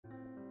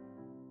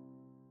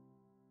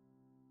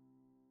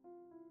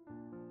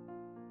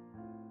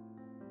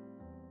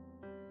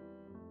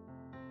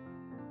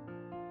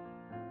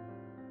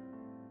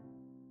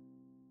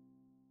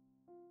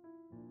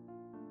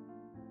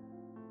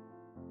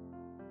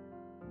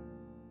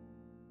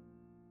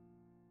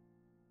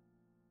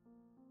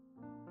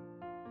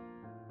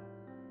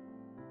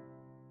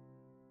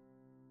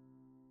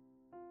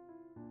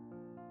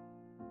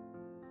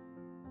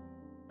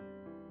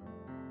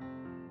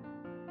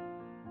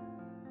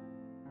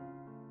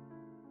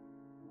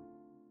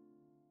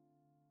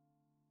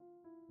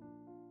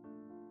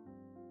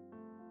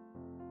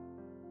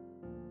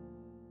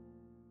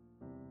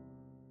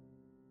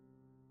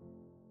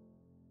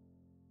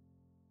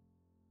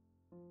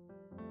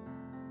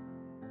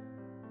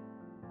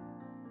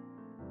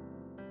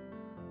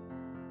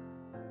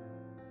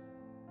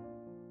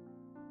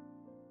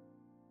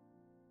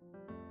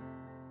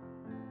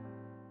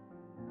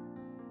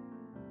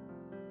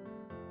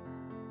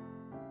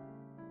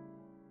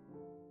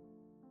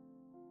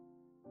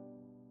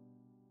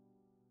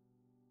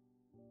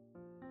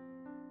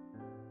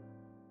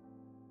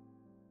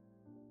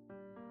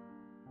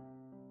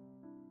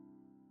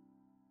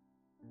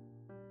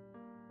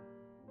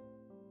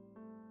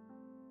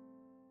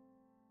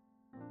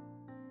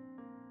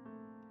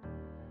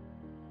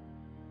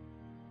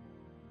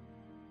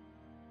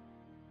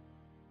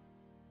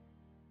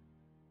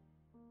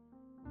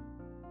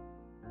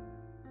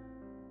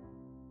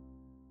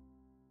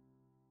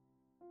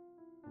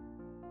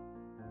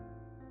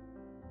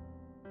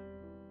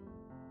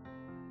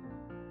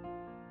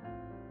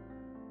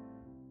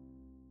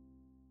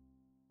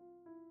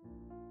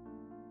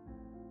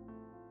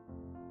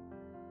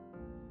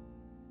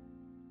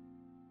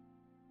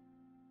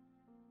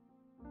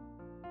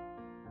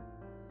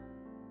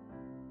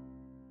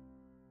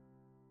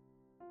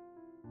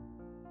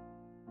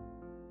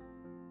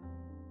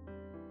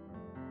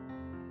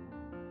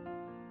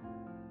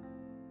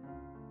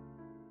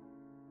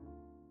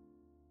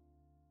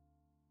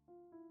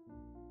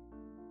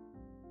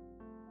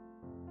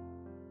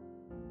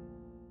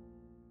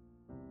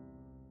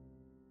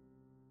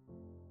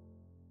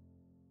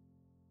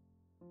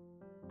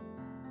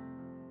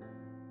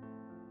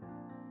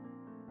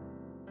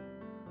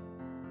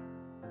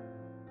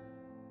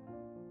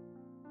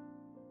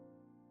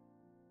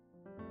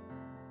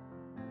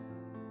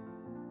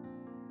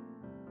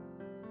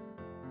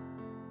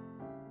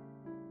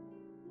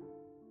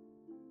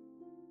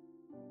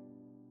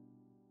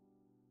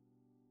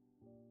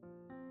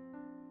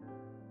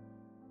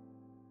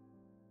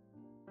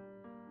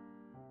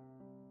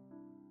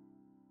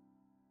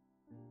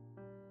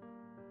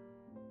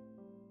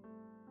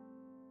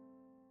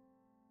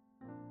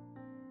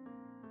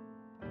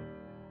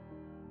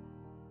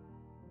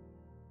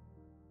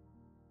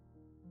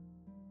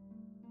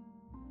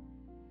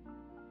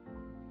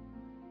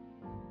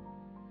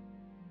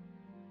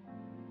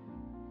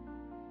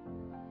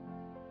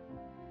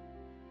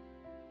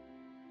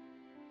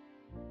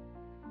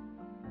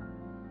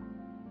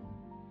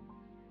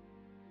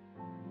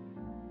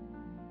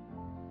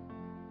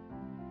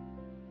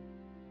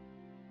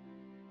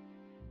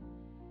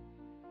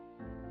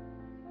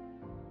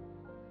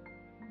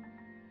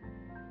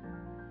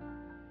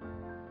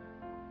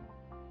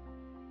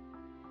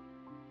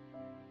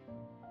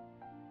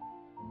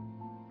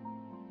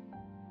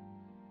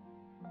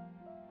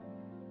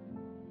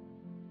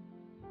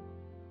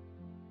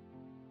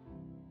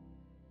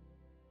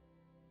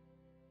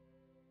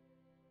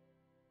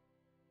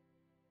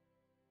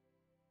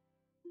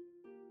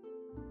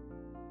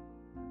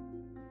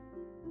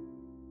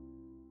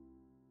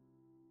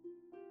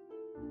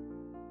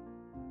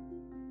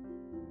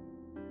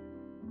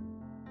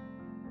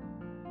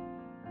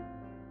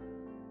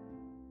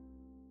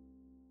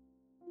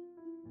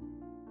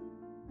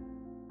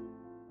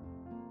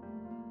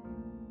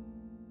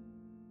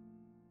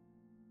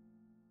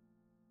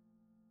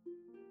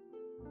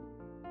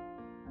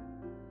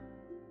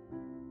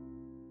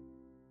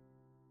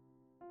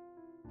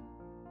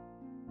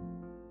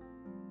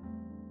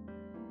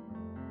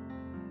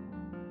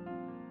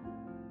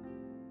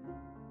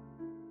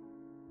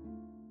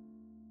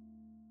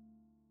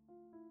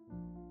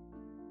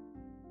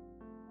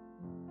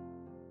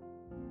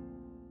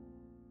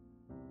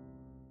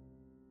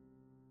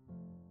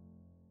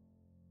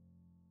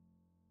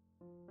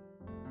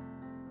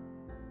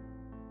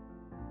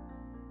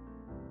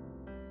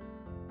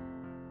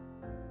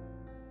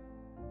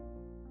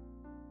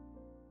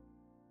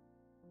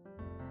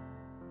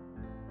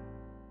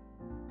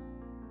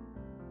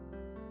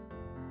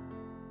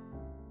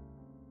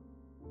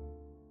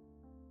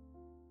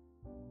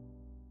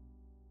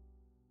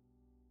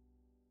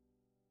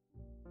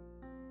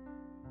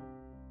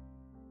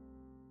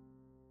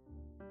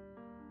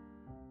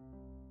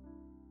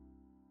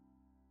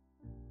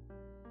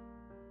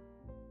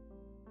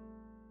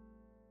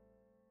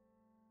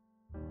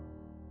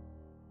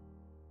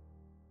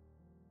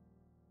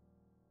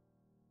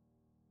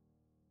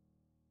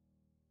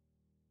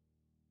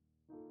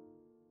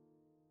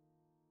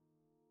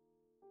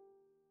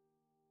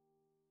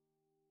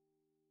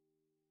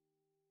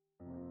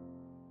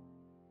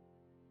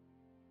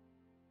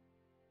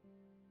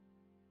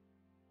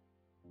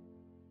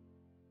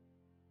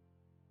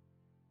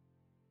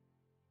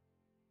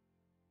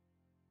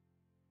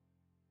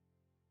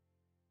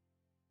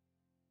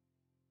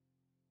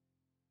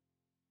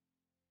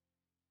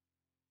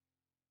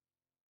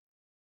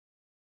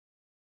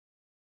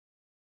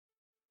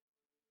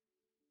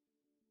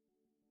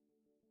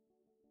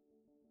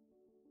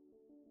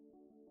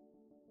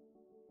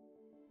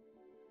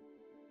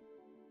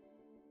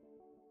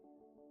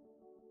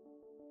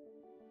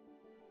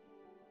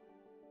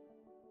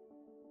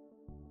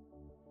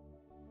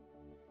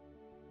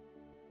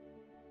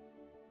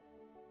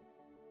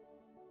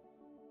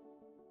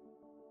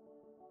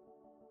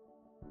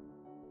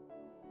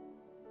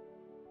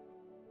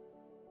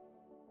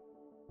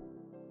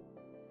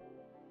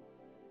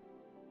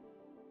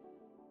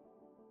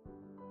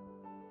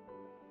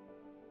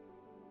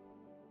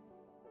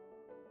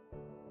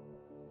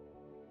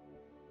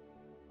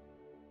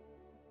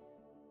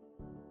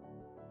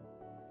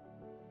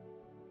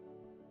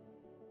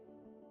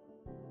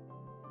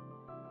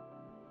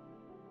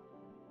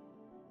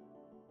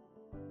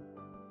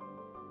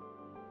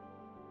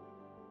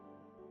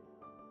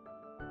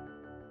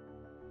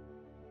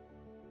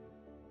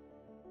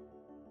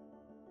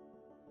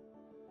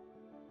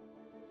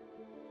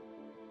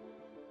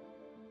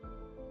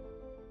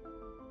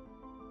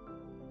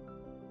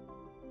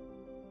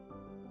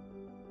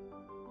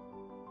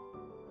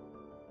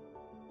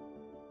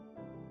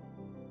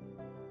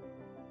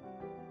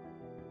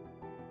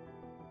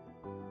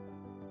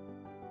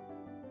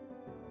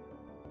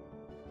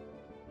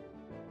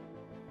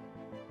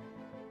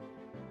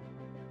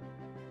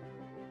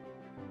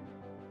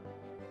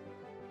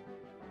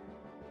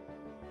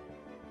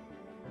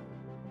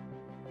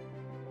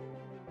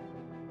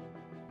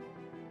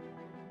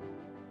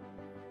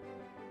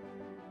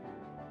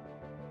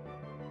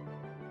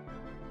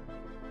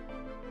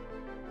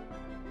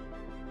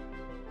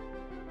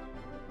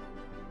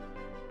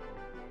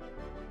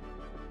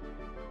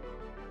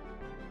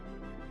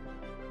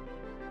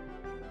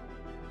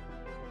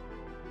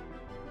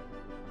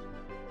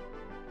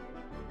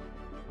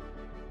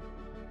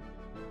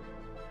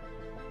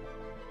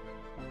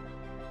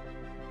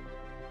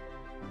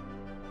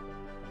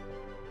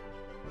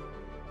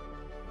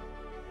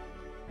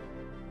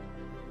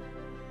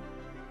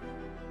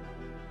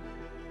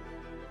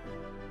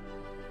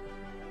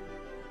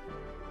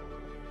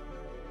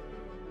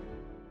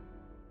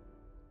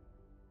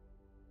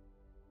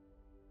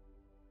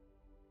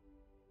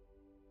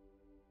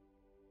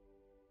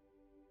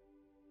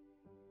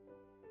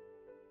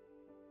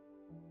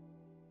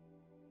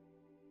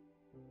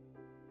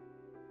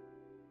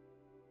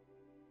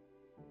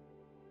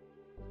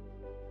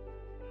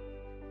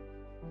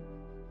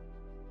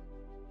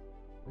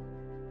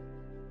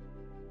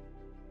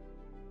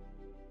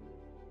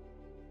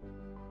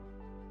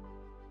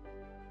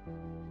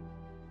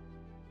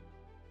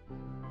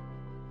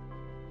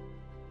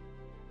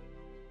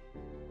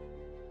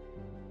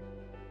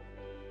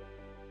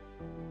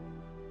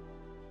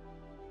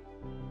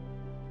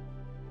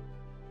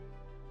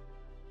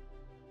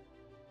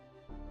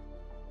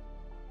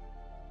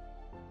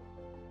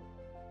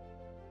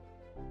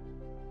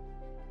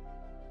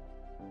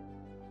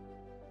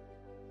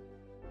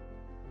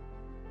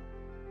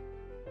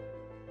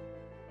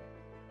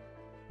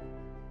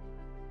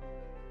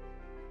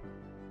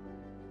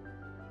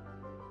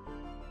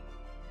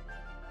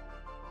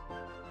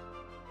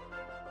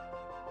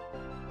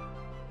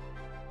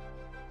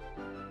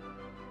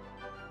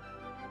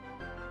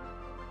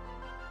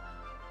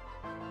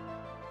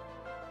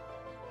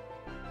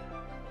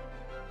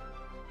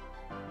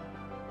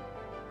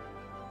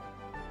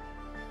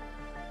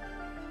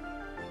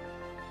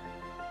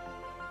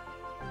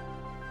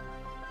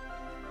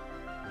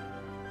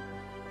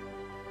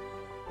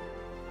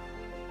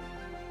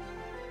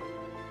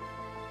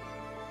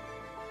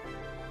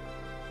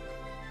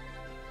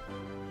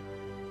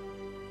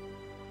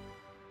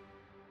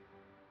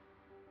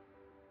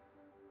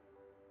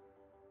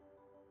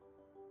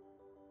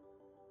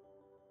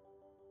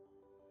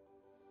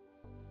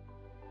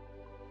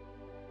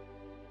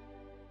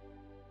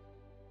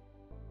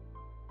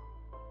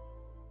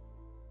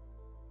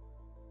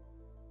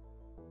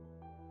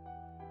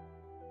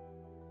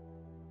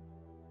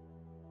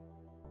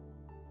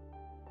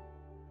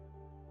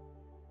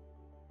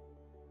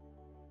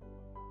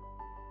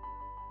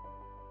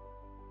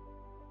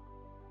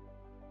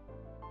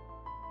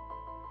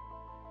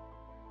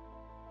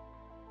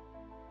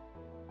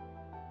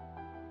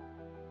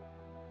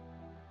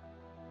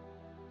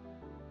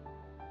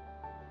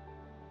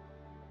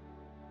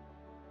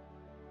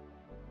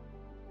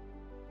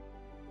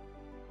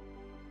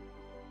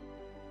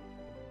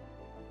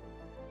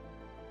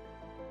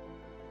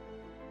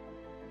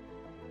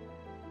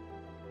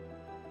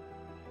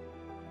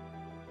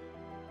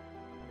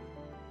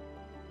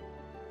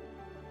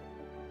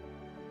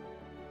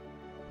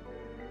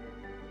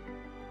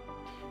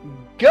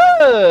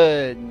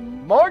Good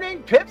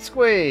morning,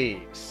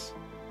 Pipsqueaks.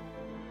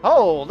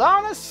 Hold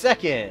on a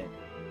second.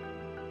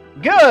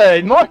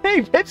 Good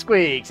morning,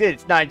 Pipsqueaks.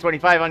 It's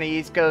 9:25 on the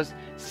East Coast,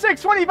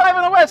 6:25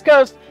 on the West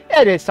Coast,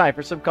 and it's time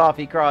for some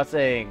coffee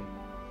crossing.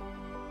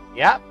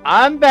 Yep,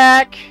 I'm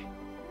back.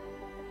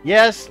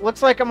 Yes,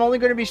 looks like I'm only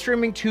going to be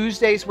streaming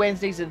Tuesdays,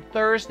 Wednesdays, and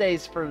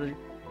Thursdays for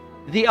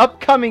the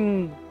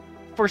upcoming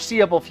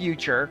foreseeable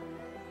future,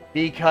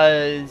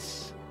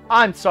 because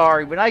I'm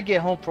sorry, when I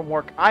get home from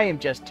work, I am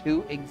just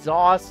too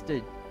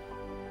exhausted,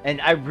 and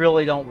I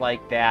really don't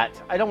like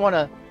that. I don't want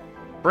to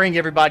bring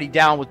everybody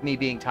down with me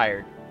being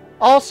tired.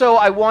 Also,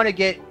 I want to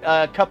get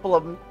a couple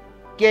of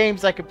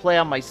games I can play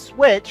on my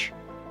Switch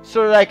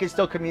so that I can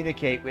still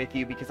communicate with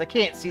you, because I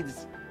can't see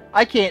this.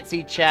 I can't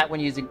see chat when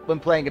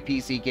playing a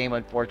PC game,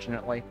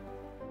 unfortunately.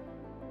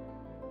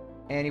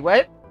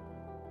 Anyway,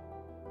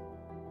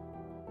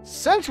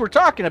 since we're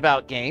talking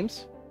about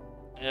games,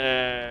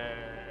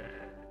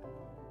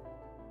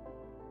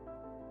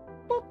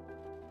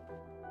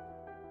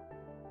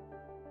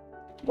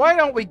 why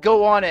don't we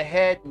go on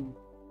ahead and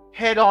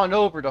head on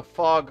over to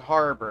Fog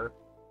Harbor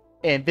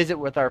and visit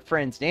with our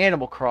friends in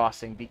Animal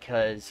Crossing,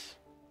 because,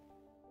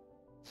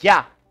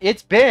 yeah,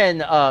 it's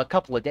been a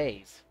couple of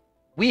days.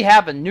 We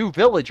have a new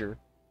villager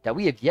that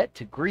we have yet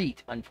to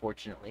greet,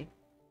 unfortunately.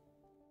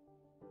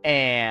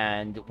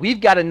 And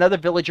we've got another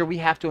villager we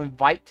have to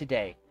invite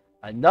today.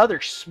 Another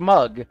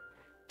smug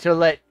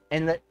to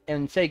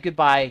and say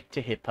goodbye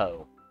to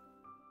Hippo.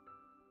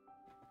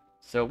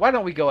 So why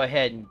don't we go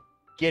ahead and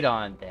get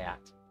on that.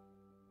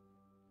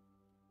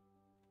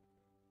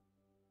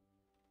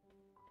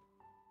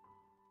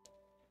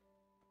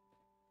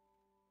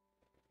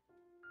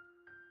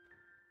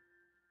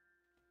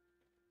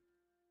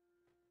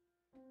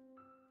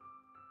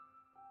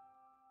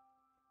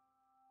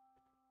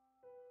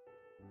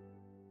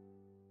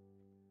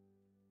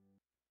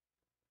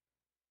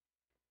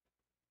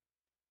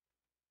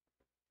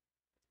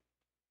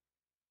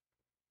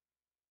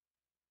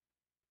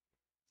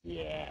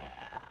 Yeah.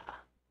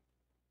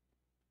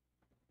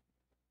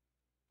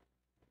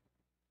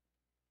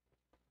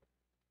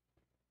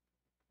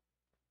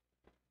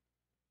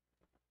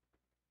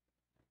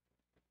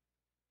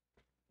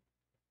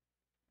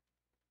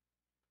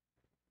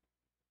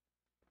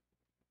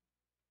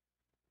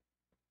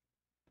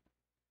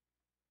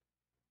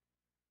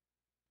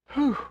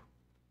 Whew.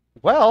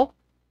 Well,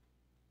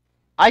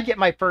 I get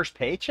my first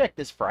paycheck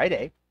this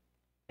Friday,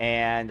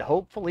 and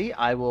hopefully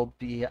I will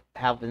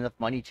have enough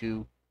money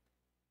to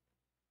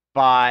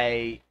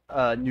buy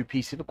a new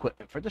piece of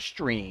equipment for the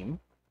stream.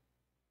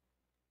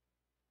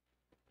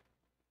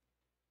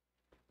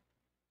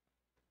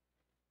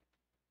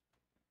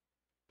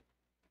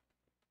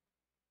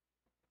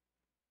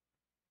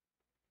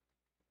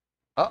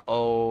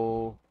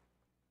 Uh-oh.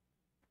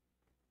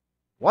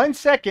 1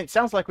 second.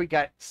 Sounds like we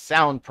got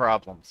sound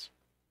problems.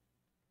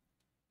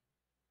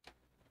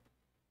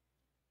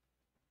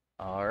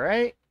 All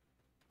right.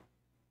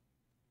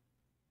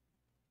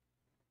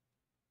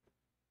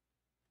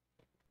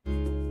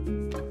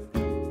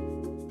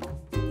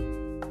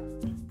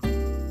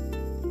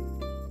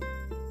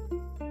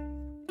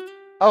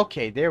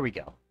 Okay, there we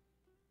go.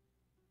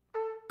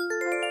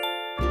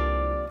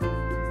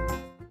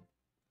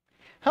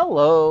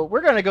 Hello.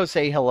 We're going to go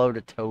say hello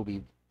to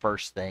Toby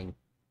first thing.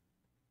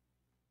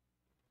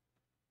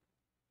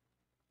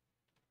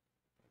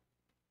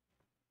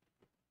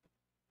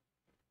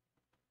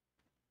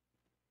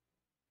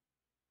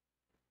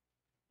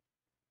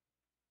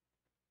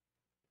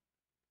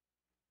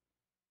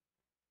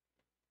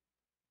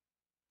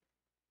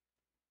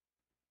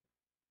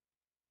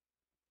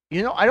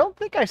 You know, I don't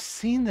think I've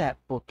seen that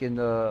book in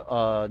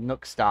the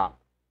Nook Stop.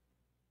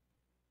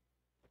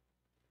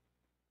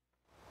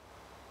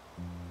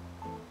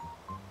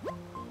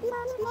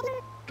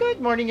 Good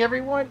morning,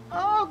 everyone.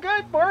 Oh,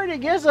 good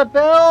morning,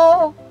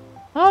 Isabel.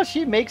 Oh,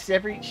 she makes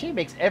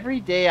every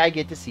day I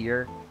get to see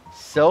her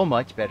so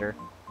much better.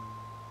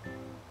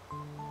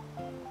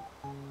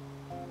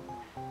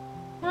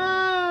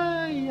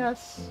 Ah,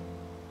 yes.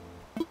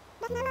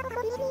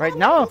 Right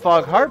now in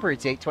Fog Harbor,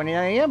 it's 8:29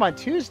 a.m. on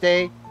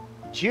Tuesday,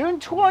 June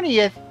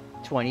 20th,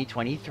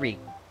 2023.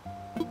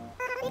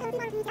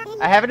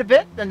 I have an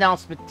event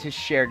announcement to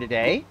share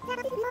today.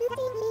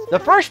 The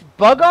first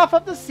bug off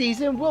of the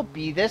season will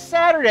be this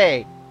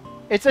Saturday.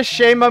 It's a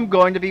shame I'm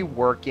going to be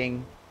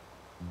working.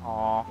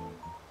 Aww.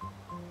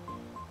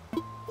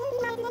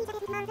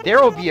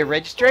 There will be a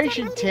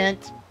registration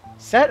tent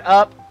set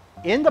up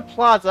in the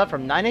plaza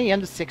from 9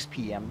 a.m. to 6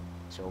 p.m.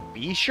 So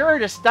be sure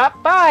to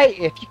stop by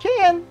if you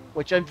can,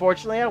 which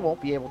unfortunately I won't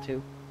be able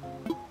to.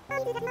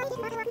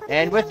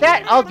 And with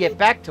that, I'll get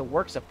back to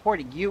work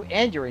supporting you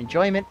and your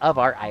enjoyment of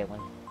our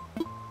island.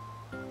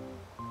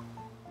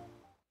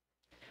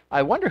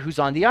 I wonder who's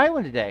on the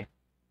island today.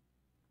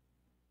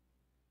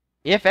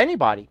 If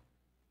anybody.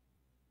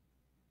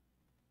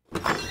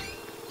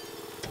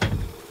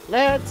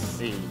 Let's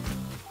see.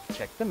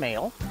 Check the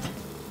mail.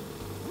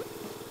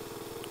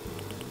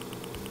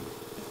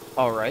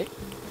 Alright.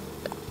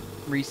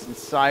 Reese and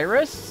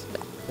Cyrus.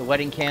 The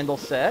wedding candle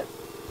set.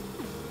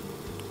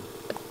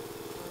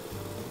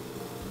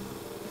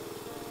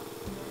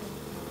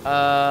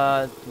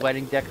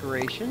 Wedding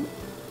decoration.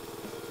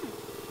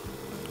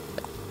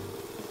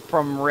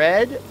 From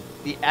Red,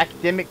 the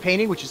academic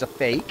painting, which is a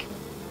fake.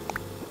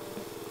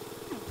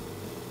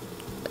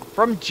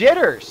 From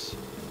Jitters.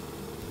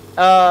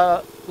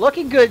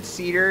 Looking good,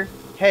 Cedar.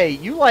 Hey,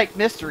 you like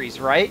mysteries,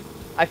 right?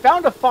 I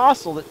found a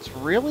fossil that's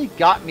really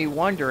got me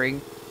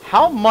wondering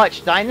how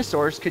much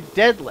dinosaurs could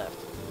deadlift.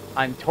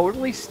 I'm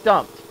totally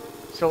stumped,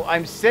 so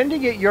I'm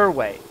sending it your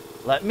way.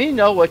 Let me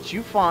know what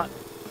you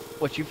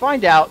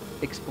find out,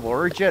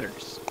 Explorer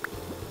Jitters.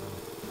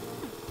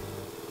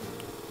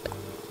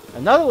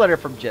 Another letter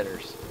from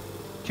Jitters.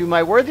 To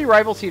my worthy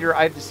rival Cedar,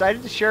 I've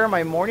decided to share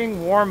my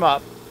morning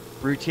warm-up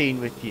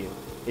routine with you.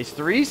 It's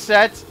 3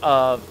 sets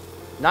of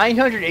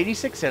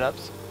 986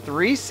 sit-ups,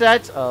 3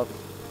 sets of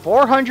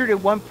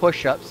 401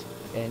 push-ups,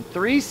 and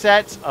 3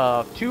 sets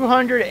of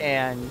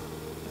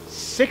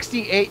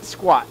 268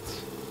 squats.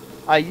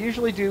 I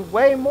usually do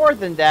way more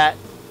than that,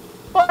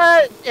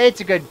 but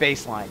it's a good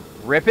baseline.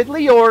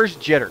 Rapidly yours,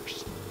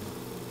 Jitters.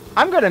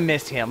 I'm gonna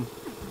miss him.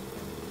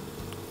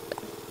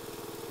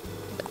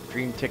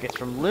 Dream tickets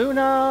from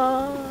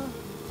Luna.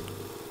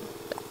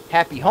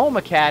 Happy Home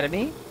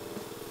Academy.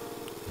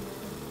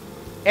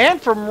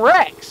 And from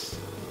Rex.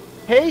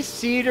 Hey,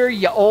 Cedar,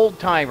 you old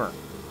timer.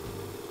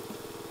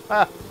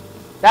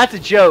 That's a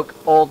joke,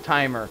 old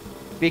timer.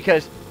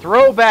 Because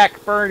throwback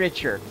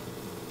furniture.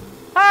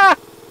 Ha!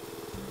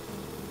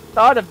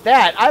 Thought of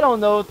that, I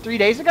don't know, 3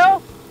 days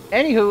ago?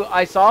 Anywho,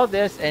 I saw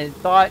this and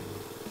thought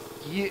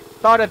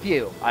of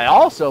you. I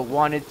also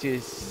wanted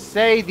to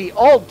say the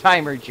old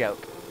timer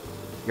joke.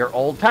 Your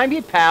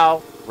old-timey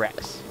pal,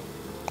 Rex.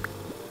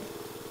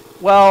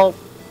 Well,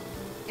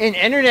 in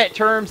internet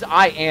terms,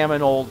 I am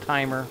an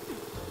old-timer.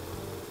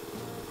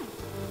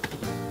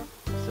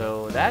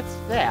 So that's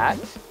that.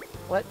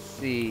 Let's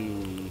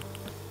see.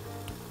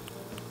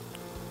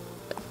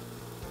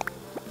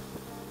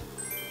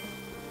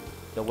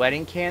 The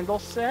wedding candle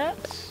set.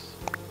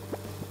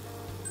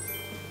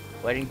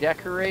 Wedding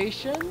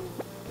decoration.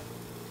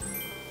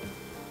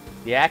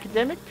 The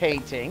academic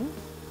painting.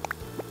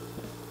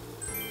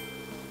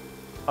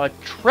 A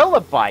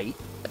trilobite.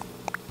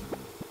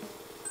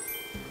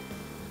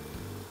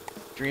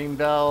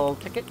 Dreambell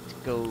ticket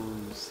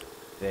goes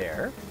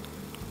there.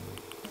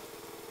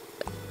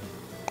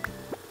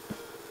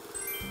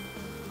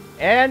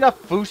 And a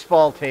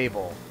foosball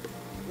table.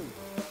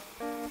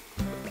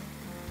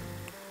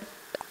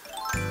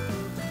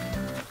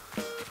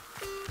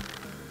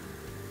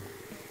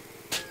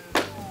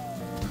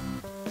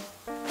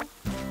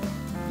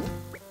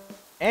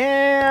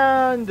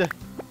 And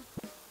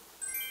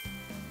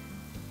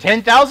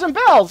 10,000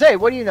 bells! Hey,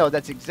 what do you know?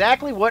 That's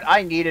exactly what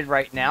I needed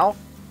right now.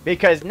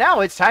 Because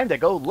now it's time to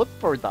go look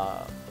for the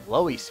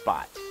glowy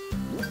spot.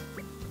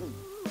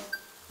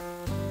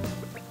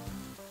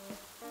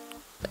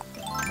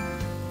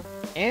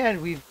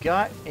 And we've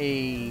got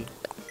a...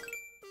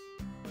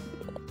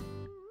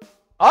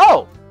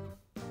 Oh!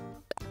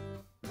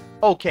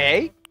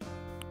 Okay.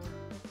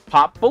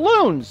 Pop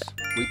balloons.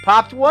 We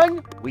popped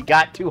one. We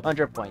got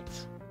 200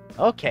 points.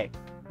 Okay.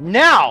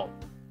 Now!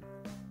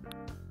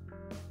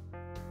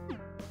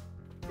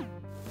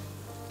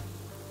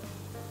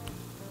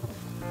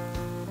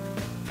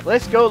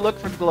 Let's go look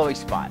for the glowy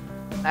spot.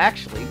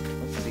 Actually,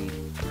 let's see.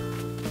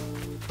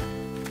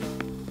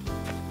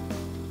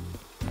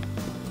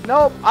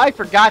 Nope, I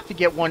forgot to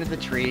get one of the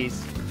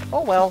trees.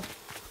 Oh well.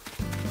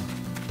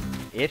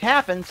 It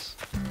happens.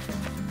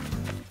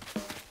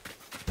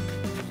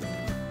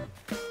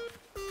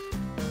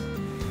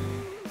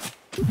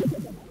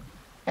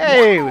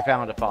 Hey, we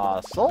found a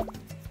fossil.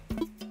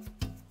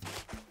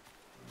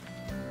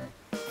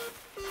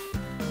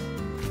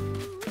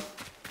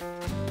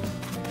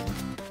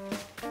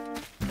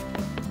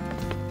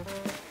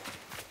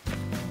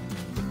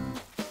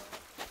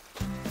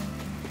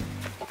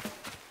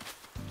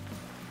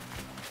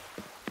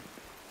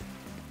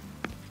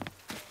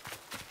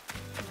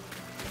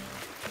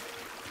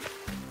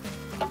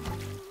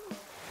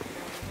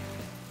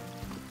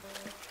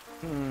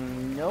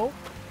 Nope.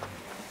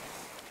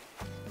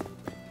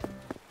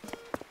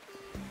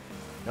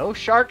 No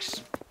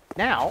sharks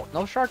now.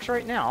 No sharks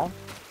right now.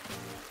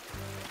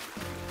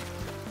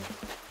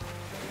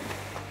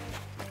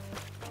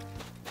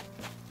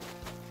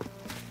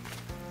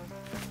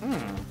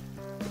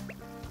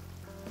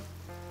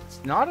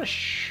 It's not a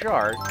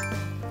shark,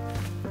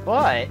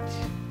 but...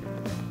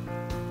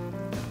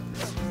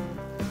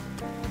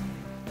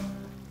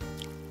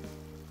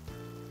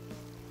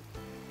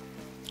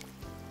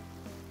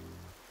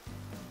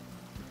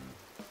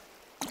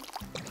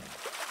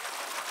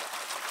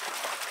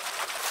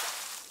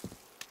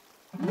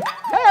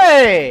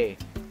 Hey!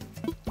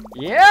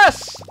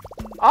 Yes!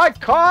 I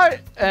caught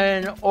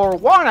an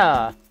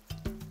Orwana!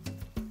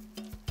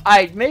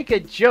 I'd make a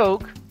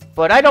joke,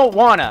 but I don't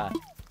wanna.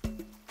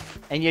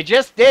 And you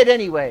just did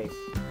anyway.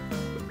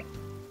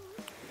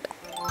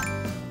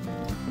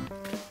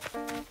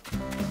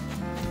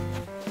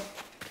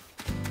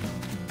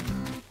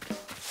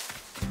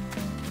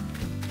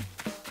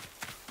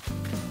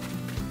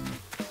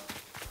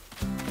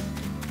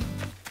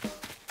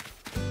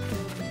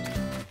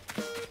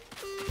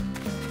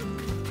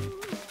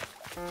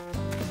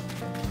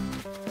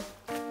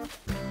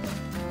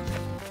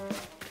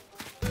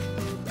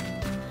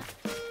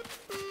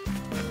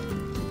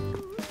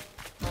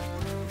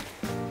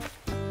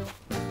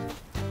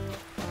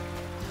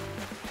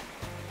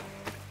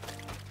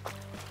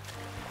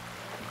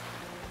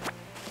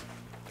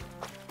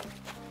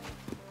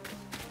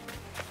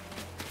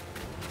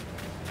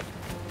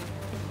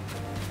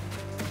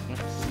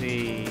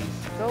 see.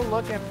 Still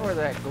looking for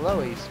that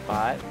glowy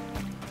spot.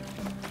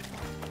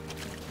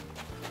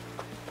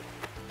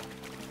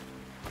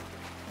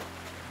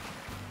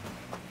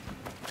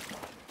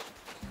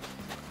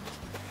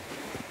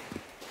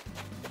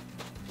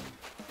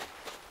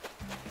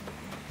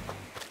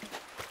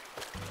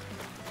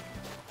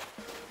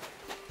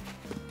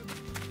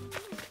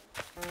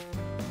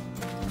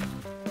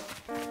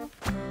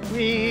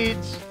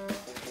 Weeds.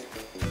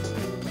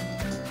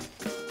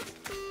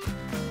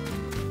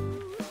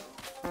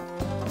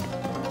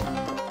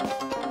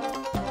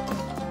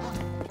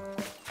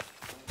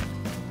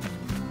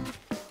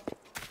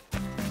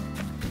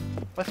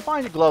 Let's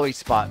find a glowy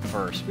spot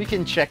first. We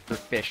can check for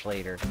fish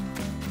later.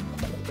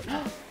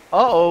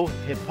 Uh-oh,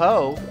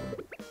 Hippo.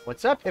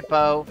 What's up,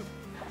 Hippo?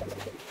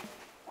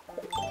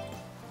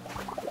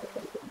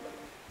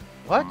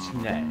 What's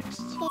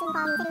next?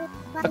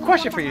 A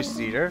question for you,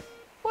 Cedar.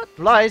 What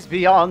lies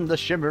beyond the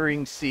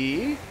shimmering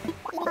sea?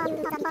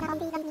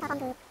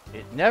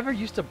 It never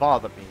used to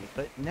bother me,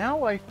 but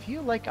now I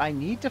feel like I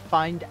need to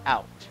find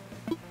out.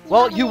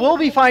 Well, you will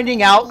be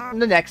finding out in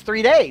the next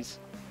 3 days.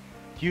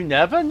 You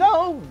never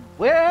know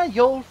where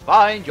you'll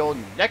find your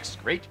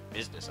next great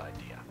business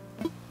idea.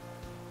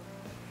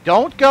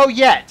 Don't go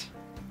yet.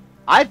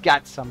 I've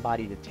got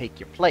somebody to take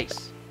your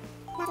place.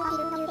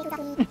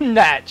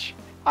 Natch,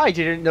 I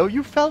didn't know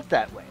you felt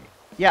that way.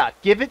 Yeah,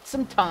 give it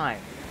some time.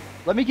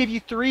 Let me give you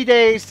 3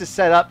 days to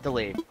set up to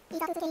leave.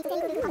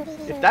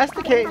 If that's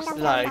the case,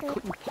 then I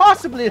couldn't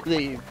possibly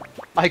leave.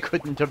 I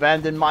couldn't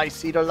abandon my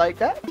Cedar like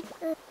that.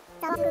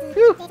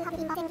 Phew,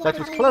 that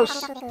was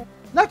close.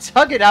 Let's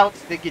hug it out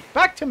to get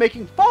back to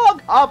making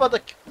Fog Harbor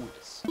the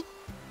coolest.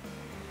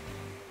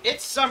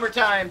 It's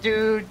summertime,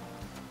 dude.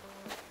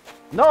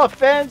 No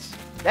offense,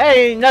 there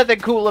ain't nothing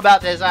cool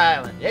about this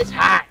island. It's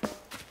hot.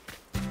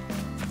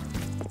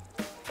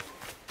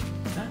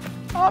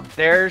 Oh,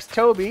 there's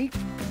Toby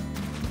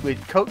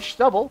with Coach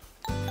Stubble.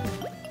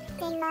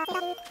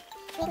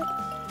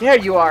 There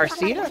you are,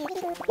 Cedar.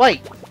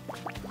 Wait,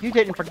 you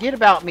didn't forget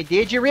about me,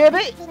 did you,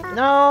 Ribbit?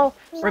 No,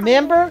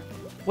 remember?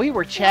 We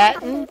were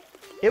chatting.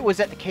 It was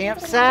at the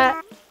campsite.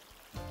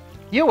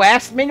 You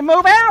asked me to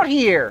move out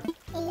here.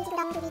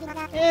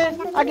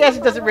 I guess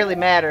it doesn't really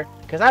matter,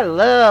 because I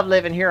love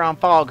living here on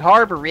Fog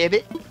Harbor,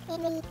 Ribbit.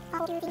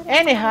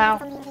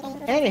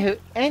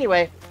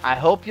 Anyway, I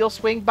hope you'll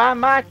swing by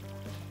my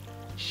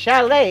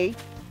chalet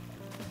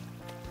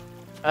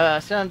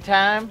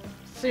sometime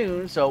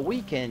soon so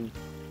we can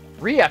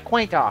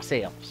reacquaint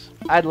ourselves.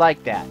 I'd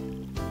like that.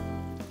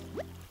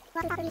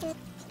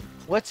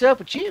 What's up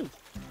with you?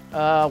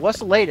 What's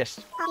the latest?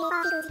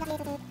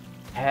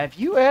 Have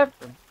you ever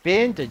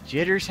been to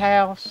Jitter's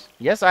house?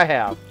 Yes, I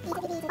have.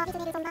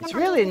 It's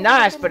really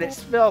nice, but it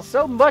smells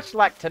so much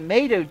like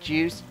tomato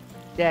juice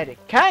that it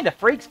kind of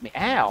freaks me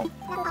out.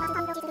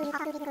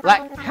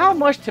 Like, how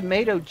much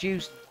tomato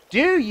juice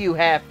do you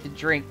have to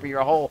drink for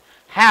your whole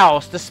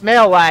house to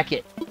smell like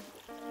it?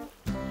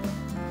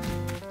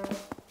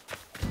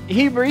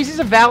 He raises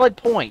a valid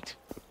point.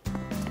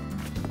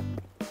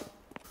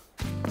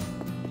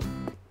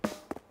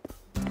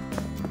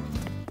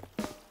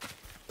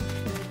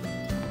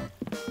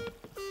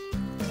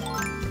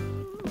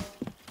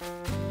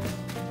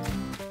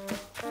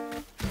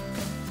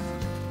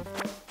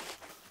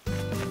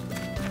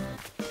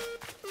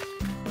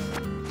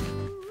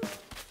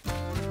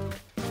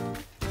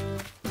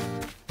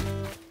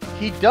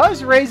 He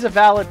does raise a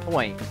valid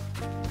point.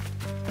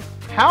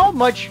 How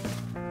much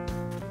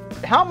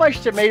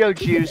tomato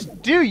juice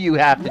do you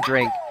have to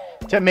drink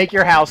to make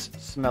your house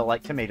smell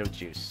like tomato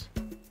juice?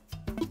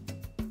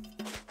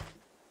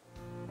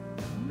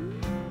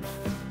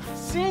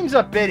 Seems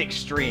a bit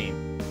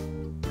extreme.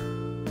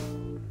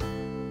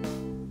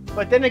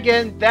 But then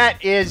again,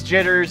 that is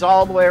Jitters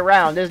all the way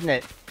around, isn't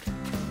it?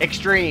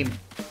 Extreme.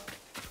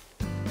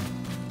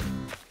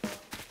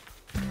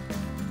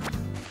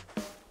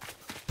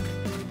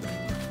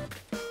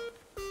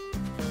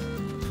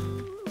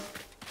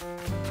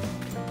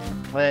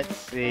 Let's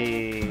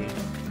see.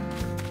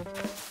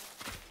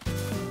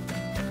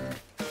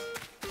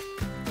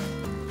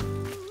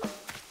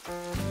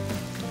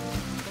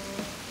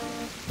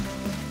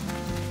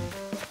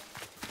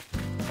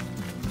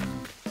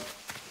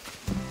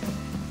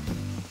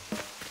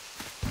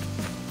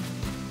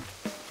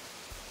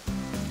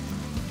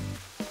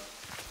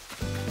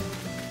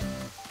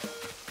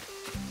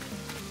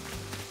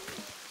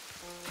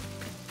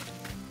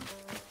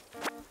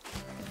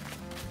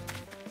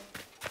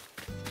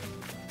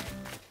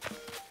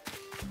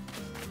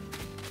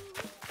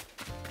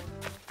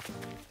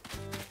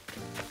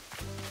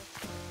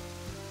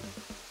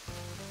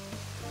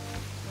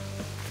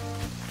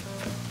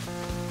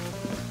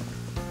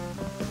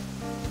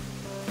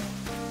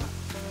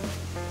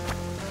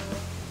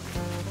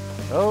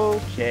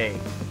 Okay.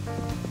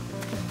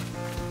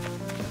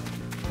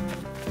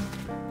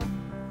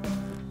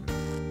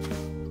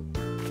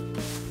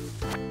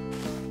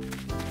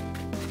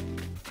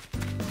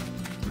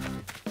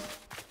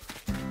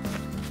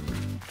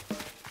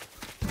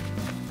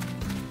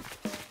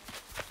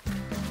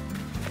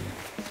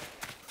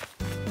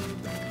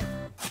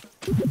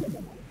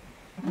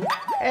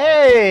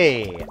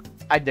 Hey!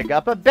 I dug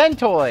up a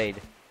bentoid.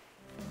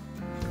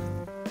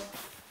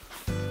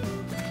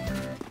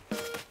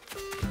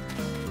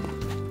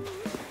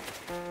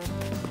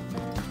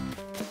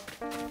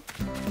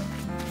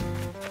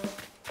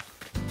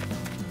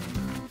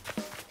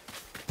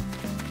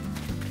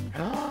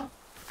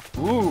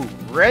 Ooh,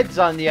 Red's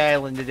on the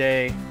island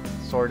today.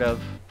 Sort of.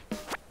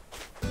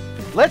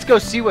 Let's go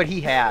see what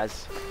he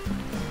has.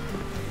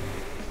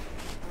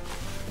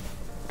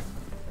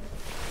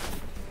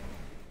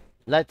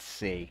 Let's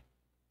see.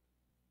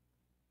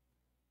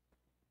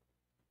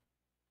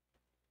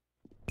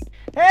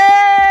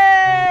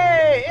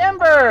 Hey,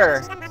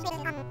 Ember!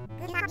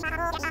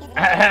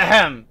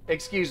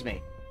 Excuse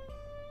me.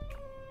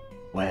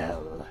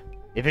 Well,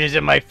 if it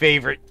isn't my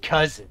favorite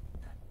cousin.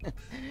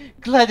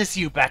 Glad to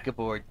see you back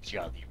aboard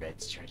Jolly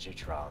Red's treasure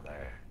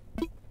trawler.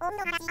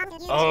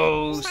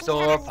 Oh,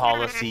 store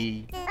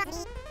policy.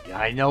 Yeah,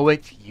 I know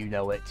it, you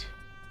know it.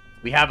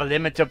 We have a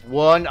limit of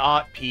 1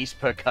 art piece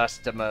per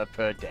customer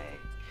per day.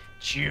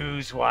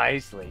 Choose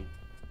wisely.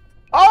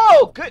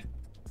 Oh, good.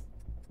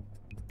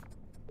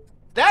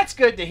 That's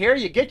good to hear.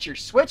 You get your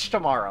Switch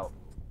tomorrow.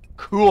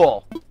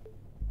 Cool.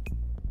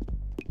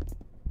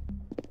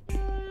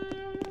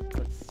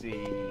 Let's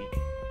see.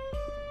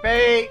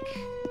 Fake.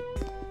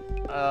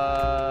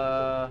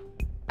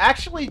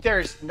 Actually,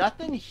 there's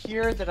nothing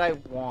here that I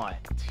want.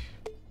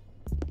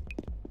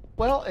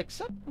 Well,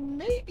 except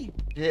maybe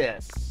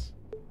this.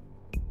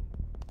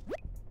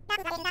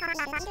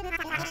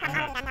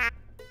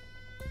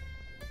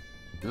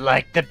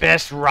 Like the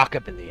best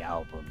rockabilly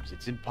albums,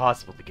 it's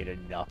impossible to get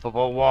enough of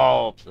a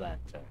wall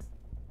planter.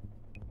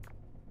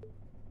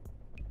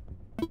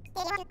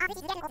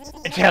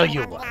 I tell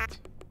you what,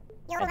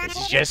 and this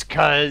is just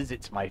 'cause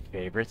it's my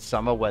favorite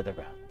summer weather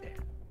out there.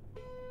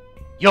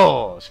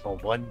 Yours for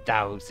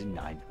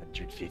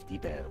 1,950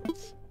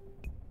 bells.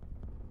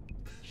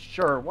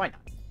 Sure, why not?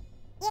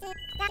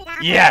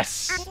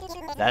 Yes!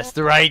 That's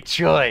the right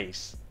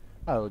choice.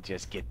 I'll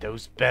just get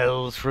those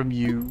bells from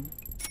you.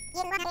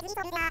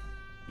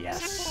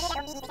 Yes,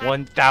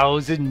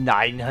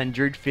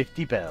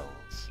 1,950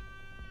 bells.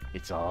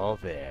 It's all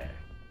there.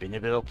 Been a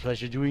real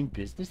pleasure doing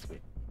business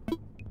with you.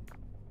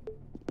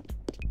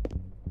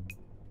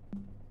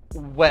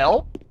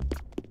 Well,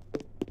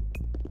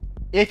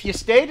 if you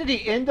stay to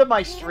the end of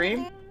my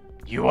stream,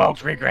 you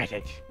won't regret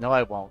it. No,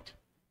 I won't.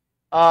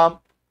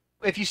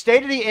 If you stay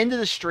to the end of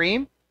the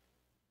stream,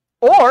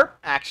 or,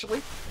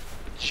 actually,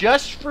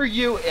 just for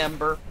you,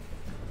 Ember,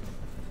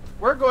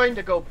 we're going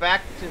to go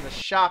back to the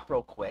shop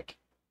real quick.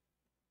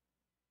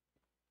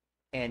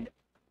 And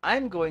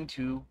I'm going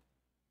to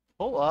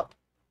pull up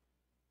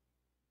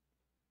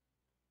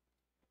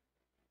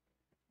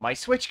my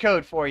Switch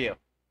code for you.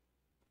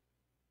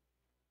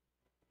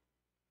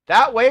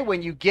 That way,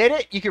 when you get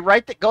it, you can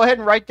go ahead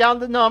and write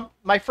down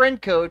my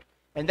friend code,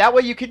 and that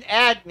way you can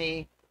add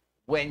me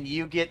when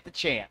you get the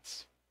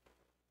chance.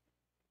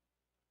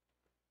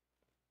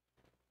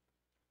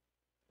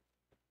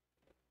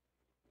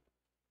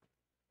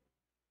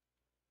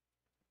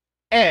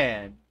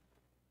 And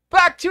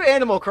back to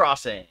Animal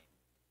Crossing.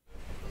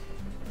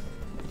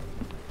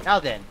 Now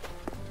then,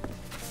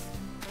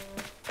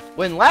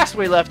 when last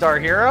we left our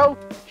hero,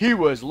 he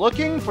was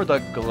looking for the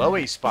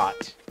glowy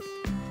spot.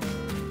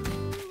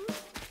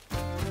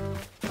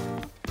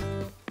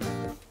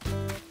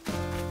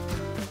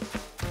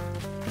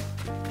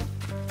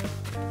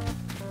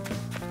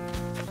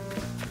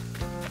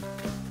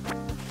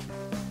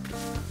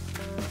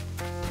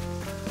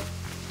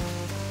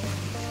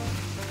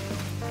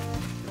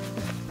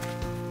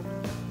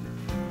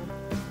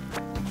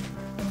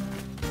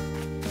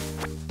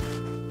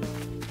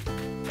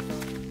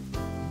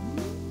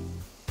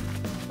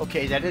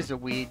 Okay, that is a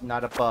weed,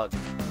 not a bug.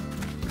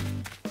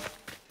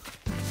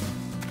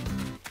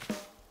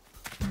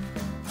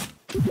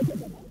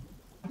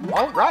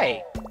 All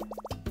right.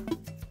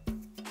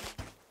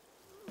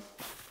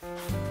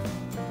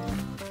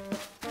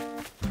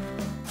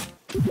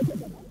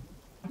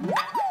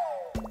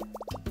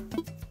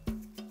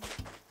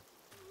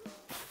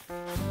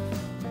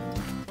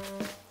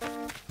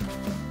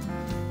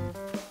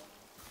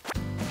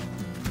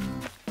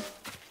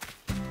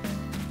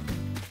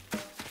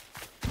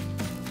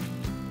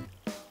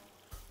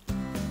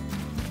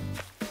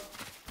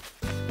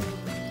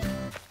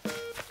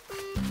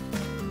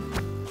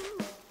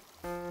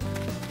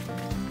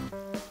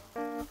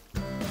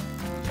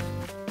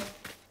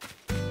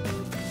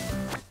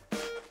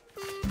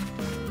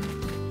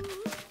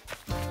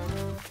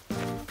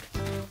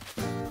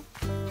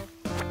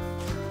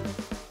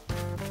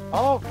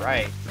 All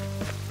right.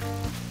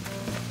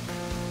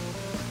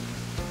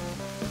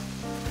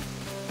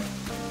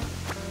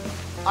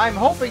 I'm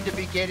hoping to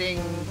be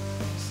getting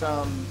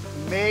some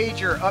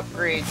major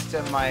upgrades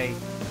to my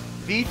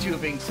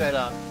VTubing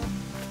setup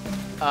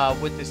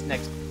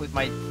with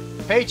my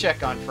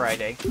paycheck on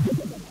Friday.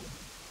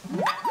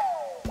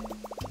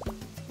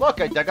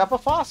 Look, I dug up a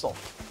fossil.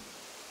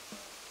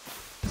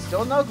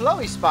 Still no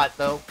glowy spot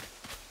though.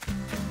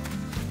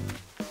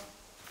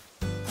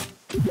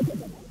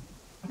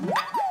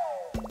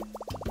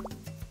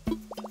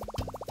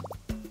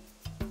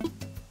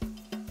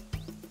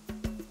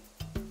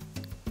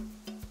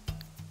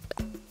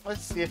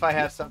 Let's see if I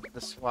have something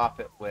to swap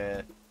it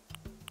with.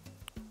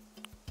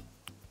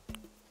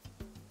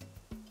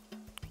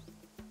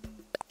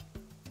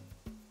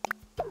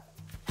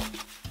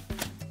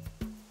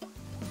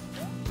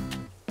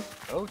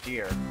 Oh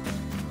dear.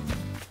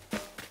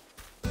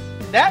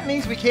 That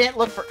means we can't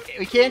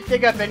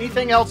dig up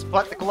anything else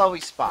but the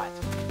glowy spot.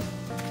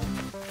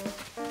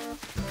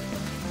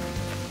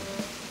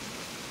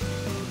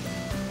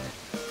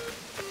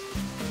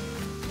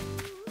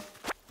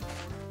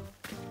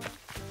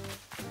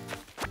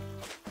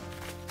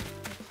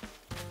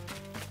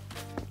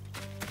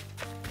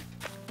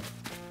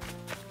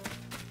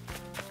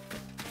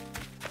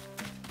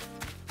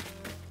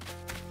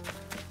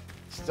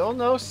 Still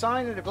no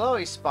sign of the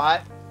glowy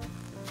spot.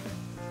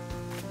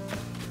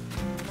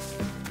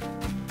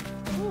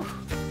 Whew.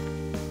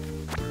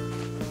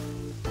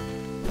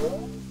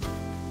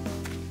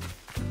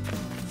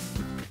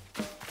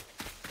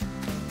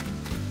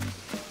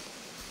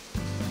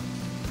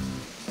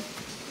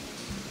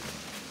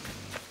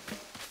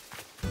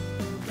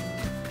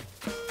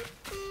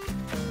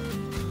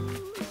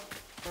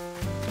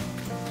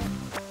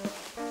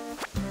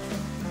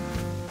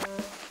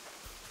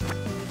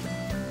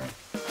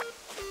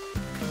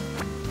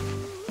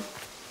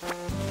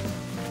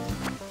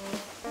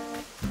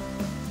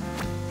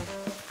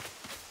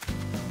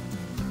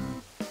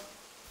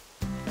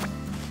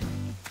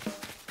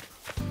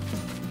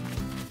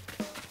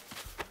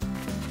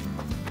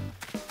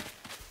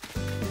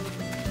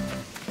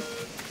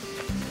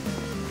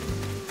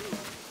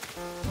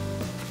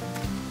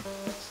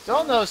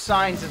 Still no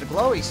signs of the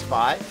glowy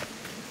spot.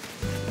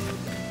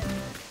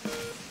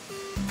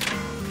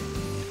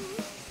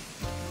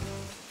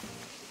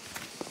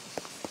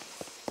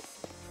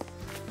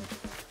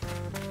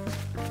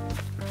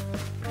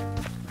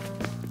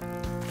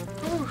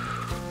 Whew.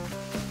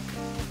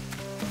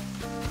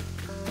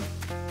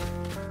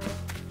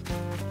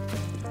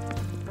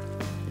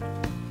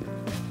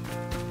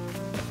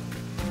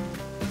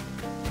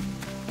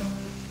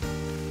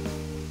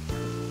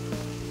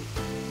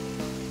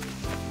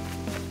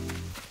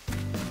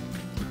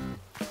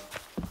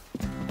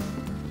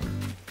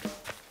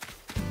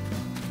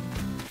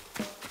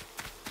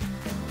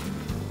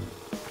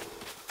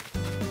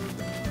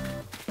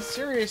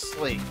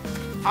 Seriously,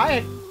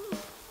 I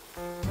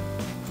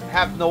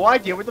have no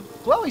idea where the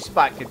glowy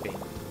spot could be.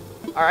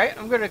 Alright,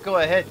 I'm gonna go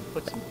ahead and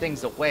put some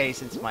things away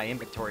since my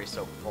inventory is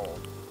so full.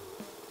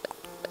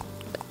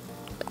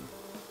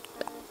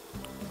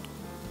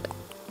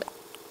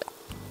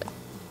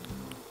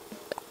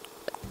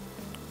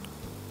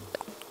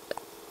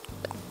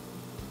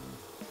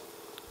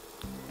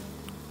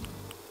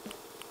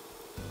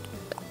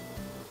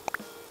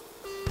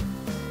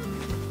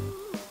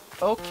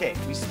 Okay,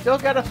 we still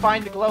gotta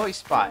find the glowy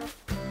spot.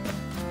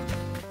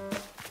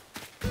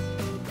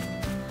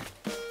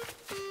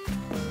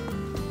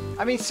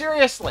 I mean,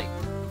 seriously.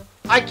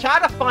 I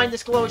gotta find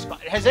this glowy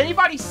spot. Has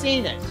anybody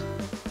seen it?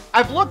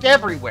 I've looked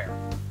everywhere.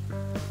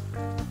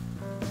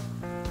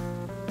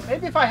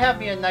 Maybe if I have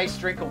me a nice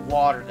drink of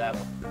water, that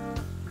will...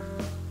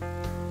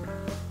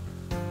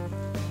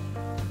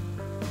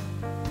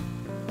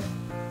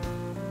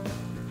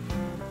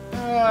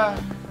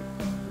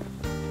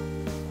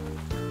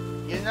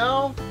 You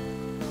know?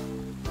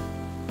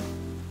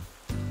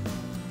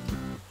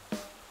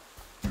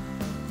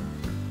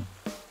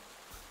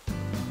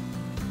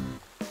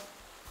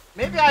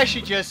 Maybe I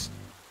should just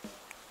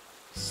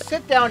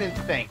sit down and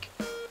think.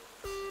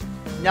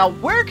 Now,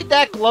 where could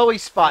that glowy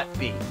spot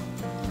be?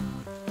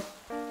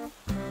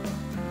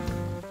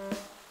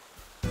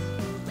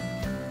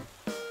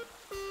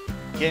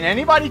 Can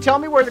anybody tell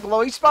me where the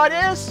glowy spot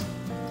is?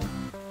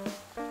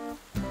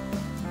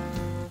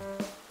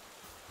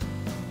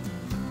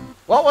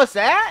 What was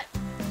that?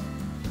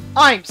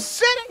 I'm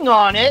sitting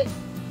on it?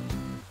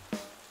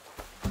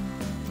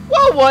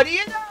 Well, what do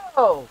you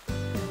know?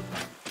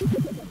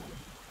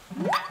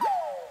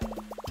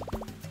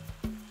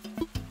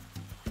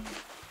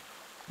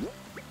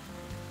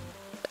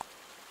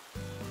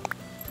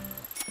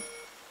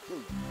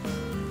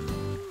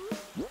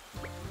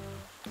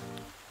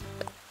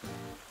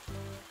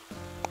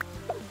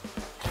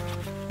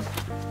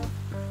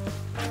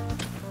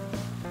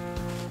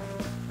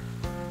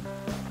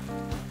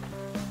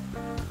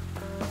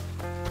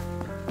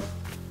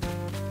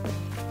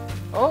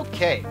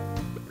 Okay.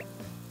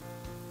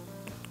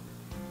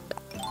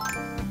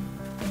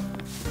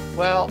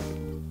 Well,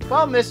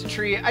 Mr.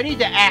 Tree, I need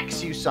to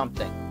ask you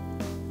something.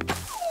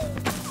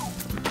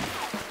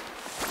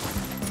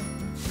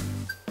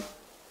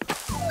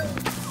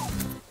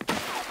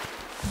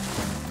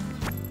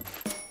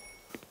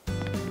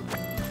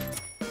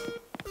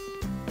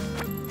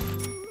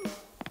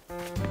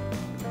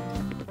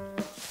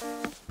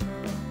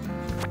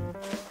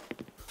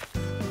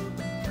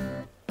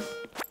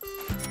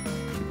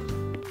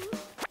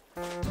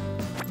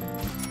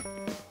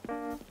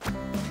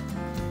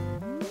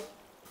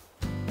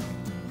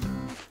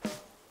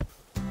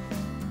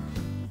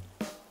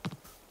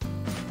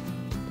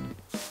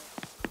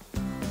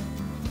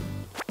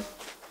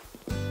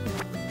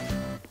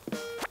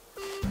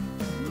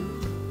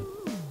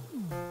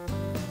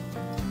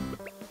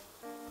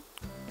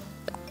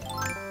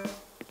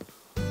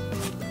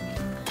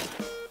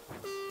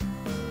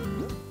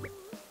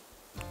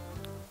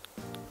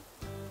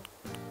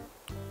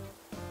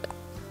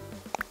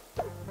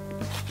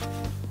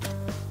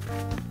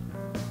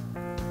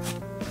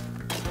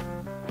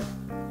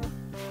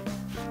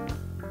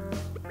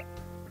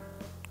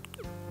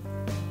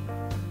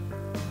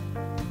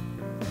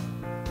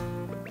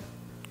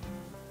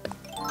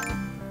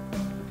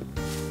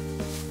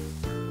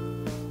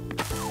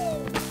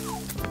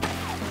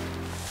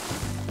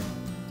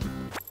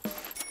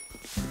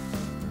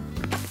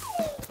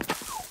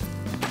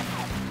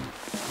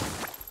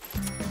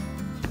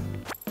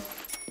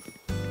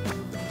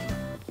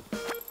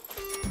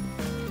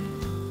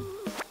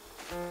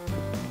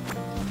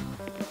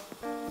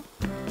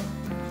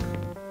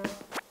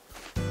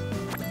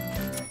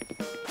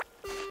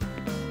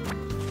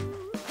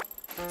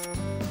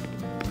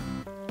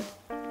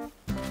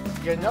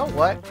 You know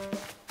what?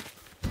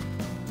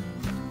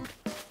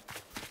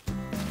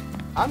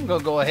 I'm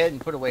gonna go ahead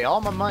and put away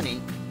all my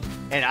money,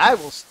 and I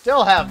will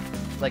still have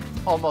like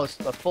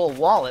almost a full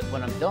wallet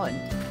when I'm done.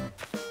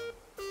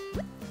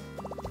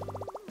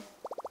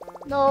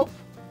 Nope.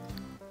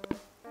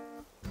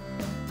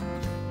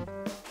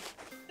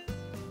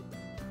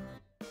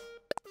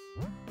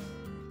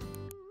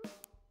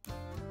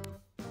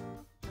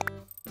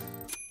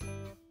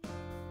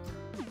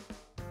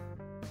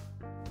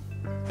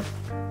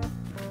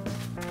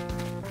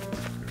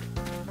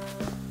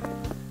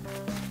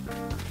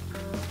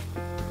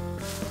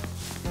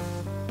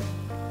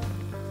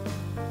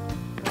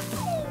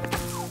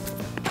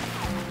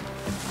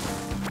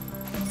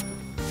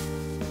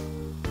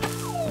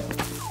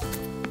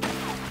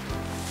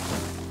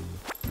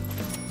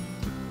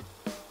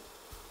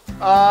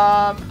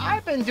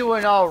 I've been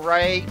doing all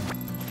right.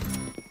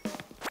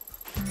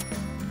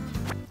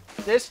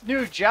 This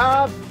new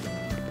job,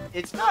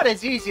 it's not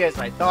as easy as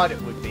I thought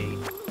it would be.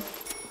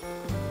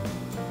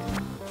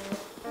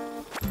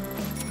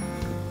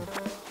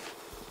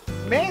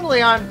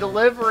 Mainly I'm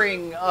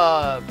delivering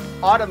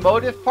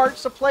automotive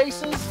parts to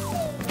places.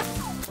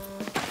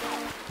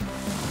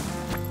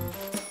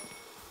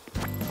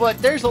 But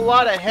there's a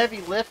lot of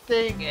heavy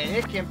lifting and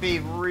it can be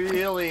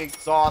really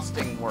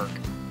exhausting work.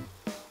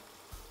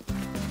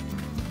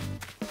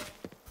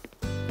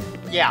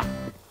 Yeah.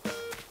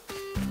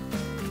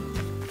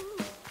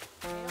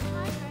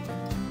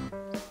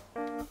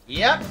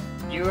 Yep,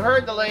 you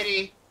heard the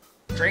lady.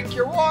 Drink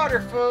your water,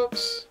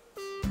 folks.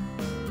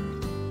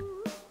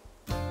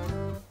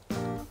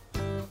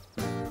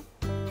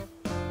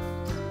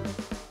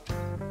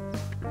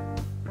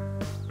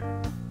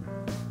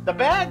 The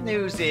bad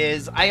news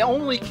is I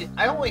only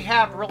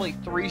have really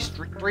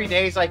three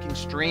days I can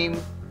stream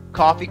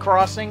Coffee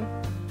Crossing.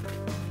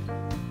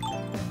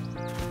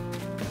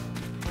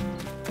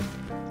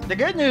 The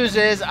good news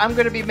is I'm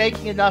going to be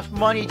making enough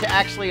money to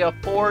actually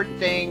afford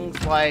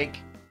things like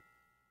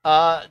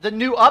the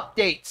new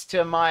updates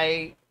to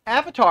my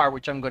avatar,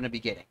 which I'm going to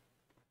be getting.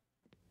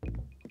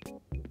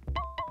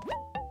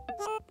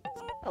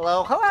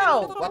 Hello,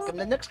 hello! Welcome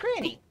to Nook's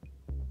Cranny.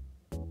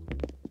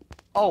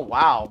 Oh,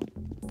 wow.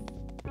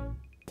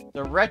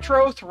 The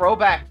retro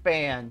throwback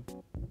fan.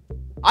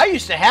 I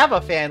used to have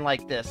a fan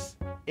like this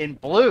in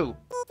blue.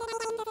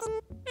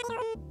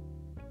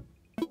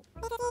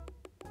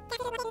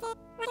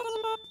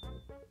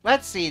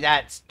 Let's see,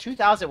 that's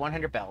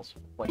 2,100 bells.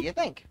 What do you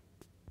think?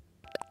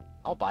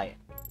 I'll buy it.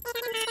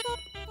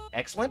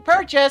 Excellent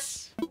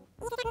purchase!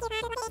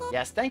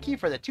 Yes, thank you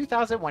for the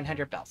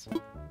 2,100 bells.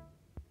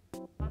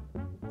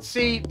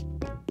 See,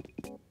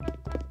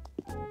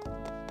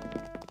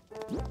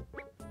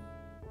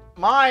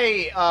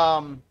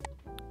 my,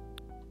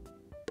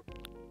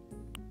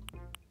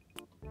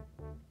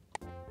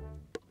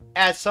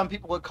 as some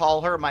people would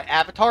call her, my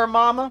avatar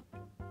mama,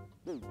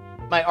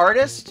 my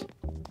artist,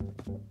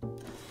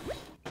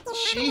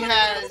 she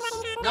has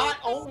not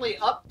only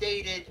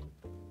updated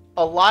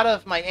a lot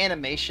of my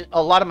animation,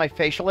 a lot of my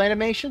facial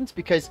animations,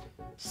 because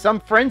some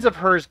friends of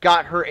hers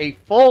got her a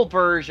full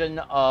version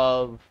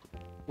of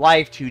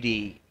Live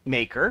 2D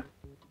Maker,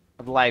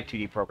 of the Live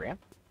 2D program.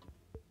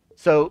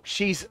 So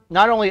she's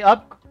not only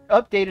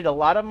updated a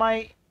lot of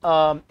my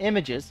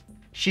images,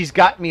 she's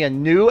got me a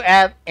new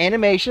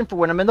animation for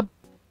when I'm in the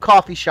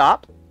coffee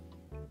shop,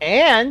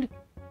 and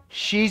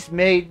she's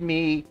made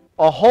me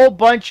a whole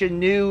bunch of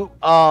new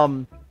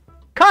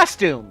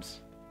costumes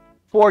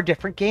for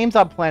different games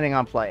I'm planning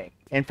on playing.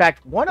 In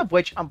fact, one of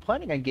which I'm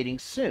planning on getting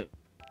soon.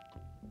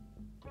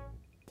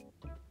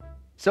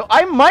 So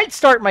I might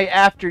start my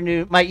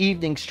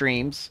evening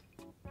streams,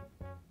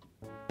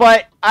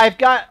 but I've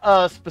got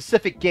a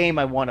specific game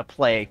I want to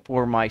play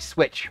for my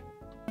Switch.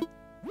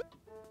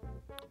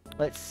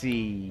 Let's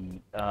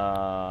see.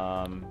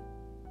 We'll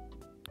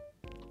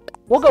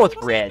go with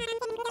red.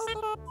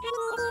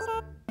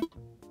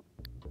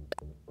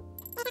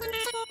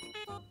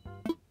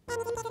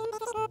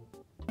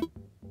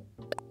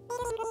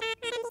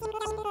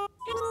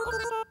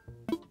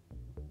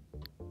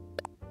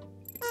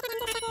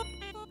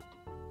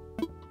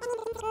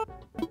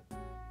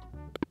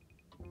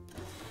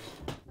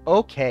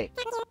 Okay.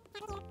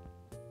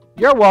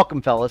 You're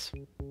welcome, fellas.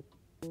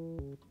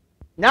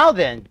 Now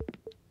then,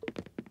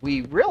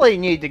 we really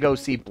need to go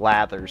see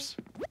Blathers.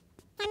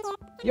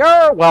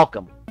 You're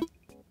welcome.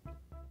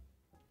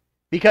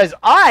 Because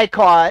I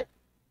caught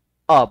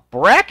a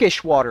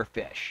brackish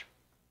waterfish.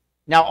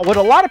 Now, what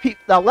a lot of people...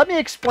 Now, let me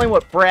explain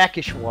what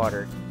brackish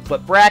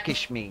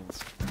means.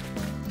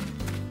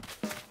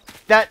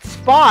 That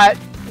spot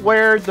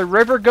where the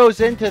river goes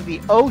into the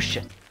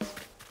ocean.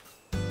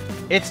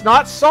 It's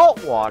not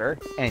salt water,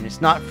 and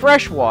it's not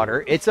fresh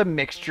water. It's a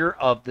mixture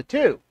of the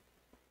two.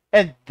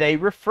 And they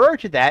refer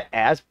to that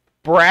as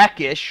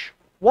brackish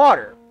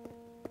water.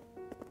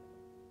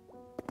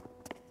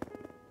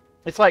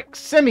 It's like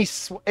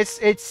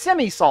it's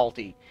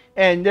semi-salty.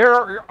 And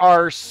there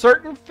are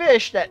certain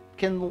fish that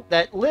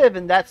live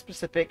in that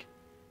specific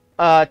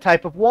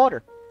type of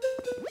water.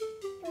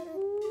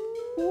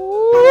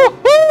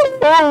 Woo-hoo!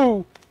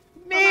 Oh!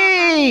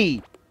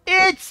 Me!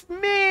 It's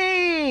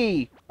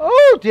me!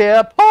 Oh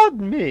dear,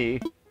 pardon me.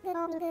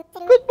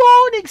 Good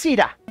morning,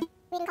 Cedar.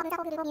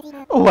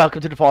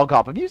 Welcome to the Fall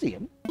Copper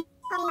Museum.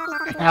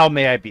 How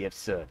may I be of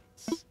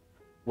service?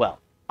 Well,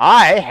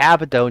 I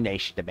have a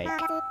donation to make.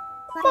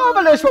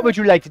 Marvelous, what would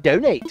you like to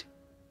donate?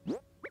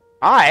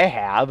 I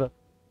have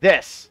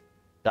this.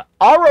 The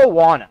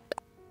arowana.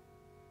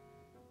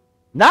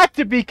 Not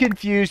to be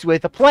confused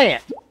with a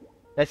plant.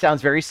 That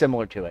sounds very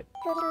similar to it.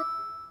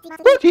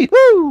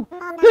 Hooty-hoo!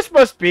 This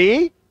must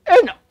be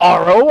an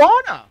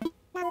arowana.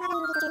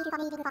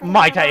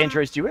 Might I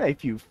interest you in a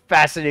few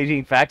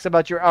fascinating facts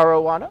about your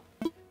arowana?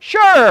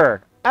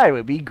 Sure! I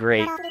would be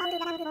great.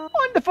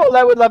 Wonderful,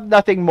 I would love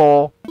nothing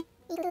more.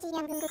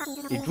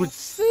 It would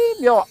seem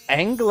your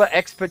angler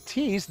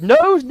expertise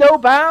knows no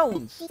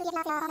bounds.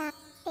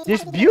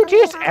 This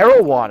beauteous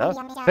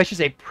arowana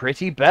fetches a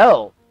pretty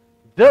bell,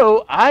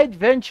 though I'd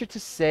venture to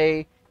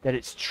say that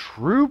its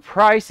true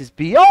price is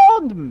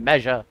beyond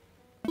measure.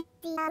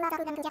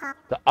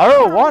 The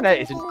arowana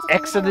is an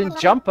excellent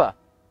jumper.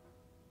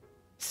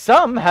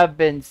 Some have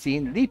been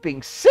seen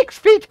leaping 6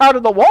 feet out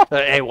of the water,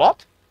 eh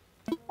what?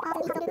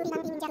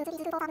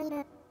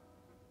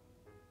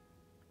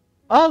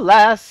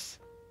 Alas,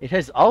 it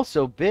has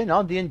also been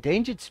on the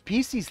endangered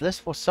species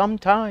list for some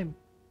time.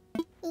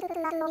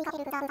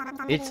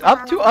 It's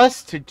up to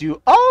us to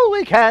do all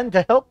we can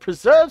to help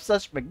preserve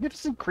such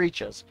magnificent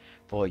creatures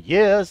for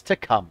years to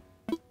come.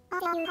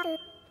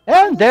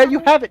 And there you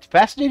have it.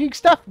 Fascinating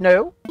stuff,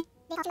 no?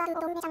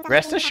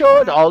 Rest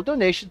assured, all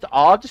donations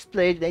are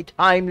displayed in a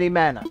timely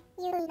manner.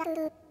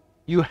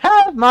 You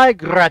have my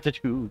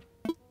gratitude.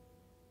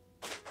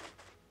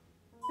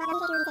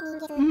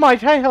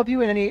 Might I help you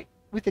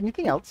with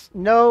anything else?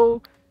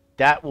 No,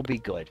 that will be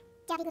good.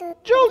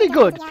 Jolly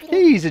good.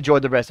 Please enjoy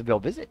the rest of your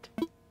visit.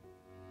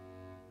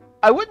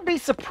 I wouldn't be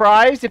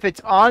surprised if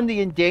it's on the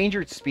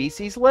endangered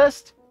species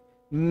list,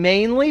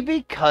 mainly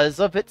because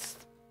of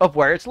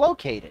where it's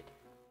located.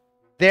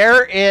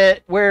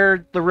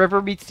 Where the river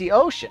meets the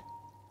ocean,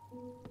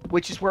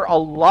 which is where a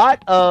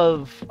lot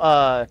of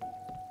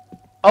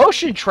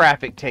ocean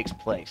traffic takes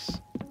place.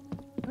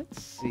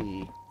 Let's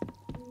see.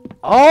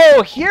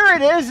 Oh, here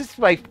it is. It's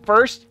my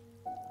first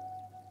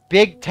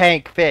big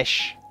tank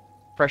fish.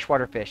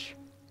 Freshwater fish.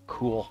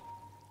 Cool.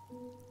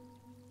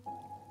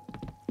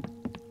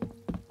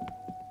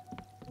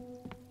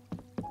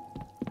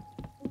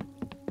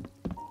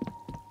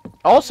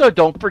 Also,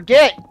 don't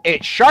forget,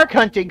 it's shark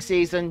hunting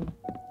season.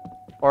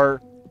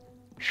 Or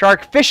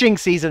shark fishing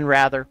season,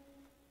 rather.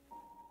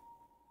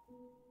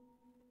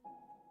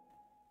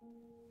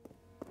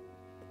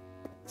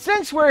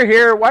 Since we're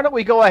here, why don't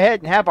we go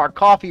ahead and have our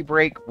coffee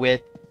break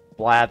with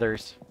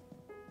Blathers.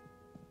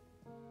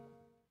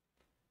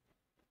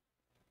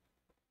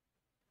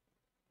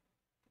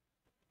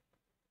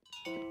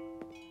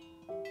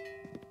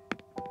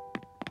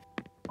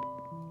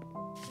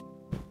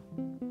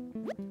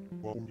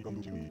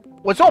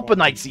 What's open,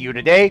 I see you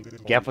today?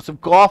 Care for some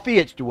coffee?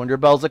 It's 200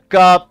 bells a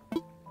cup.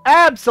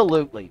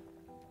 Absolutely.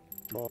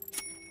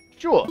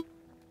 Sure.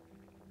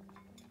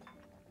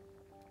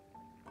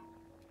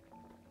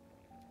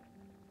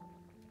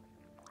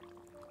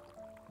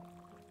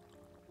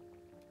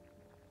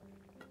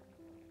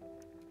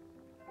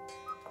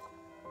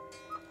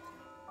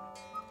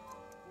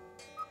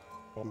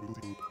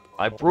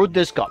 I brewed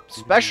this cup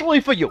specially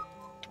for you.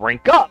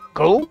 Drink up,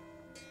 cool?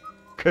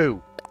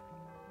 Cool.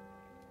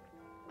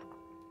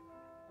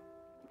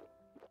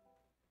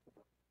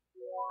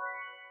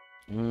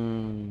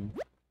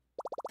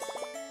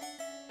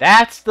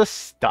 That's the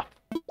stuff.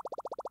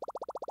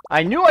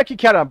 I knew I could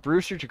count on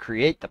Brewster to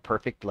create the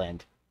perfect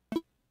blend.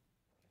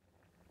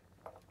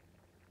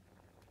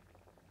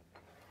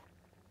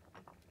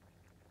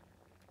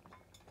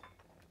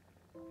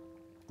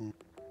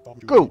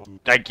 Cool.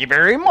 Thank you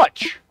very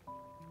much.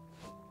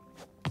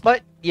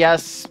 But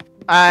yes,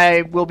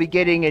 I will be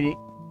getting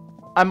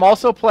I'm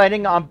also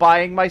planning on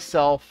buying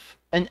myself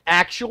an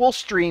actual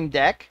Stream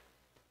Deck.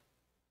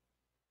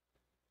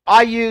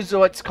 I use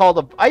what's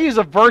called I use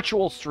a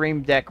virtual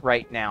Stream Deck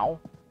right now.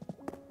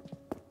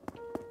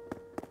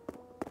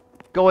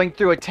 Going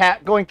through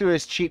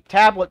this cheap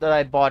tablet that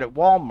I bought at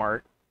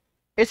Walmart.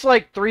 It's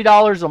like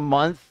 $3 a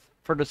month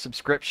for the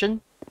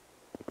subscription.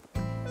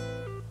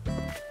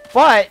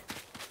 But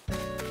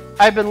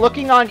I've been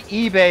looking on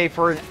eBay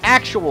for an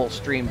actual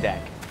Stream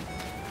Deck.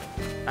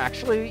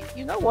 Actually,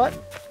 you know what?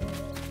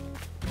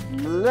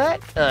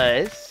 Let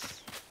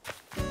us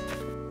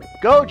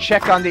go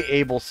check on the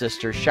Able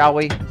sisters, shall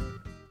we?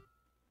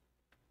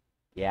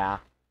 Yeah.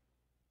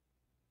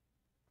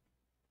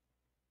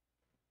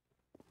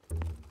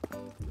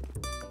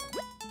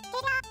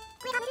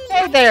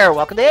 Hey there!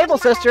 Welcome to Able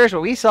Sisters,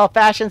 where we sell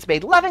fashions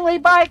made lovingly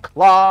by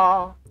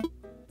Claw.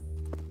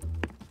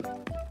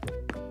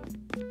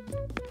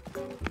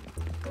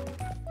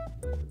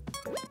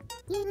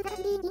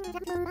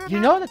 You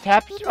know the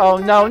tapestry? Oh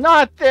no,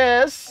 not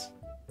this!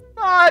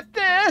 Not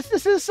this!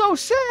 This is so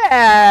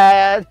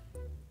sad!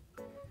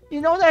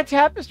 You know that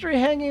tapestry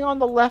hanging on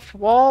the left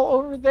wall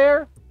over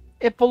there?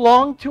 It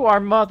belonged to our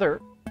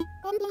mother.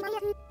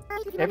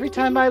 Every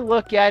time I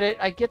look at it,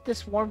 I get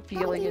this warm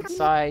feeling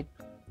inside.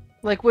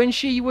 Like when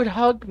she would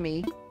hug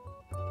me.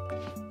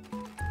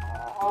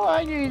 Oh,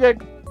 I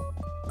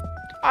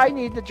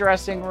need the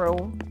dressing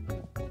room.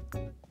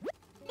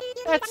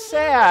 That's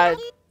sad.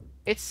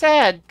 It's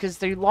sad because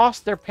they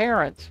lost their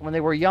parents when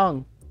they were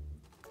young.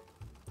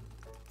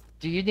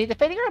 Do you need the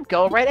fitting room?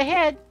 Go right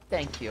ahead.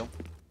 Thank you.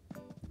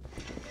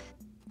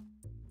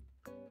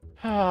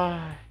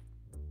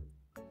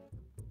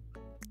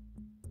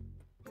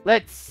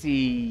 Let's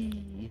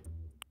see.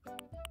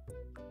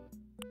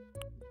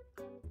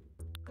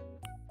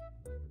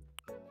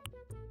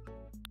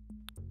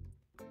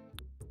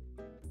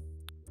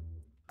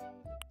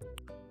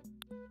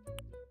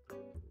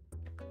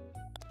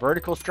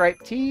 Vertical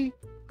striped tee?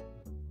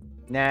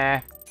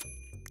 Nah.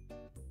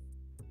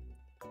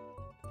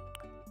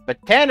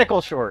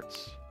 Botanical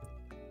shorts.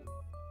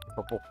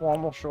 Purple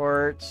formal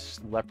shorts.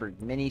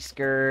 Leopard mini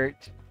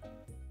skirt.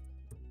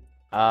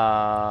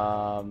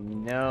 No.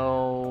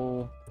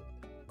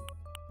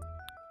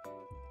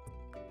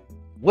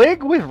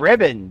 Wig with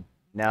ribbon.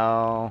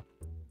 No.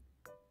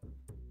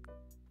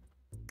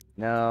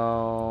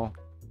 No.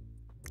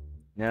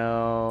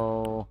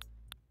 No.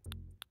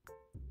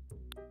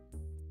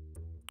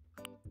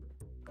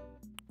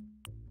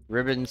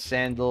 Ribbon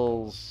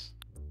sandals.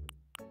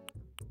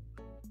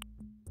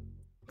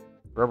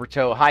 Rubber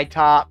toe high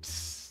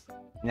tops.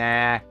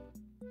 Nah.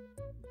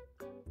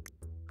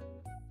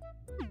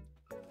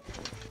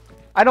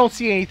 I don't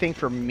see anything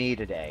for me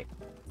today.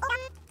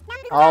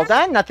 All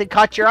done? Nothing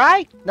caught your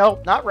eye?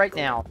 No, not right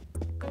now.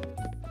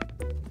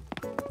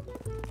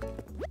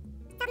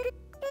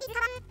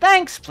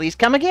 Thanks. Please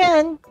come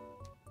again.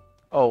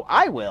 Oh,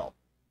 I will.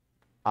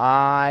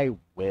 I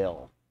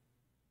will.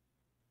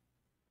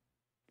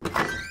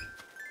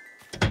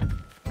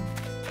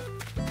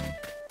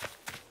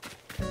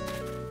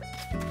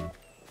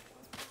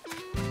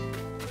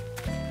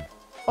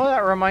 Oh,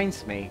 that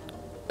reminds me.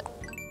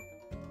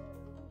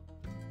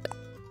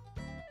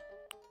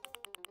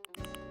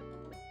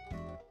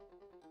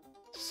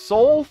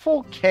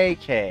 Soulful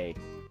KK.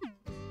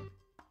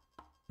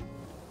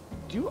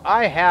 Do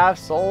I have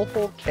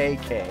Soulful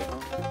KK?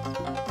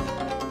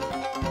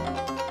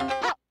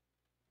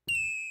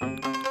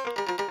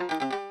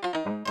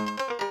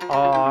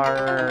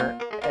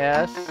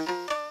 RS.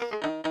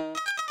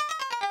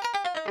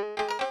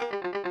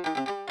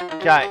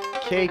 Got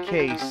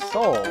KK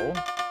Soul.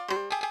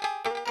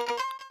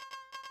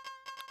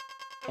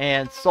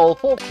 And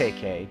Soulful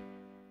KK.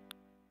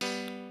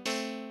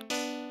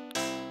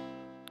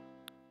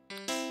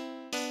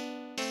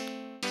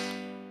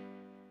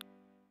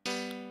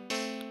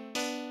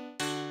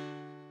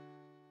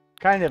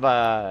 Kind of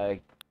a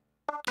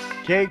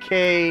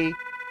KK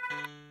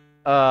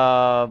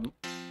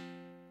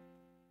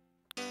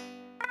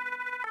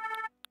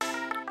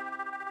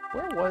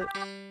where was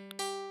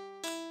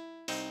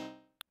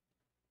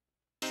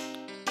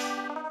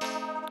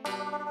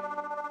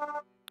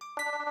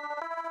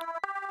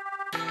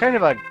kind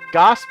of a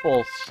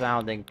gospel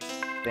sounding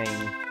thing.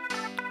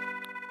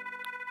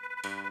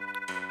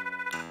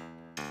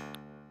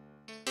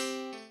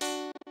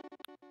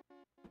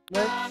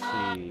 Let's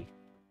see.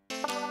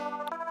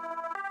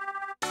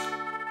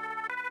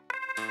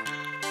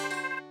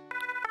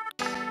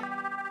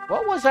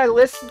 What was I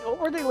listening? What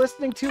were they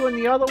listening to in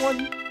the other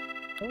one?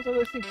 What was I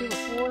listening to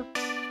before?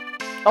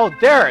 Oh,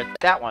 there,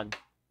 that one.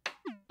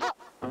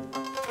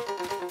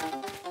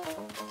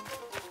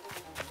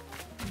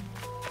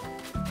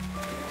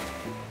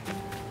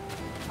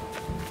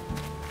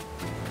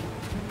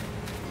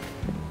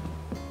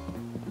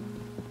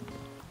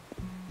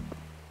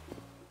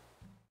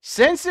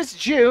 Since it's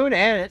June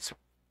and it's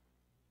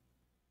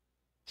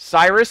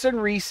Cyrus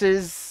and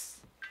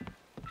Reese's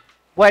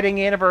wedding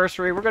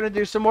anniversary, we're going to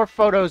do some more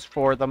photos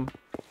for them.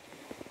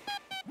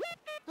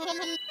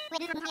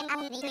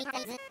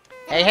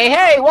 Hey, hey,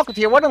 hey! Welcome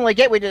to your one and only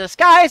gateway to the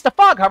skies, the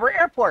Fog Harbor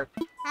Airport.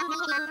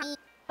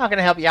 How can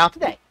I help you out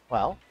today?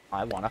 Well,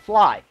 I want to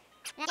fly.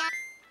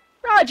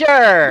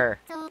 Roger!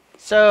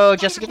 So,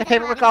 just to get the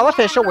paperwork all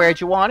official,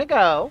 where'd you want to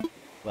go?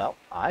 Well,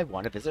 I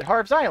want to visit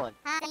Harv's Island.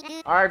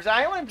 Harv's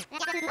Island?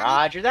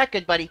 Roger that,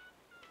 good buddy.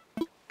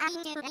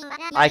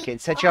 I can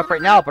set you up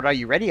right now, but are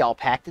you ready, all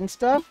packed and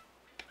stuff?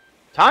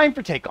 Time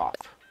for takeoff.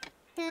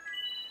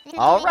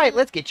 Alright,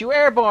 let's get you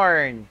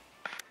airborne.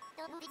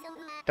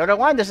 Dodo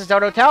 1, this is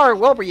Dodo Tower.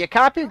 Wilbur, you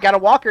copy? Got a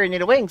walker and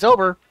need a wings,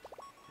 over.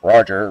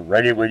 Roger,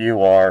 ready when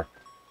you are.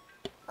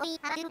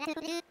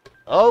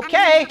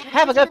 Okay,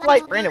 have a good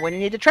flight, Brandon. When you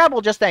need to travel,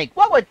 just think,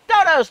 what would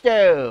dodos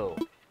do?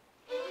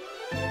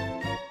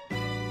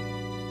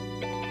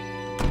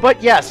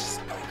 But yes,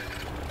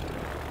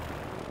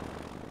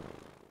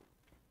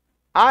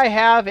 I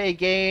have a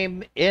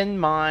game in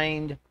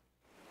mind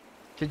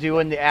to do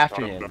in the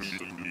afternoons.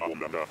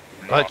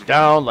 Punch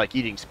down like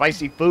eating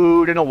spicy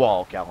food in a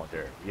wall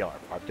calendar. We are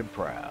parked and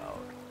proud.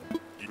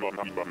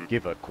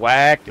 Give a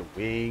quack a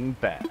wing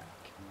back.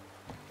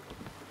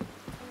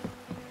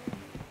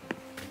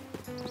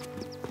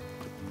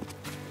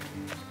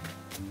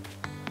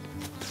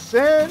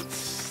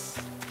 Since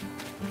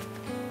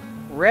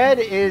Red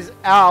is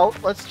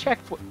out, let's check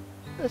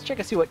and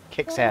see what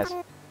Kix has.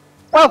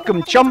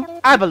 Welcome, chum.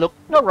 Have a look.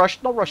 No rush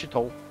at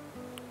all.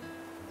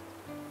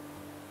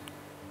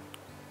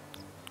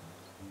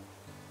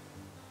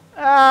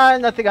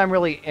 Nothing I'm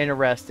really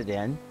interested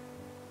in.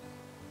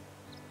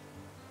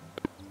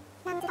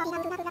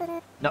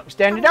 No,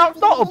 standing out,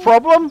 not a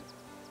problem.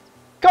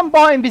 Come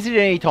by and visit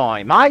any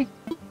time, eh?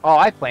 Oh,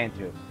 I plan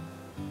to.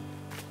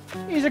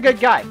 He's a good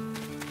guy.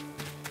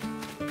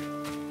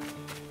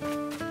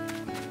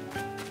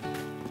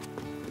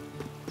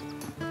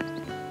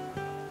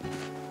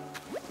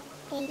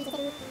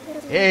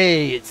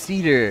 Hey, it's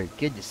Cedar.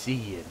 Good to see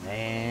you,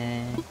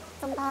 man.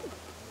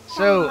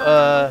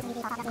 So,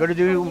 gonna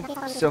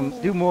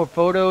do more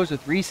photos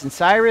with Reese and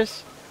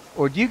Cyrus?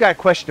 Or do you got a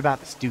question about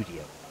the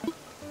studio?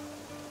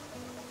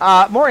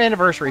 More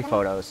anniversary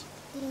photos.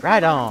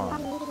 Right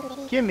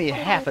on. Give me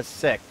half a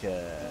sec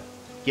to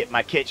get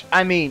my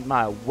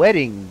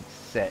wedding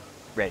set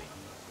ready.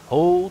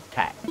 Hold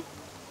tight.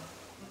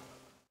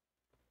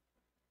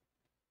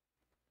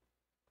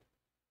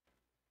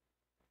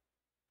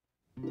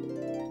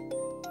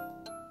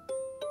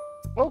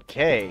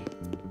 Okay.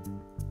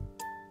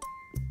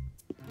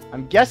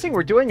 I'm guessing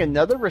we're doing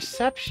another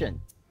reception.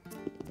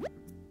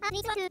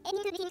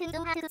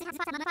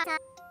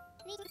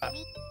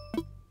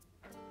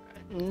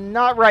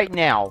 Not right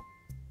now.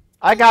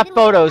 I got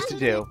photos to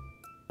do.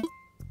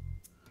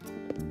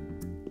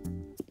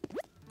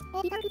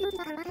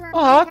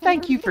 Oh,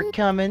 thank you for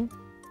coming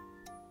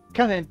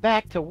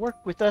back to work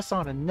with us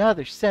on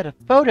another set of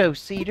photos,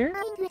 Cedar.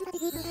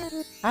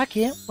 I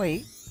can't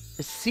wait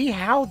to see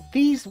how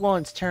these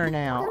ones turn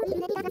out.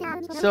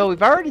 So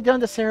we've already done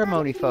the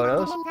ceremony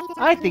photos.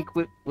 I think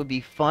it would be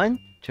fun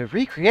to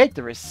recreate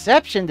the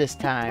reception this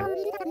time.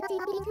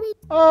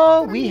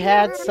 Oh, we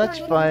had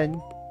such fun.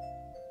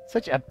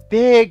 Such a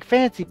big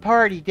fancy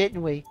party,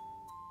 didn't we?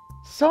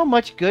 So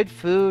much good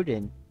food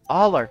and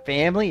all our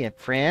family and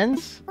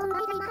friends.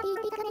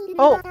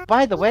 Oh,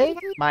 by the way,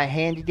 my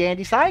handy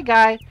dandy side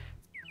guy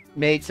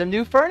made some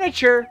new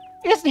furniture.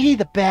 Isn't he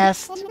the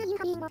best?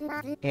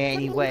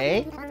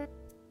 Anyway,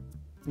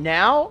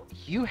 now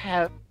you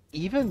have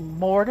even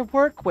more to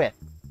work with.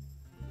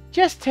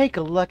 Just take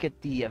a look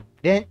at the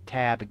event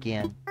tab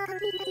again.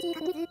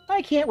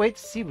 I can't wait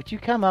to see what you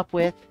come up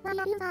with.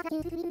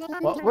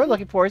 What we're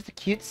looking for is the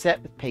cute set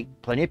with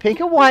plenty of pink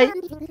and white,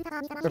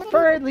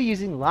 preferably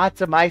using lots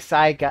of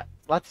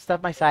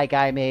stuff my side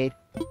guy made.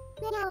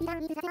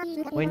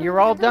 When you're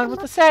all done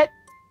with the set,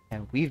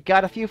 and we've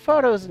got a few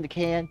photos in the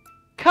can,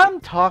 come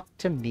talk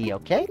to me,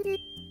 okay?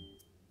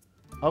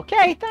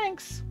 Okay,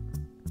 thanks.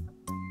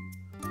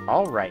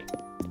 All right.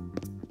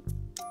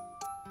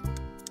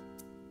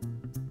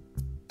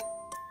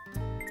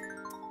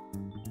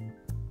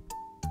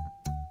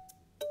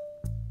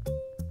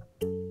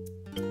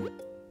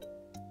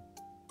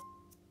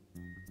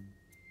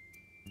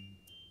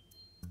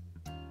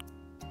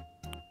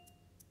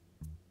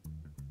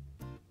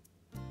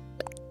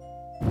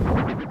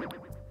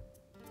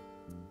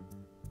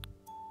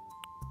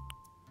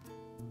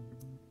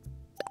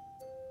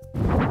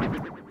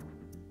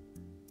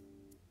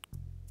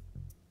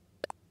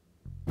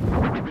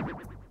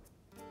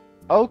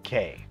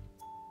 Okay.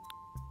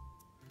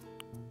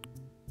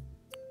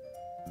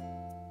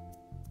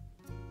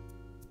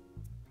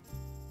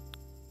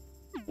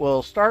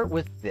 We'll start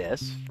with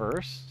this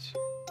first.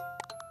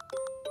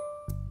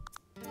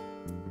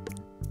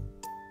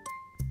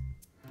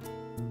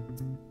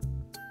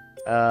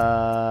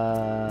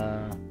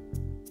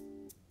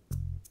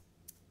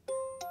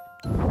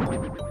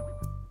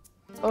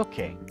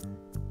 Okay.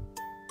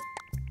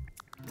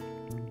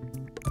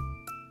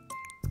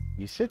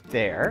 You sit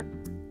there.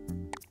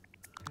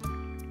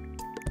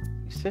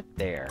 Sit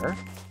there.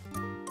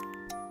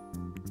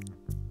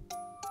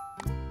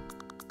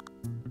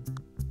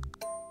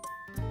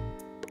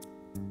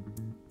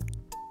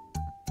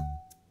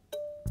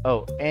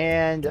 Oh,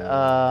 and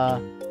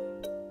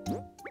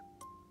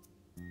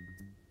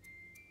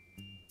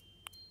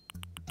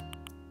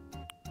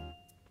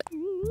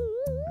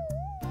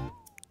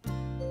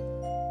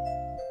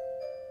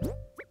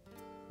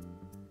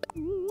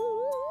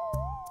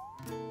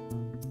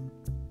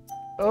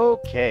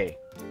okay.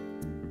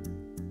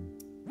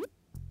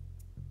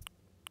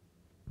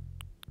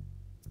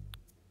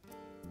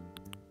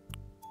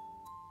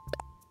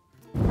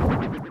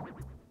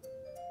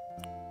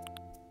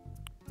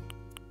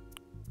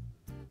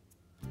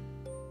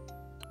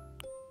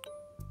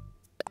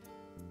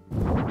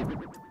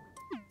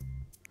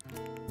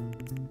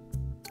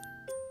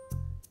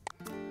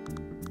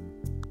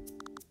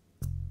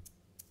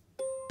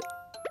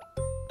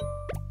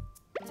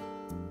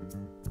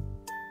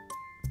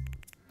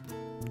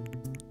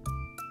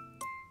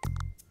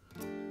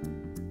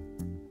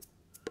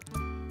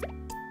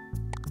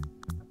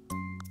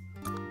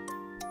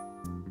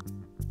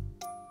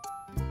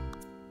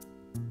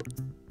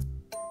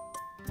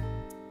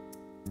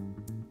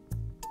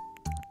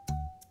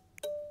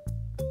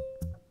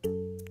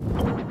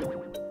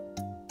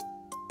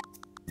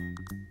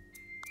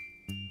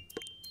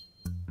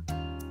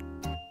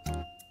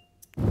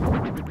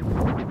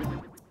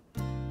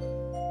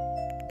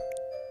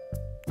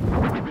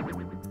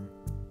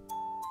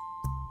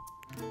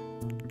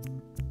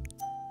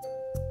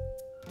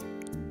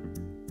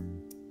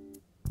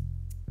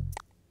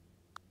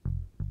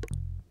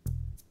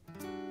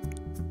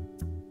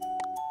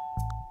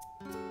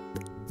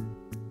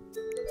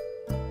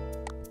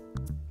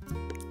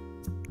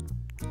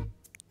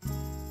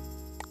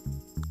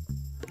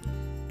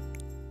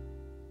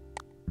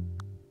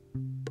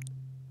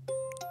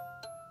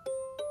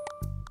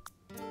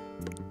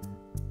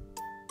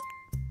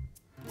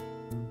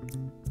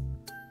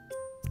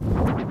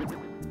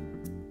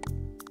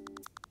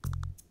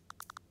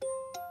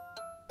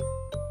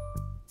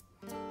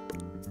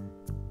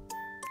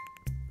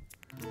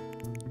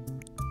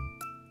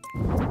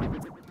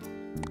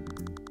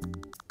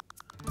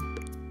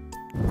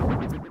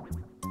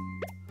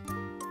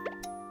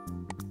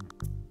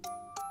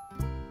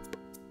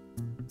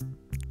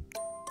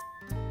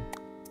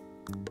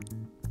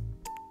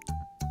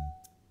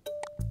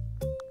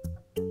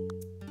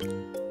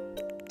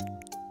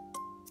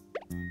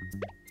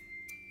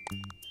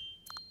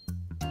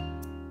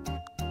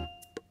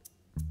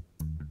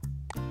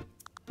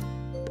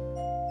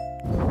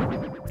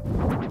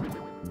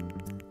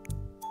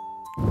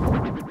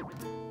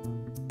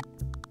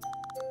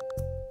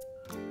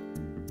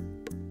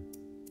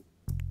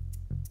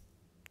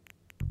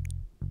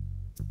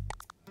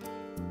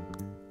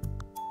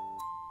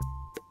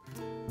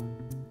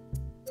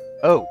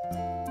 Oh.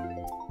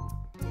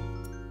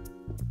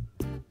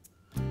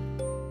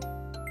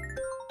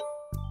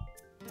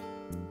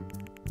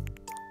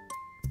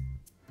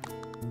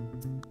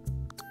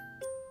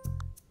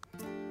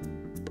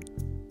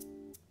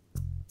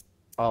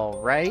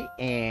 All right,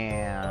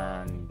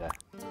 and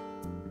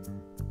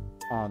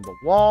on the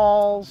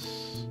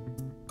walls.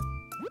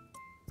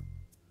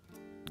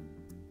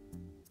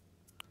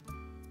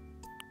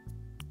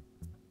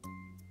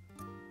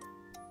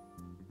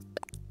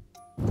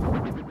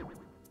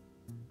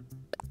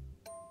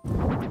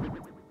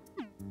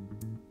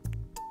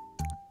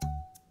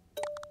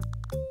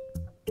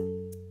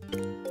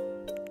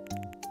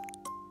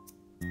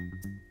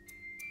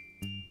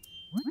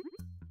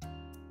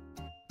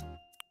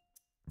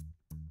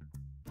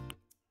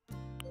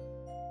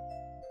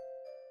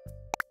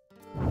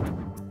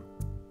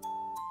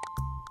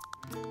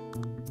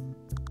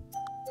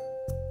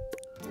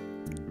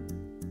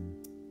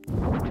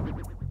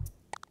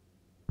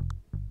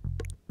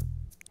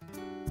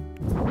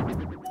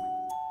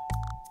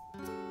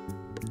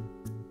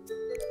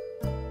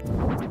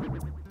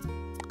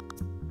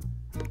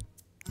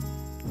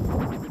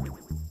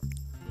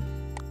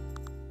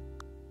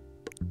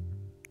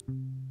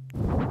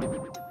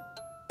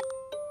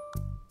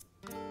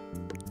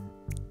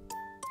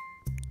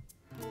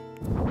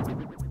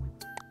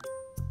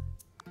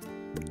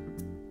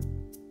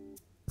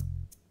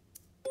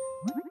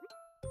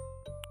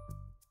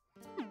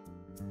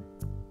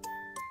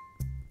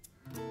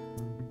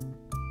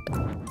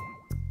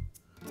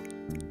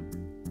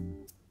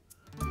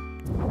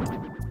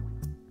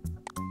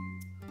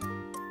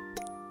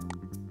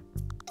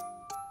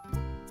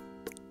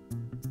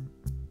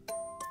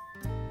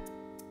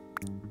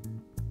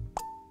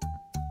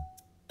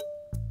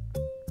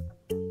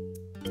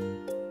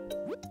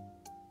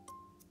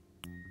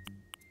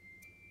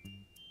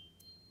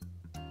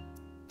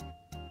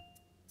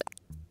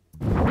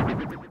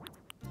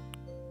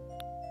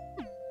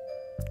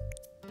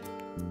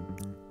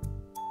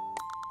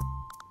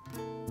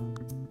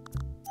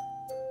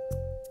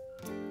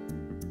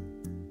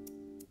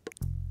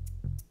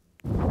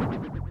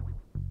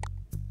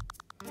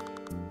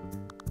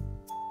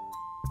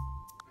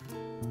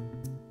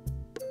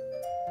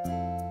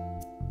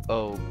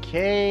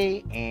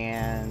 Okay,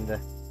 and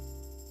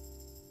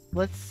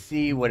let's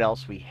see what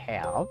else we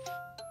have.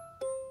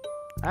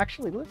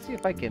 Actually, let's see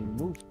if I can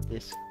move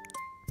this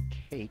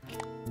cake.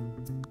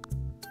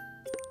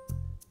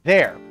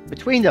 There,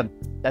 between them.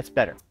 That's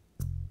better.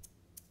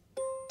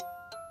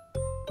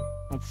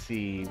 Let's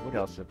see, what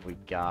else have we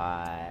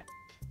got?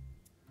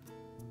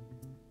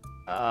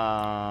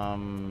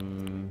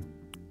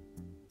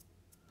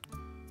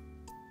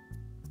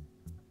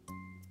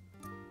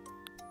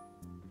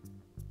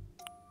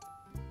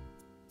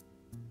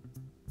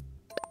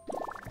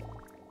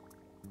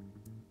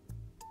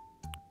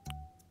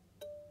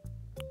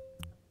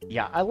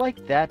 Yeah, I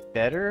like that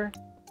better.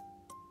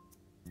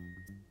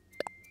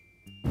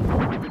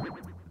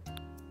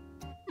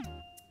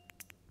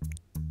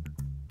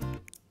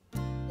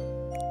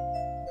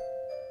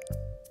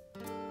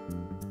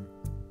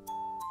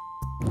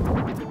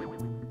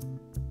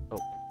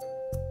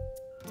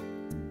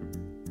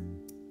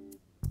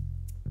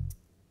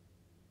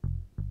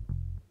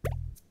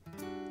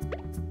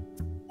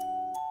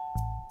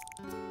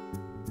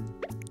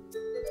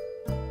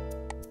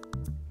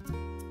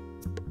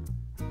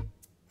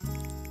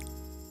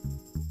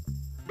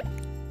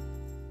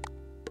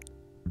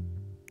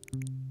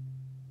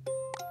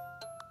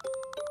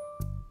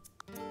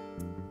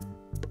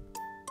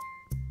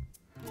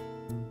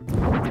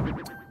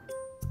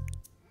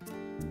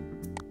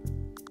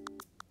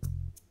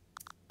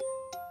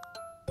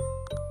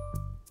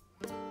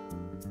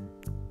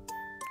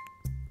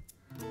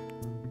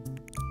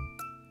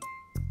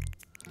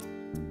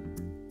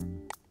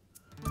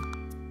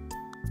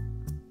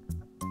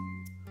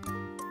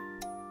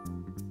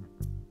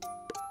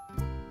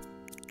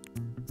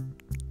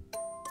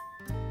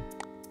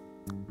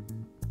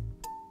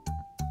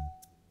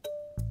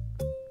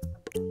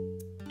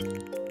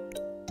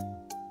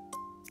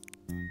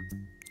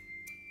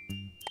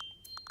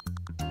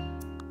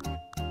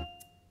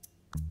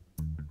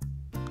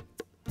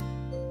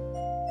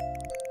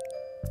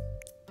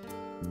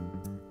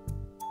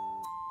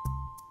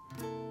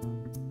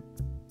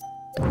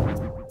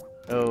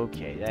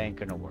 Okay, that ain't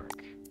gonna work.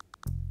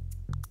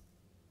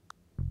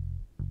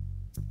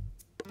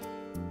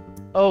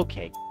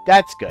 Okay,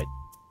 that's good.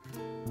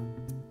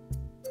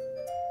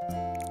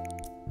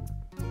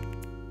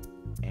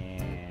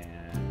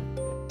 And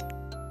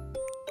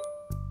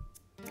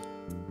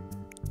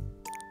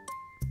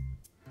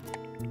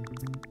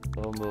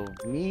we'll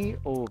move me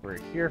over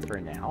here for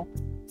now.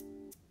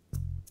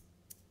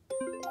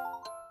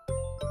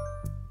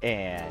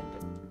 And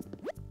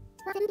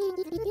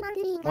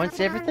once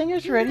everything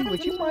is ready,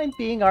 would you mind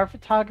being our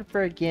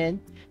photographer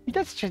again? You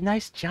did such a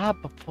nice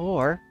job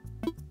before.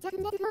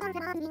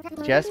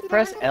 Just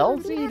press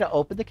LZ to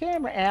open the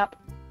camera app.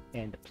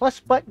 And the plus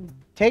button to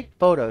take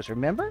photos,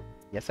 remember?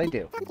 Yes, I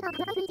do.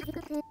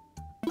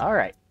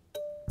 Alright.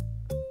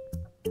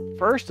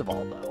 First of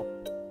all, though,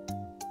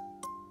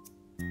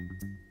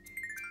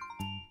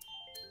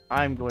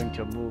 I'm going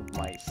to move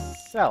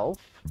myself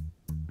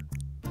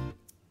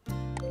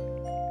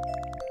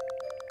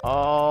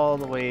all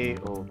the way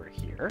over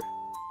here.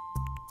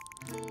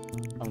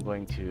 I'm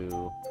going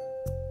to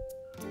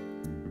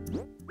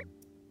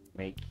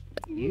make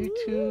you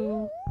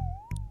two.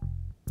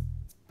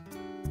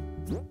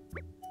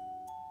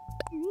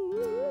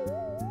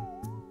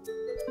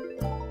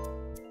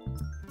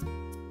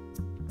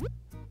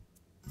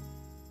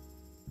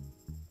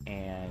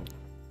 And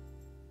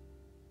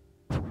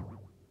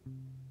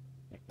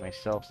make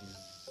myself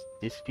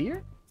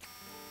disappear.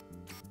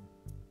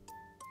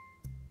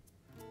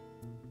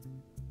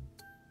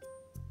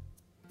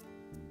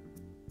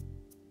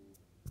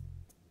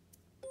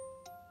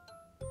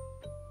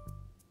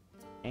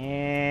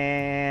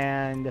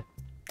 And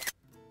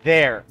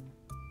there.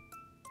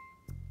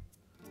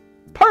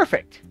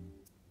 Perfect.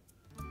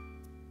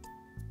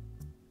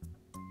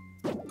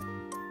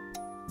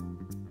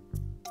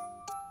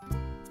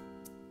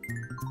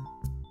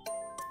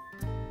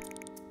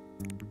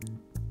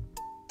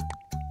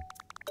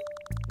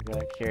 I'm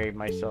gonna carry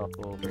myself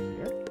over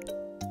here.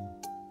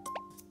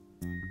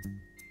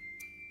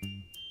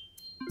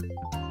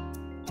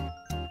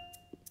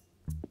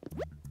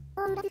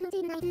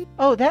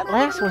 Oh, that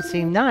last one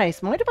seemed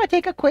nice. Mind if I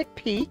take a quick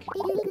peek?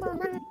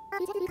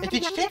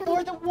 Did you take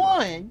more than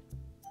one?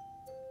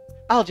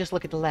 I'll just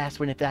look at the last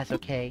one if that's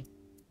okay.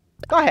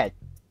 Go ahead.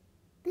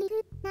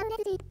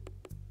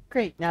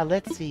 Great, now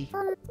let's see.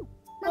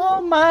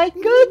 Oh my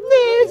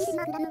goodness!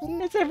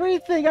 It's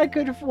everything I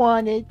could have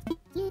wanted.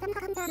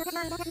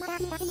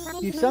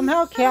 You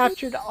somehow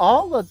captured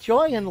all the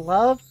joy and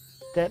love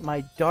that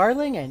my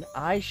darling and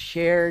I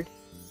shared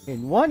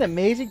in one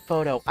amazing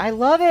photo. I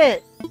love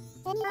it!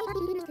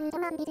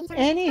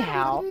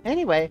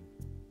 Anyway,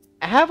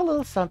 I have a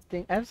little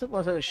something. I have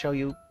something to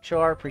show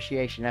our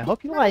appreciation. I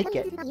hope you like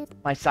it.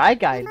 My side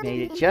guy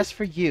made it just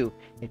for you.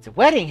 It's a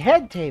wedding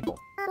head table.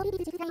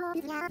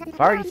 I've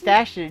already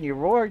stashed it in your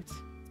rewards,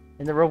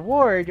 and the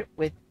reward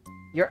with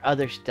your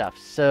other stuff.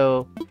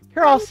 So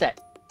you're all set.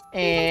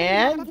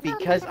 And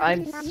because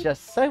I'm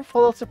just so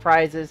full of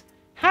surprises,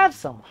 have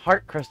some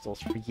heart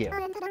crystals for you.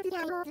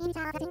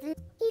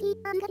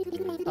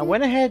 I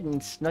went ahead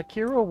and snuck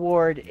your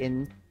reward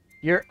in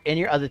your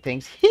other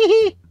things.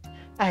 Hee.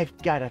 I've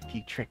got a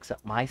few tricks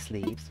up my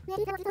sleeves.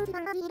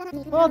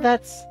 Well,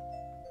 that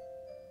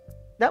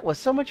was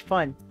so much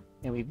fun,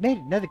 and we've made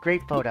another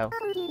great photo.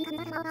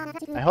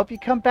 I hope you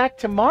come back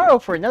tomorrow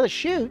for another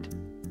shoot.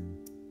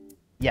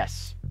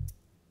 Yes.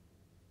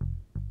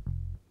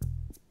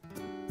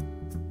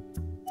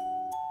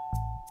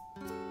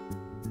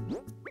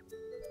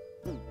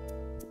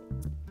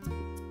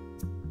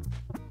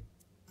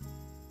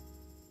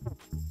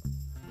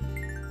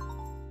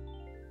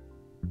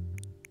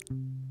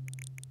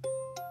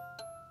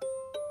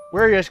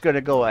 We're just going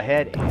to go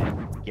ahead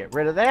and get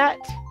rid of that.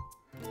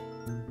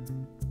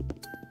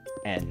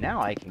 And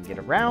now I can get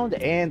around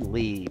and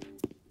leave.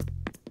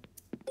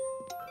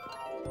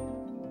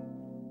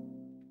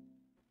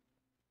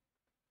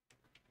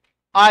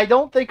 I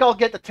don't think I'll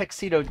get the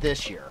tuxedo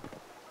this year.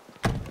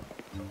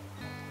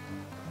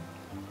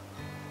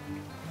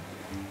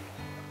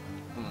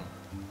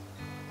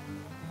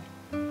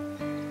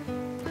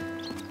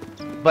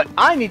 But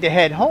I need to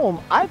head home.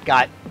 I've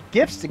got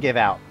gifts to give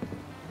out.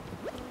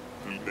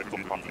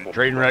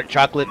 Trainwreck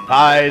chocolate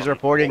pies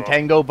reporting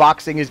tango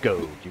boxing is go.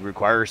 Do you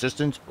require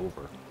assistance?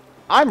 Over.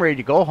 I'm ready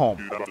to go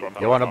home.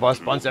 You want to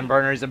bust Bunsen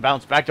burners and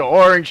bounce back to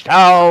Orange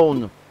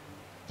Town?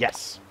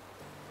 Yes.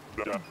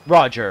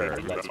 Roger.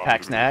 Let's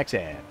pack snacks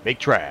and make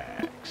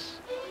tracks.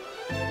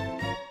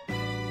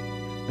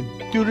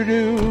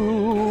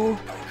 Doo-doo-doo.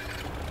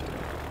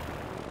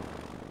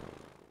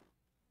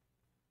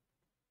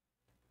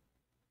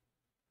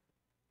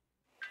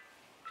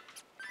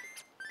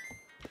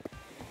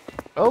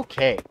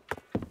 Okay.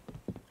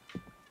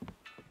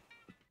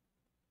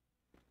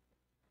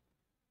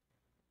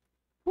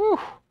 Whew.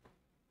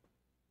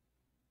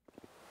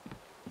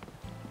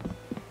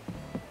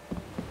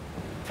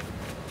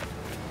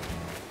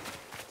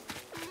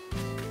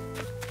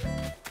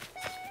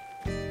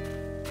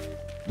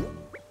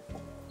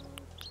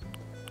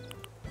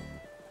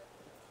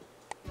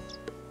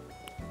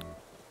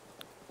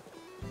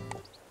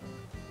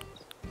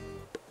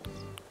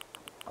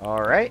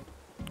 All right.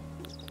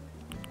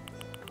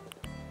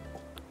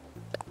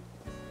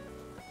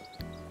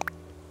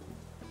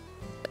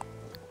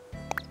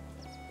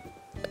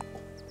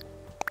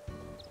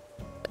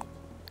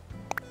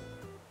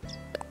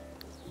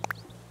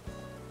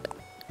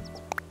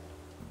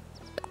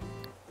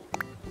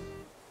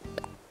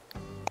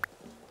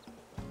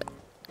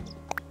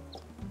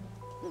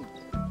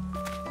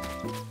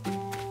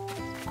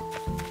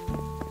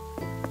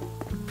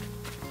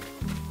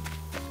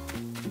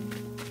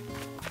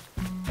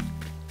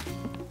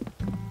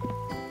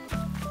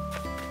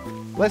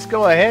 Let's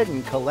go ahead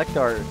and collect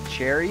our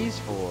cherries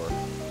for...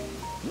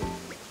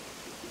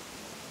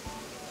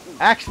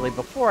 Actually,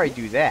 before I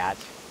do that...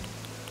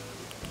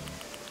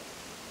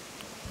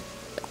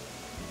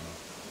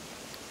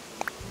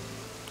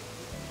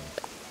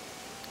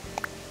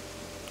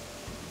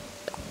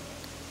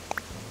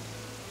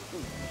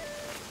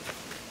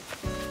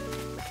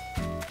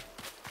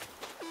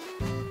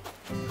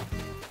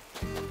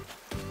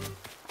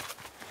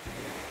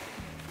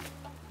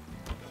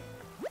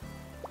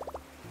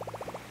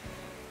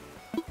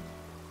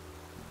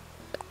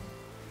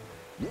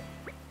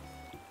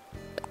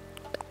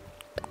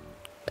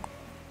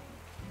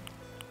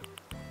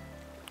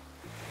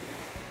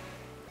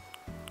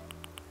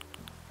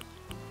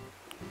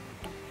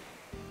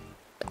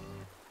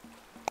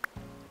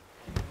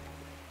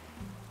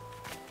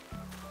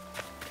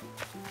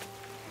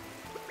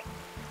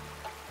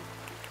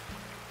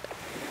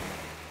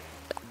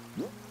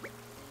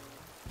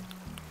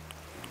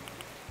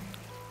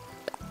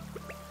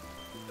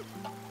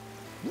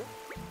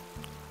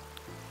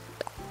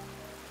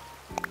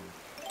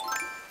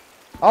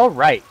 All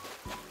right.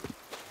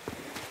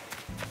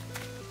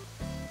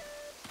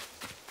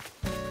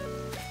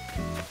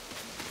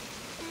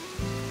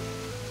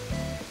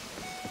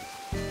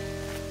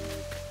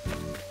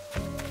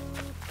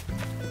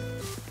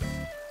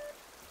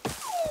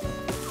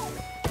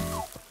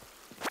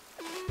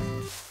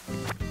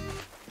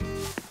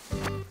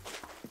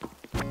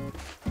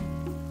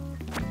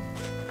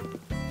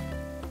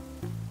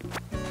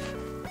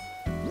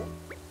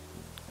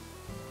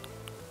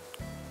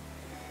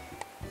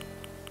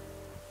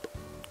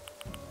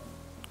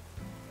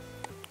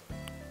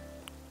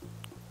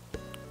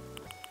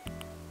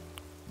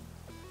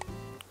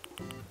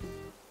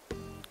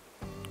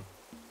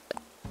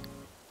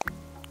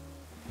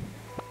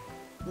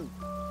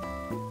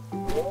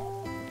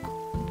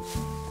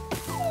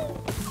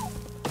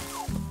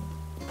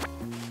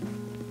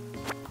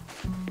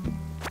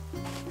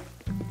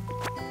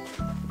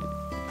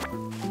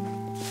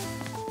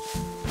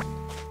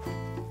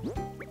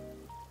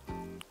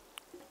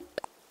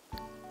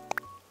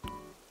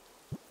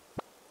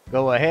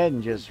 Go ahead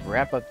and just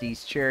wrap up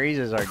these cherries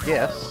as our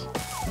gifts.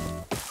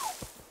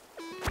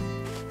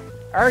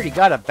 I already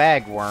got a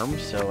bagworm,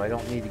 so I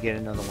don't need to get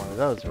another one of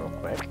those real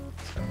quick.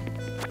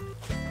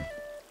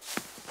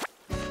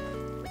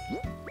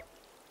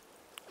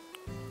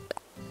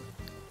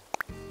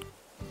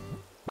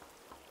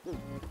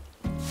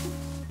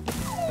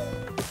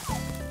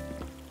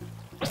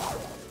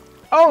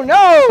 Oh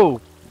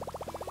no!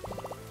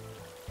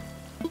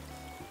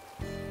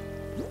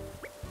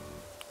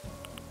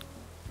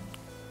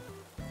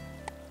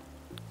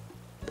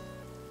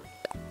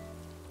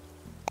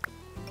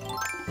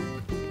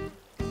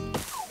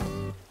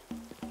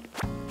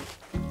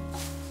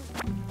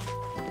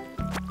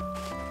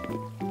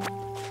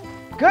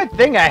 Good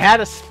thing I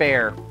had a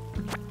spare.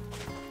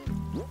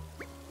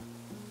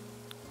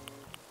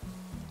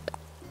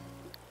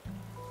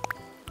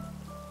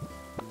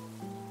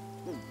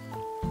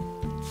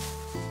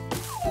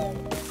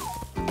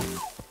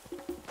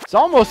 It's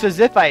almost as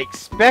if I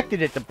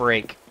expected it to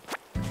break.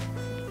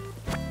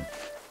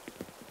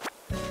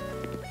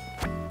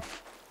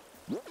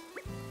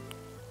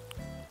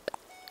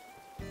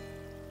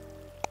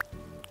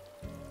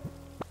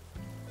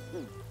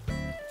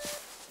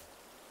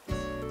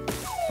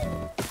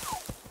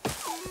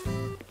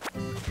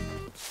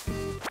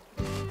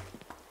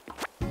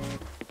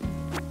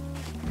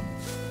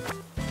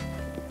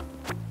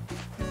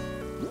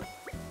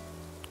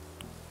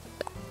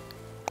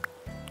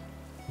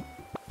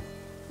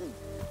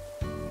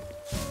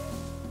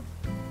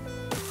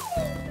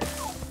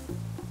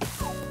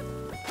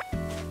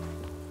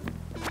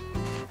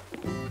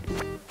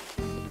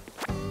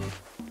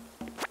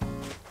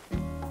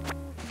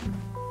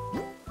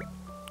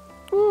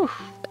 Whew.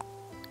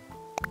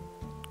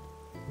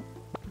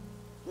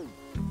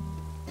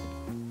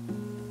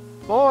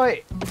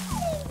 Boy.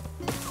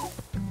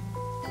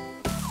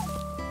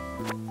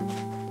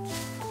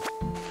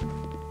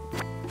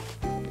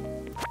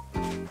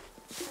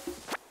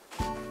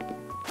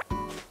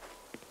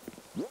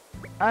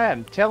 I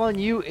am telling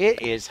you,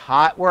 it is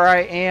hot where I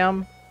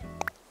am.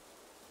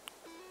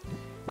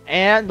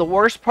 And the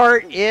worst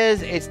part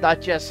is, it's not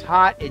just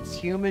hot, it's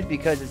humid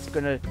because it's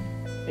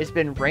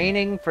been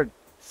raining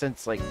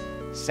since like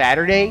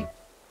Saturday.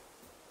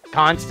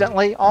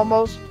 Constantly,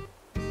 almost.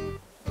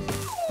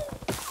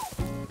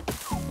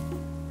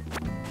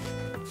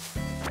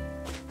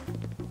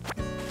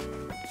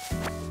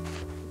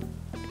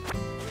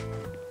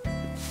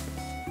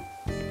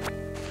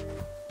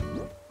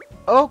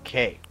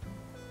 Okay.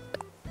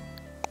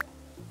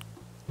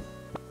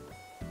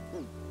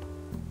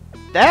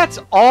 That's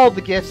all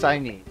the gifts I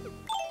need.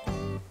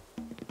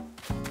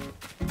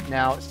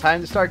 Now it's time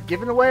to start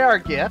giving away our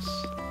gifts.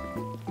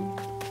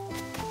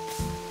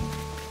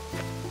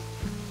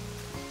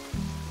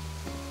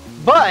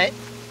 But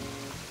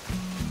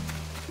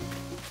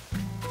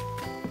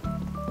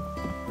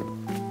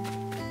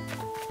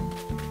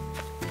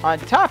on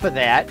top of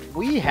that,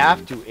 we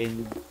have to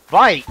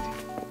invite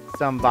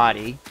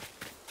somebody.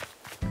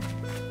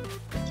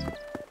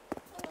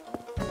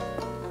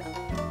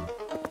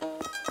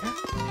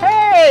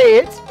 Hey,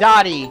 it's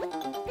Dottie.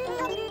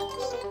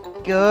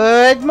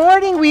 Good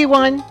morning, wee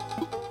one.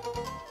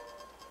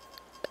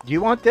 Do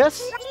you want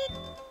this?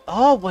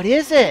 Oh, what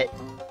is it?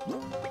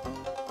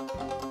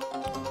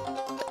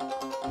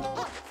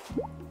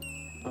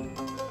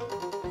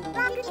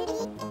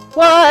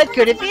 What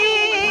could it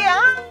be?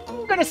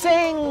 I'm gonna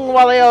sing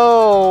while I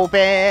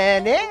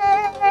open it.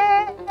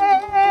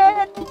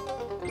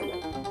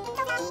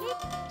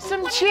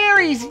 Some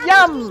cherries,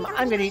 yum!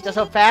 I'm gonna eat this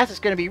so fast it's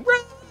gonna be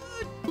rude.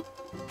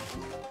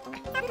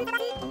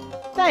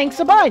 Thanks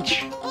a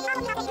bunch.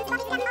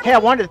 Hey, I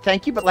wanted to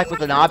thank you, but like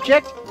with an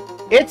object,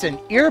 it's an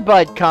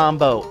earbud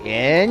combo.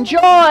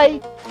 Enjoy!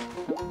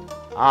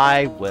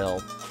 I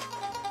will.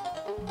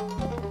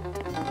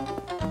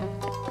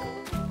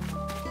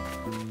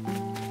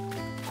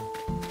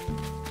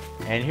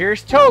 And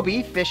here's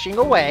Toby fishing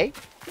away.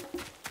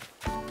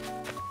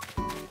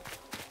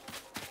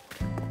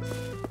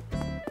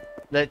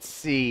 Let's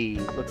see.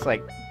 Looks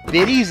like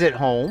Biddy's at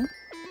home.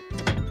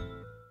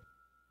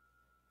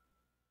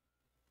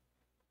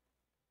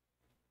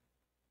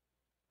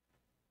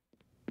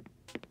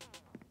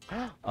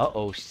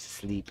 Uh-oh, she's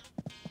asleep.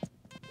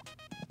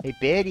 Hey,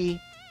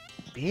 Biddy.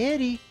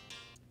 Biddy.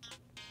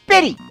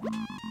 Biddy!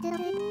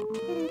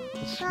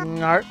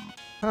 Snart.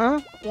 Huh?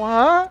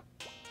 What?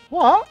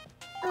 What?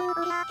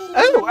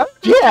 Oh,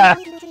 yeah!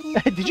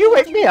 Did you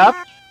wake me up?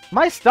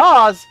 My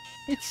stars!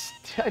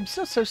 I'm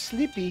so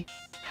sleepy.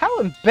 How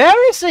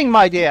embarrassing,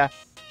 my dear!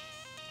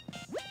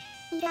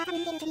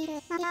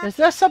 Is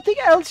there something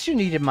else you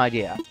needed, my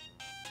dear?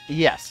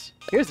 Yes.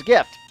 Here's a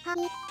gift.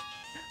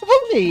 For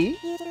me?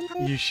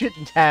 You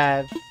shouldn't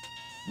have.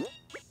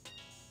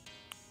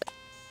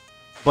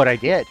 But I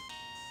did.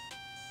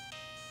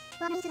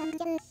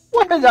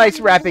 What a nice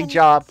wrapping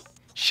job.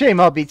 Shame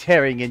I'll be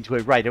tearing into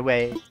it right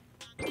away.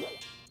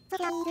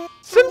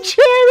 Some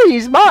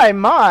cherries!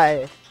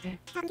 My!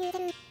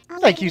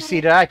 Thank you,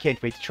 Cedar. I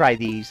can't wait to try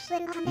these.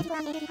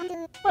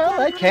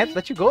 Well, I can't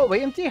let you go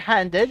away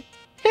empty-handed.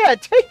 Here,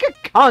 take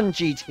a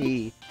kanji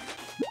tea.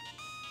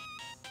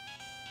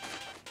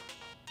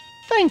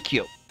 Thank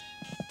you.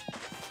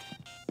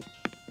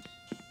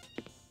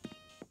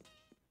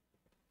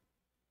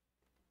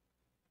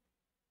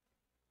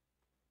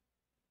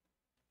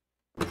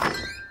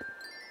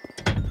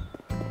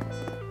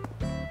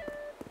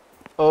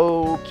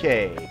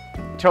 Okay.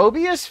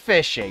 Toby is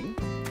fishing.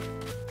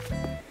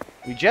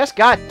 We just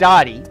got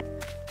Dottie.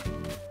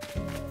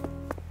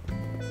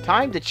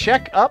 Time to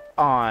check up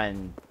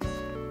on...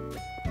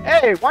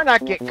 Hey, why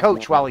not get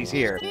Coach while he's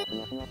here?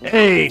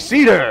 Hey,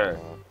 Cedar!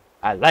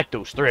 I like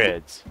those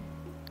threads.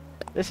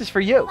 This is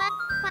for you.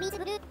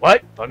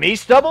 What? For me,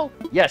 Stubble?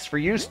 Yes, for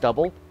you,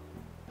 Stubble.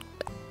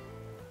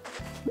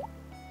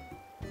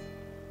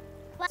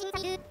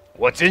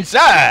 What's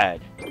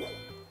inside?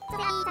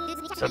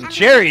 Some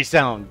cherries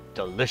sound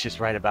delicious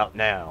right about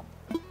now.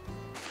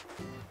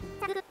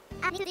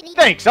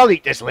 Thanks, I'll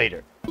eat this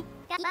later.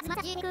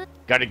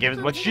 Gotta give as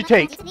much as you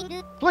take.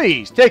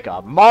 Please, take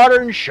a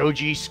modern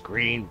shoji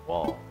screen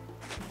wall.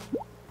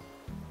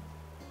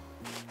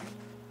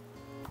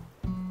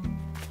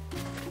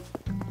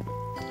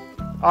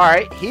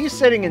 Alright, he's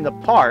sitting in the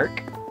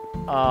park.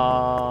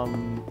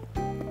 Oh,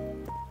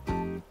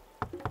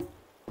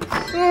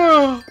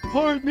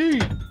 pardon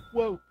me.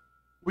 Whoa.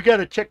 We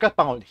gotta check up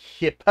on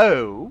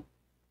Hippo.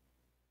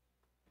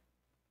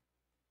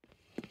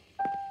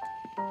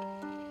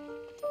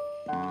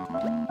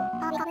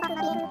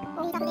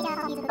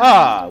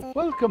 Ah,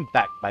 welcome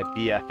back, my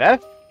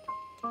BFF.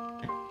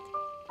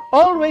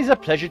 Always a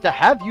pleasure to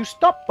have you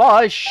stop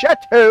by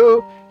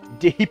Chateau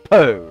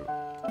Depot.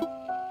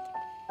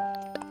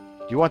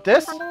 Do you want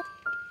this?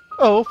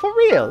 Oh, for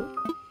real?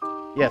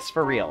 Yes,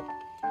 for real.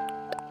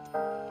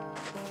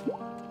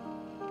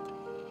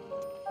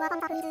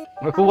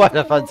 What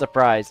a fun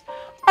surprise.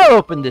 I'll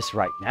open this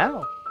right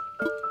now.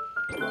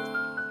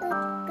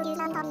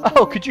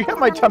 Oh, could you hear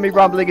my tummy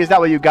rumbling? Is that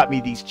why you got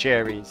me these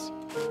cherries?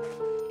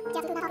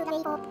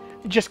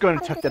 I'm just going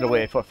to tuck that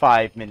away for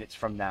 5 minutes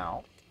from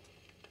now.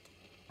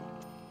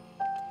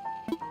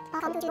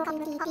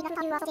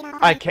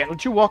 I can't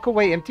let you walk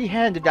away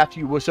empty-handed after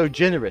you were so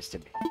generous to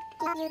me.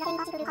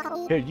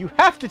 Here, you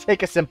have to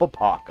take a simple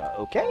parka,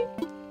 okay?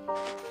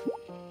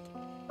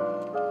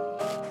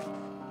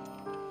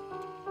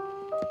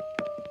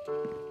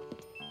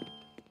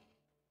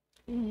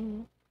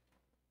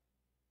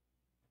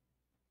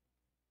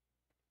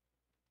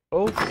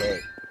 Okay.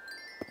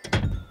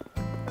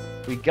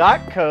 We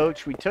got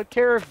Coach. We took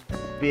care of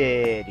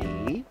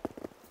Biddy.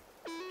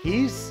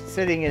 He's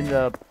sitting in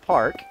the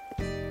park.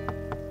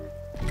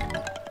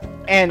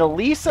 And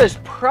Elisa's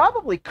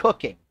probably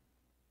cooking.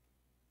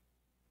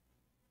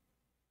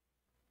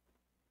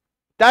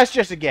 That's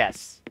just a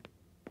guess.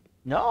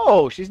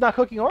 No, she's not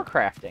cooking or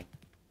crafting.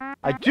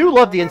 I do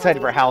love the inside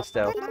of her house,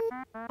 though.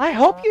 I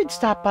hope you'd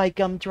stop by,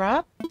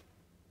 Gumdrop.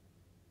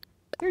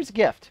 Here's a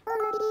gift.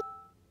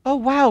 Oh,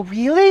 wow,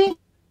 really?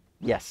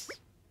 Yes.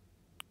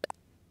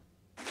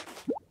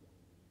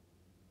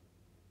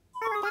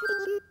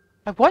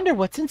 I wonder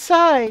what's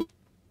inside.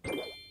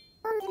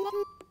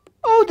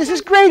 Oh, this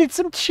is great. It's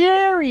some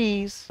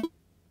cherries.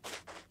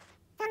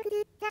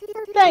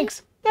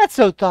 Thanks. That's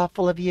so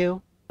thoughtful of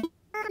you.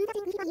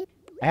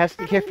 I have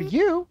something here for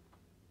you.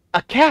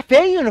 A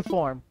cafe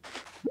uniform.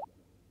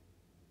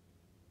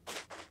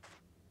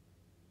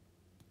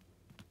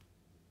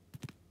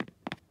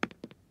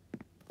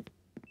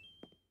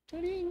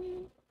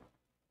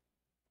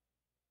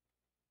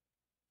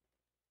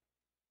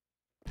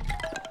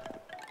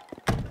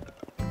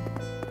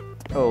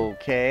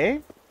 Okay.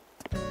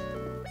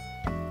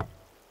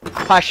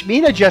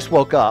 Pashmina just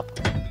woke up.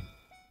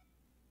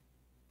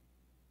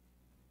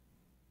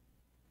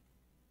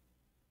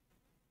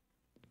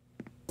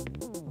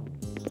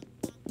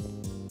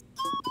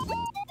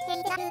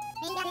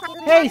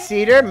 Hey,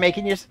 Cedar, make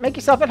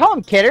yourself at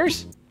home,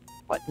 kidders.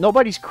 What?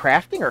 Nobody's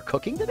crafting or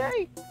cooking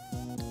today?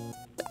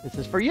 This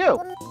is for you.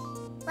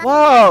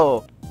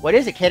 Whoa! What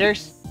is it,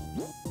 kidders?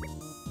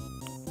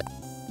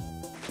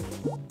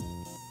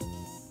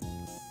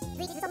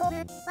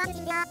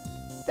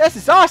 This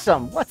is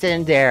awesome! What's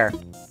in there?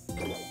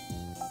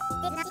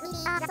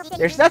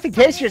 There's nothing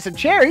tastier than some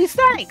cherries,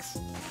 thanks!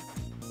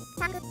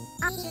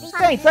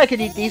 Thanks, I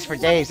could eat these for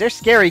days. They're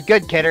scary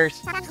good,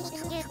 kidders.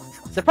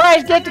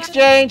 Surprise gift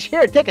exchange!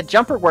 Here, take a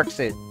jumper work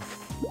suit.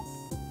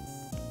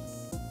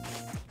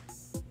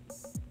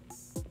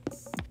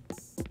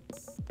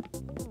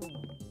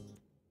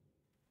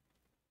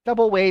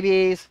 Double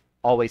wavies.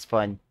 Always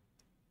fun.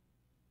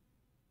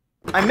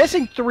 I'm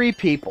missing 3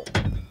 people.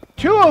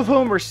 2 of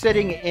whom are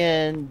sitting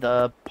in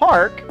the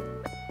park.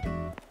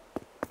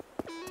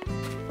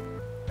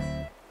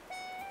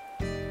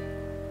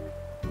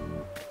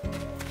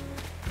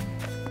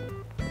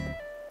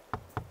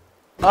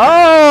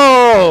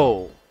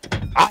 Oh!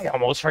 I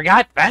almost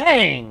forgot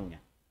Fang!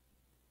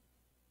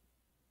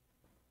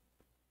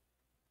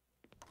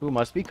 Who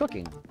must be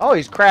cooking? Oh,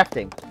 he's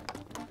crafting.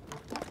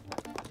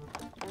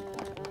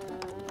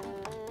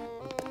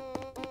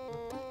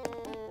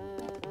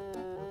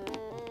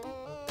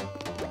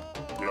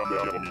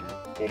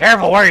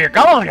 Careful where you're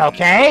going,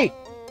 okay?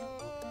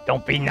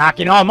 Don't be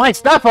knocking all my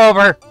stuff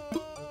over!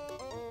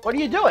 What are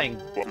you doing?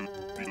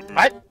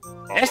 What?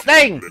 This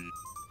thing?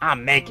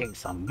 I'm making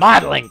some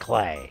modeling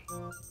clay.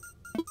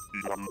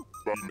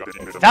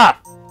 It's tough,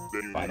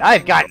 but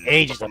I've got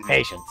ages of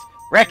patience.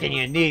 Reckon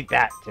you need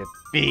that to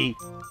be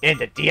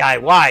into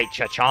DIY,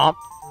 cha-chomp.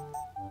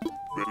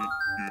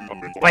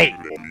 Wait,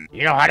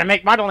 you know how to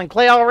make modeling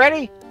clay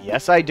already?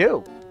 Yes, I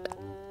do.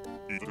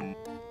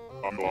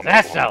 Is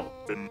that so?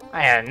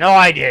 I had no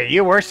idea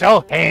you were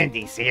so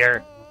handy,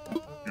 seer.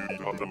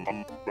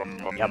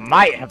 You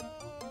might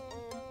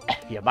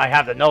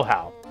have the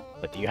know-how,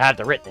 but do you have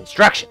the written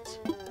instructions?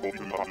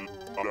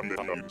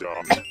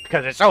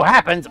 Because it so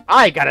happens,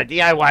 I got a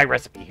DIY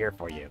recipe here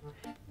for you.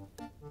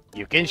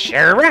 You can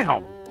share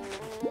around.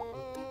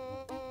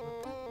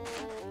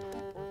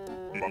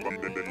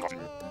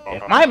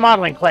 If my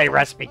modeling clay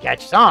recipe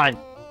catches on,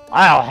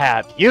 I'll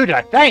have you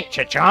to thank,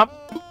 cha-chomp.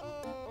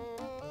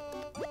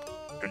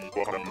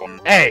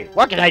 Hey,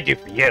 what can I do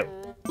for you?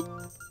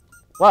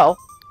 Well,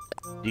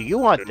 do you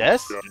want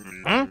this?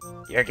 Hmm?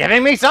 You're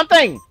giving me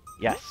something?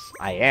 Yes,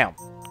 I am.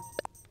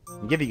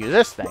 I'm giving you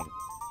this thing.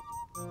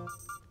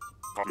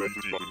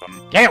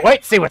 Can't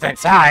wait to see what's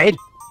inside.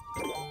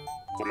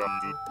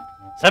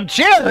 Some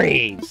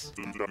cherries!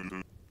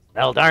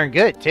 Smell darn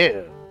good,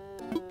 too.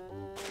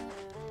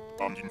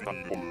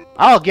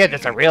 I'll give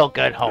this a real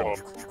good home.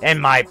 In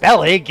my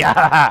belly,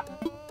 gah!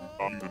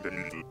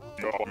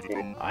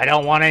 I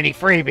don't want any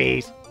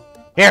freebies.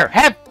 Here,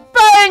 have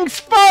Fang's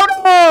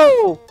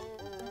photo!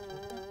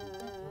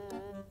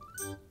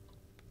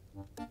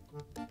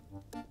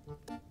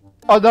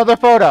 Another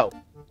photo.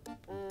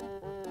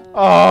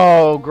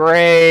 Oh,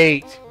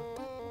 great.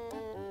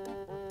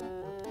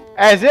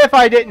 As if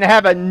I didn't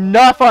have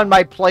enough on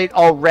my plate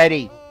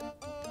already.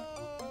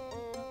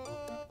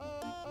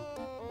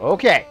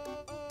 Okay.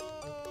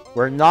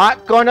 We're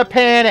not going to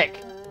panic.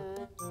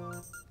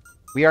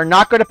 We are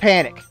not going to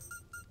panic.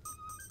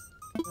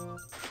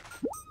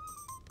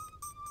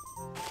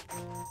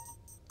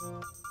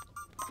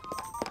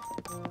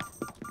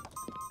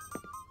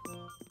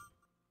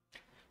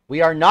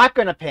 We are not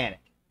going to panic.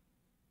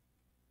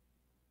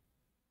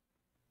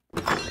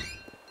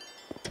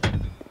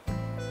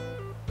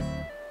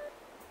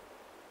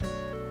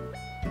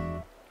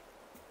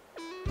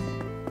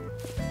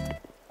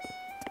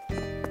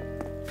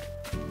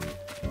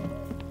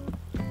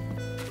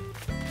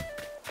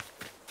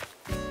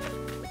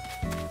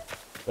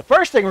 The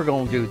first thing we're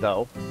going to do,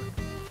 though,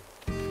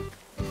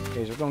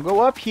 is we're going to go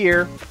up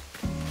here.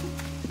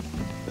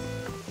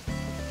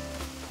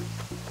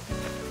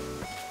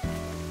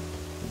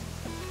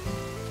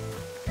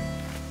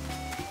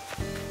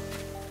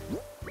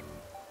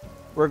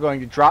 We're going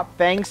to drop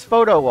Fang's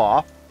photo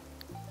off.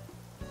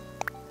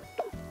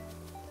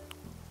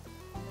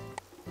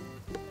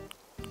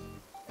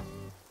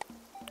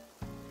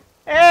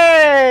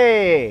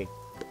 Hey!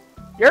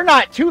 You're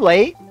not too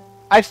late.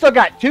 I've still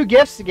got 2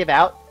 gifts to give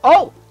out.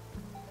 Oh!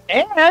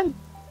 And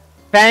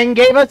Fang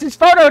gave us his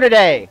photo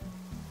today.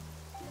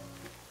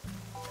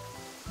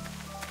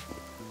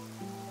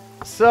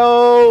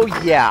 So,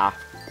 yeah.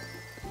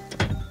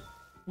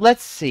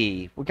 Let's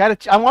see. We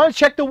gotta. I want to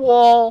check the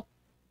wall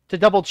to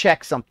double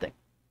check something.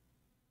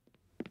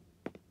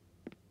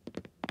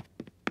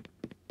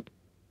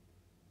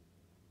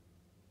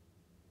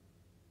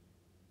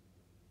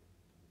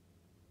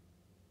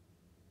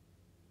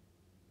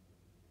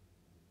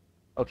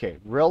 Okay,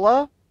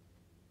 Rilla.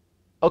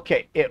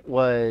 Okay, it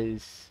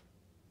was...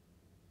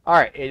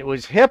 Alright, it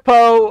was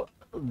Hippo,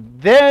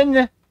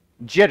 then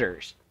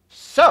Jitters.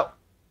 So...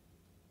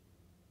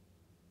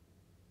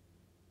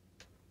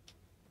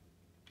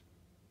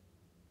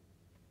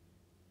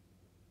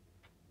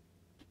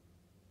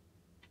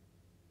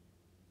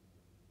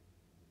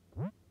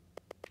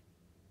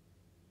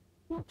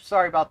 Oops,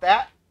 sorry about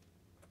that.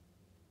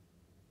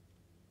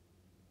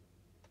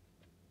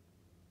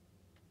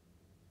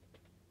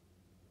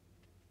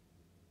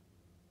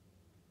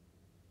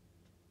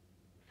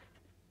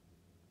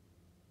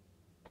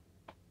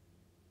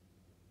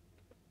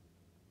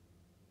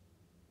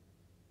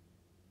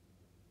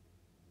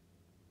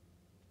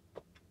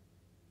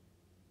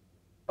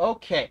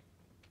 Okay.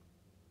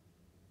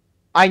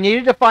 I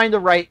needed to find the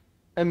right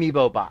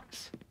amiibo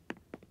box.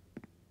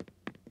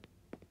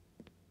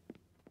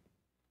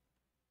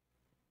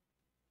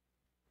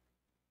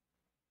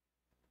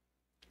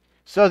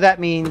 So that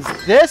means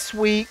this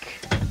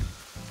week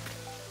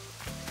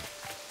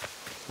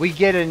we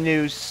get a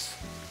new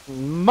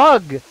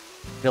smug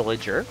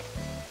villager.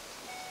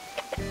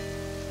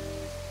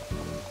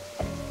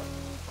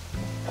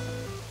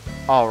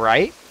 All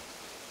right.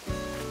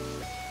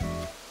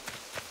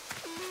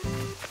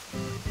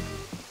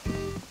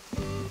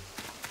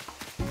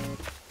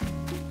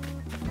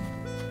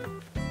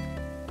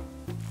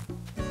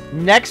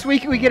 Next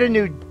week we get a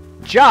new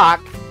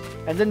jock,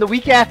 and then the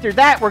week after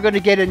that we're going to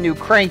get a new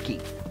cranky.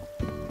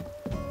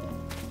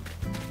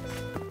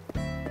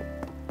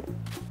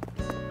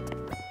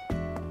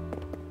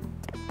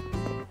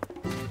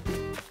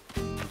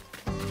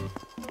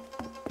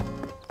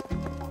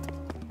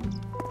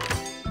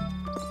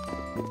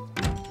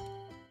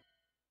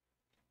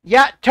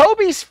 Yeah,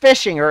 Toby's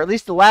fishing, or at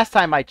least the last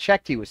time I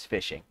checked he was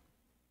fishing.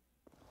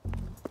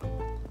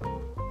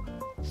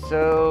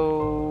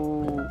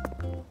 So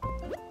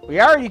we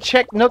already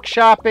checked Nook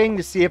Shopping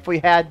to see if we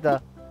had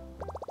the...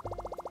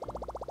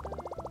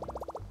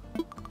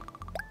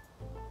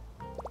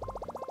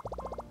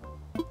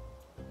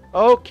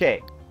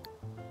 Okay.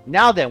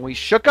 Now then, we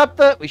shook up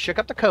the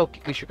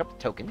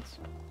tokens.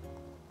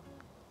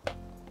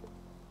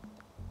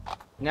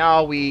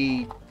 Now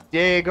we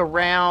dig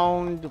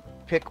around,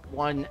 pick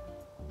one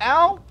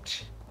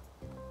out.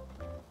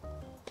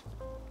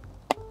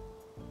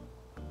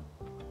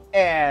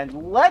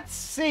 And let's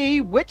see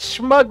which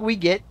smug we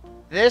get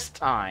this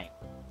time.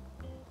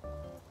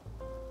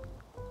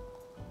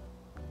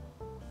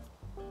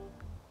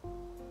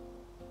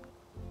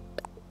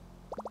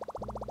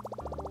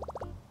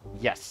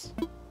 Yes.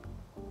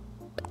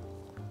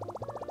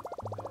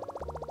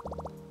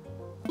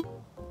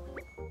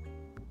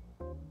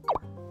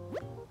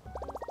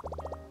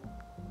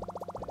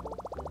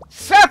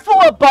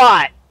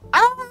 Cephalobot!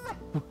 Ah!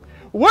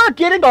 We're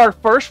getting our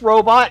first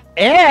robot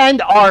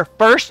and our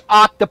first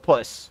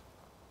octopus.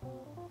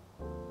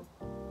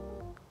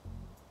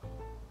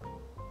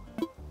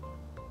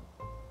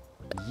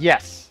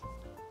 Yes.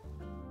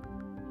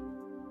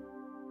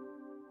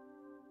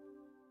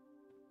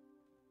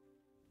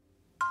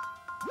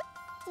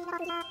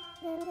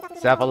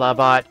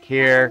 Cephalobot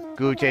here.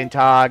 Guten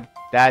Tag.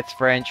 That's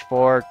French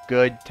for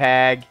good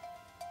tag.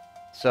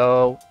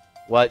 So,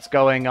 what's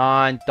going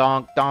on?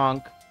 Donk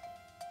donk.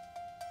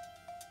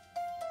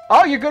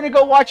 Oh, you're going to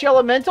go watch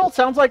Elemental?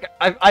 Sounds like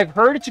I've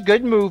heard it's a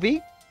good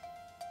movie.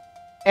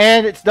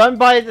 And it's done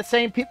by the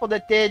same people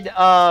that did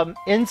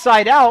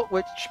Inside Out,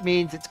 which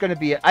means it's going to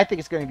be, I think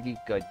it's going to be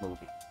a good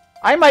movie.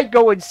 I might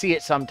go and see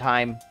it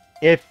sometime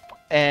if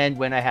and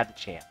when I have the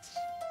chance.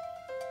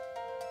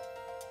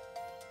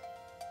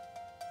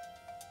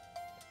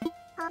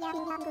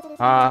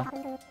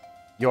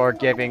 You're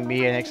giving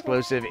me an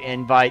exclusive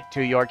invite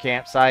to your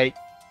campsite.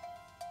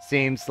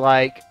 Seems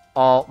like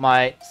all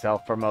my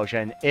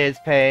self-promotion is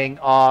paying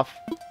off.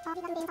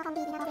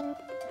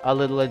 A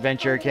little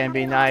adventure can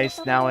be nice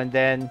now and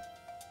then.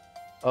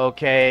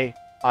 Okay,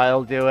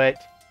 I'll do it.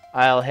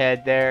 I'll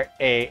head there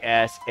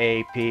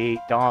ASAP.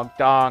 Donk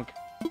donk.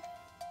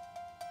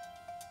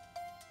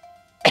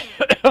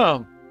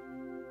 Oh,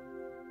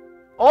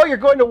 you're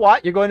going to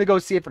what? You're going to go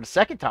see it for the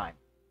second time.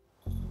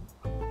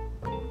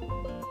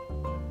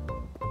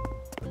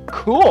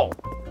 Cool.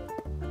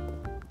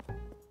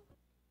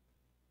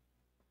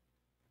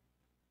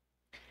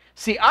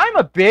 See, I'm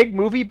a big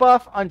movie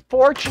buff.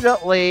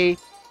 Unfortunately,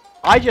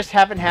 I just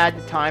haven't had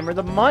the time or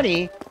the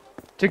money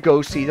to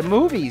go see the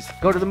movies.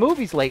 Go to the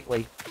movies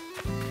lately.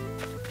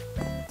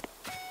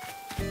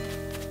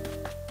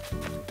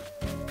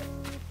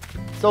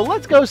 So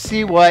let's go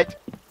see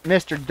what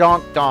Mr.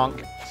 Donk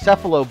Donk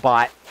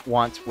Cephalobot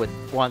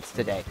wants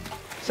today.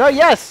 So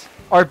yes,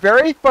 our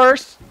very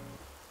first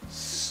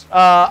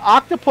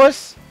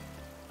octopus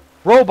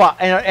robot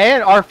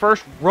and our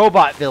first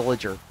robot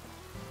villager.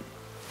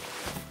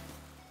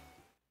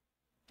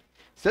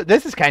 So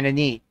this is kind of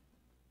neat.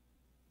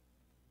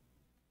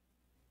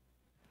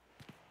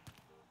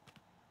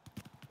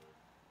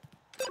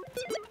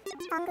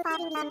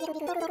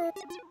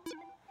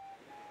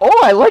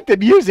 Oh, I like the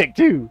music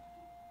too.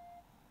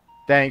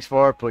 Thanks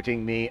for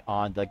putting me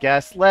on the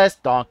guest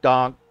list, Donk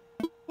Donk.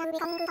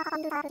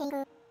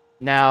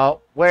 Now,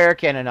 where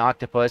can an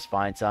octopus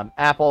find some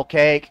apple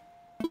cake?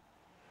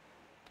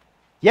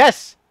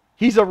 Yes,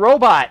 he's a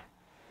robot.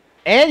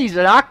 And he's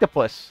an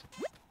octopus.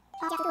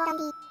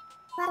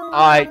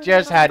 I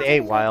just had a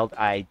wild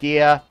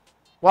idea.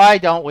 Why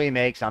don't we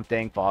make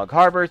something Fog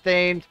Harbor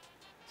themed?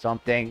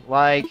 Something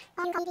like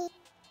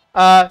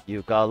a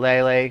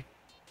ukulele.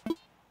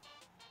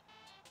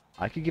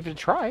 I could give it a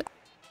try.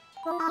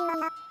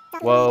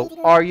 Whoa,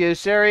 are you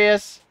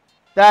serious?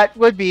 That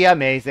would be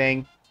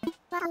amazing.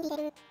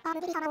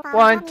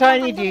 One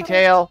tiny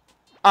detail.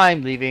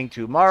 I'm leaving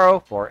tomorrow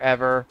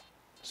forever.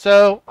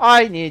 So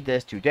I need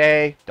this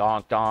today.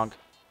 Donk donk.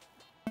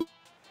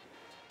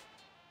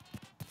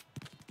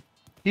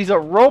 He's a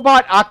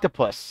robot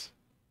octopus.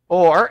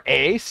 Or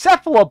a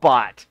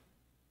Cephalobot.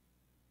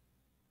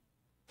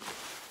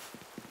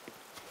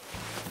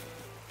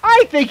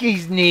 I think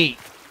he's neat.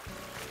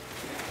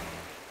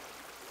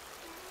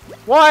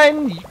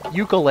 One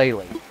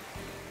ukulele.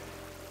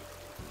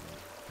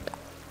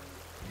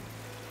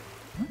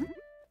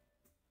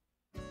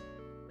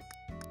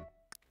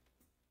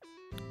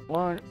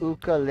 One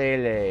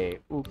ukulele,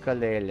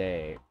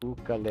 ukulele,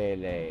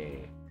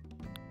 ukulele,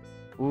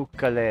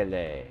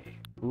 ukulele,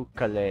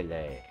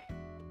 ukulele.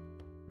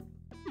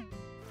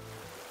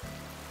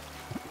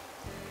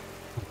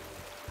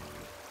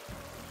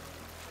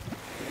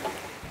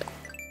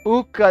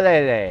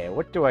 Ukulele.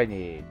 What do I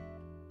need?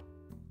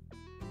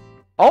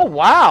 Oh,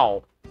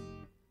 wow.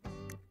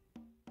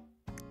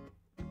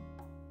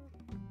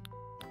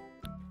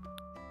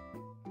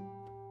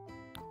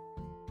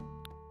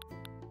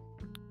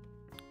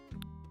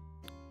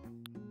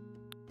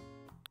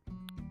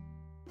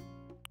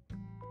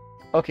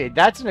 Okay,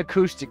 that's an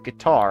acoustic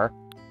guitar.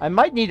 I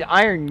might need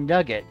iron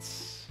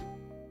nuggets.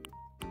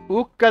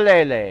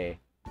 Ukulele.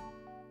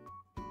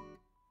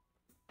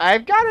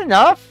 I've got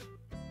enough.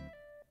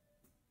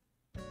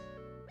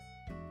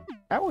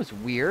 That was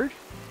weird.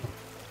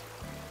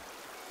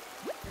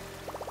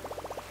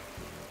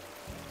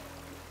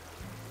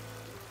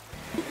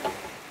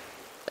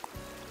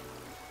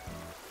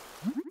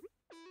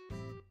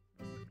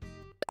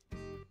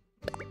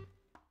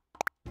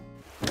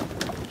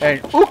 An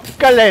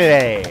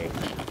ukulele,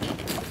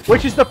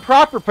 which is the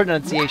proper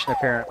pronunciation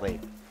apparently,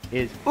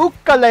 is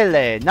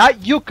ukulele,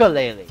 not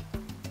ukulele.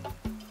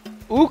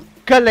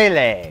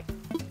 Ukulele.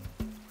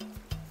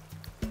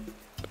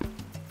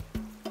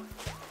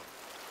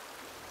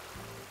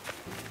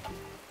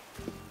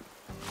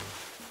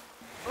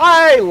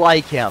 I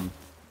like him.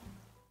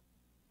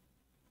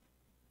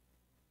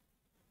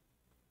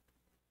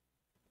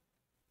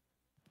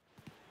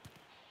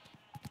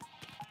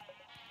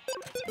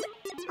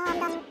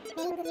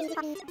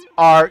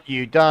 Are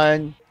you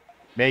done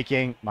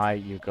making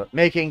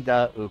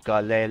the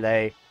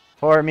ukulele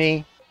for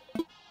me?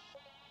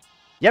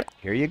 Yep,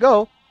 here you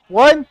go.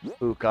 One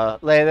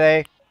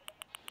ukulele.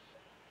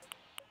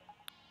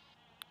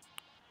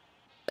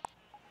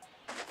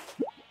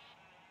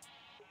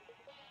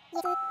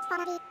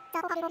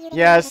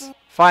 Yes,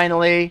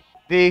 finally,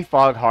 the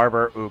Fog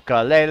Harbor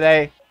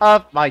ukulele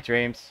of my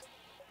dreams.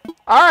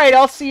 Alright,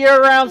 I'll see you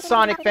around,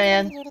 Sonic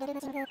fan.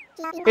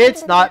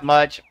 It's not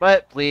much,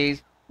 but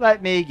please,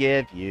 let me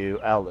give you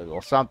a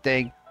little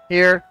something.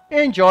 Here,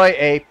 enjoy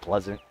a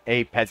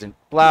peasant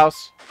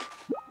blouse.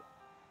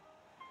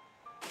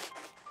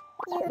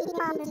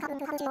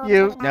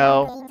 You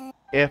know,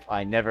 if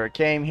I never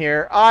came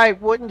here, I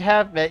wouldn't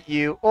have met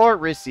you or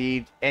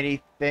received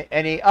any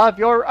of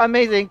your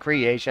amazing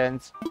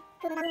creations.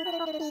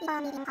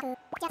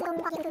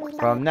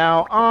 From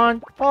now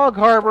on, Fog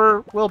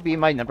Harbor will be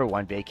my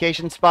 #1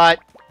 vacation spot.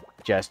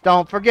 Just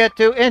don't forget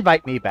to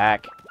invite me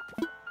back.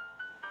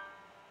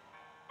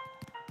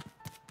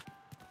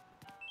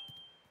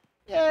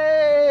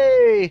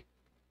 Yay!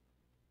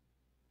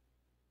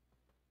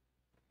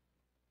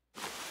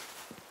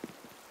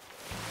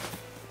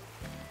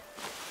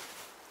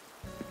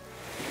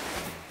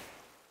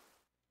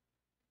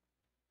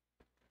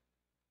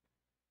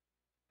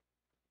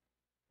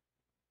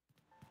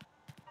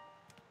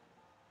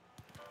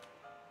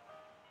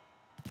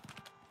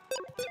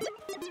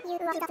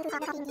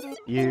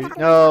 You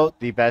know,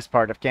 the best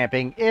part of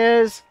camping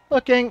is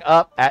looking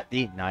up at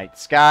the night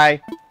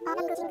sky.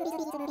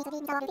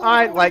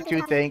 I like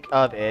to think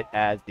of it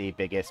as the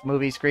biggest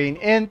movie screen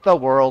in the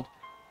world,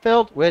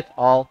 filled with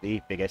all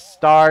the biggest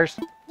stars.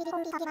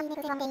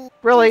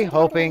 Really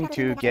hoping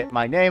to get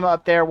my name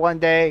up there one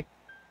day.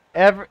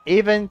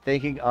 Even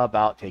thinking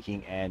about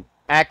taking an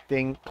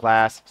acting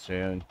class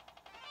soon.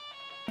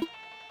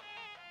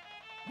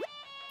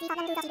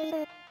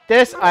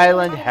 This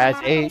island has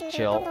a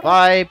chill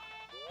vibe.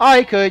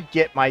 I could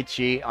get my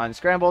chi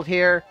unscrambled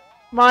here,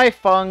 my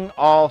fung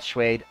all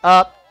swayed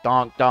up,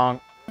 donk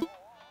donk.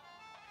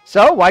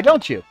 So why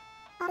don't you?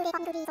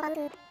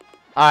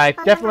 I've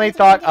definitely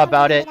thought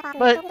about it,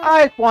 but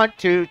I want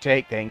to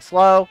take things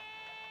slow.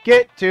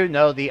 Get to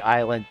know the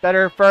island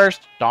better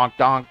first, donk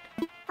donk.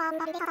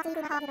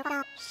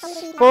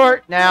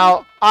 For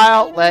now,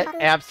 I'll let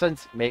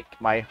absence make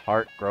my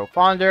heart grow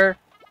fonder,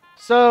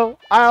 so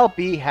I'll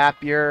be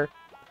happier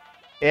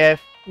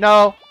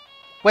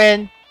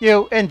when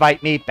you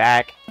invite me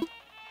back.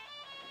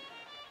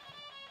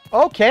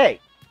 Okay.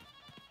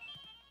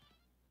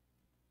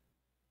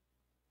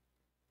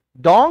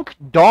 Donk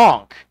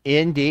donk,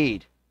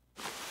 indeed.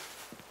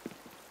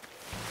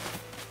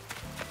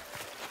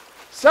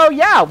 So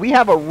yeah, we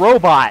have a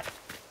robot.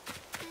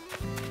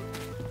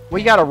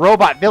 We got a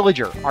robot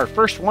villager, our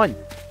first one.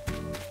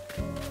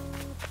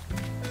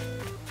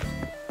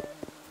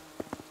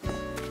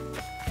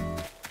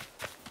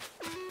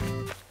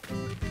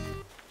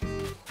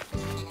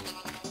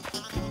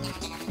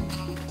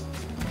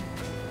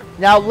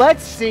 Now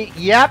let's see.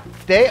 Yep,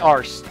 they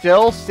are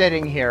still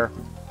sitting here.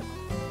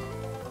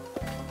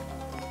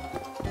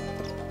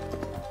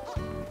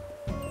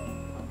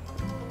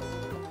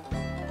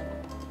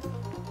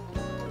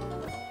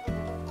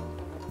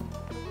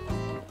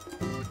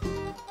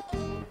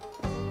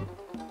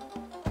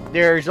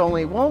 There's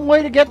only one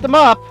way to get them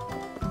up.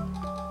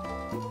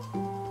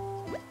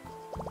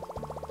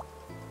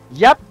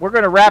 Yep, we're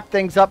going to wrap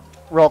things up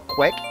real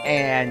quick,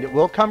 and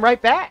we'll come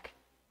right back.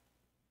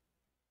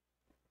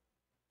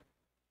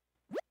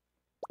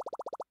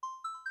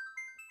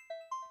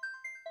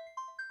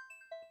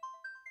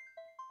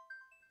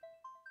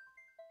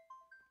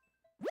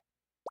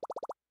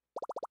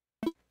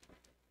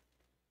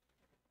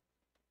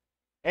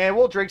 And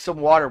we'll drink some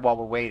water while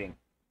we're waiting.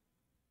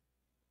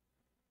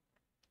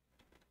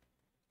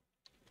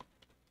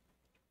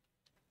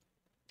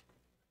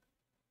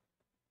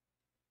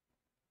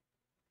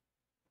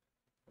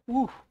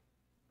 Woo.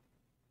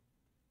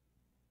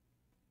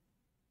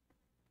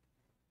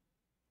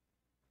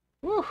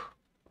 Woo.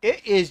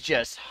 It is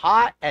just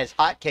hot as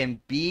hot can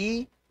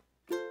be.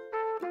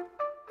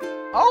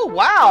 Oh,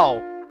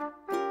 wow.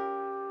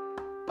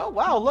 Oh,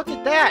 wow, look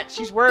at that.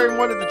 She's wearing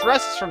one of the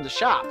dresses from the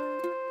shop.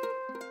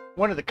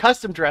 One of the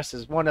custom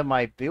dresses one of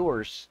my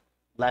viewers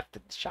left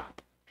at the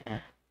shop.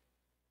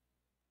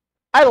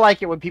 I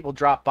like it when people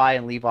drop by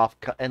and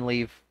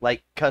leave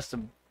like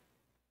custom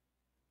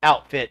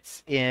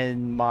outfits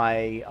in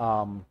my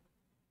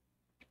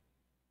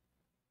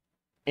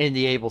in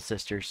the Able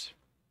Sisters.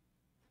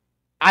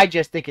 I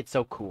just think it's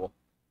so cool.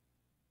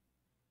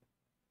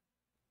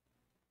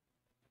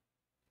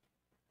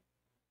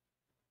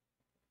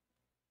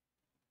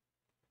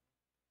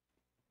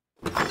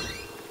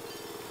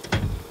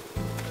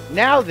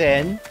 Now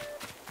then,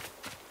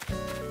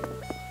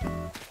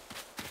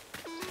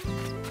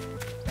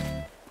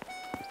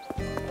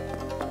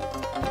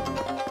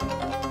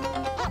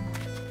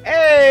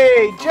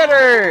 hey,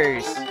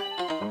 Jitters!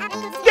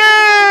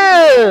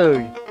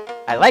 Dude!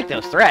 I like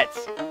those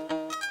threats.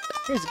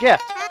 Here's a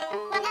gift.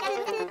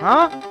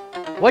 Huh?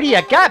 What do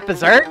you got,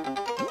 Berserk?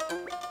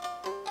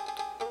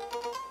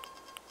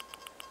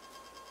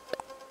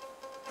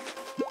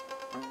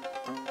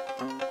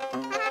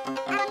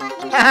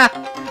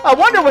 I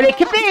wonder what it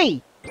could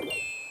be!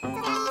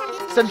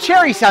 Some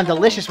cherries sound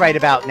delicious right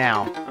about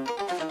now.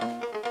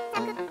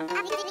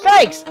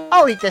 Thanks!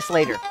 I'll eat this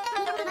later.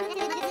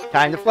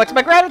 Time to flex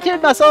my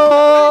gratitude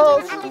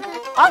muscles!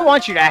 I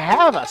want you to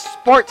have a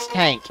sports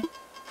tank.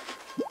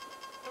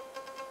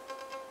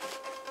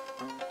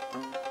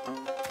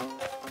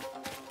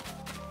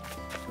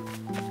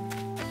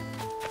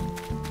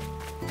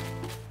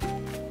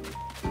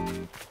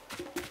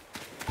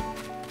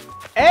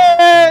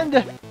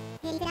 And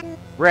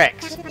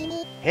Rex.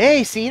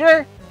 Hey,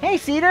 Cedar. Hey,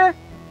 Cedar.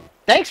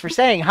 Thanks for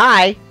saying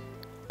hi.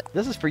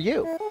 This is for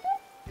you.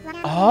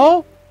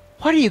 Oh?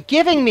 What are you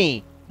giving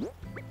me?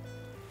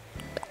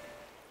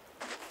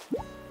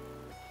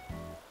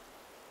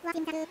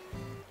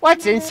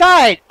 What's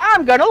inside?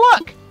 I'm gonna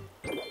look.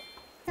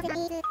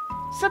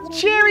 Some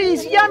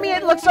cherries. Yummy.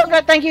 It looks so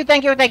good. Thank you,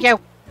 thank you, thank you.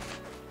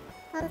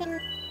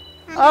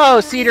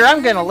 Oh, Cedar,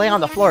 I'm gonna lay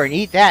on the floor and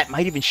eat that.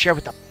 Might even share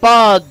with the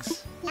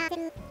bugs.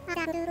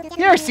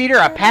 Here, Cedar,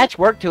 a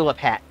patchwork tulip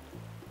hat.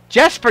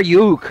 Just for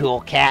you,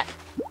 cool cat.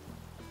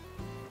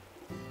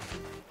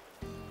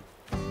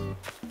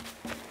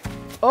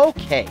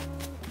 Okay.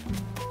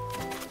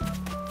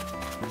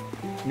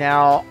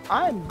 Now,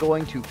 I'm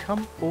going to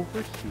come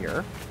over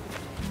here.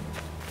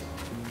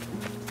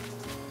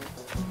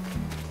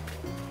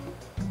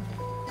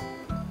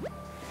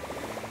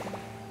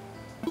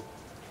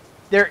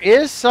 There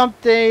is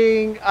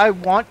something I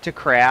want to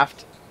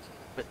craft,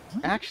 but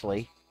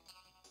actually,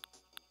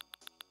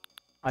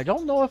 I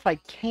don't know if I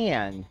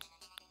can.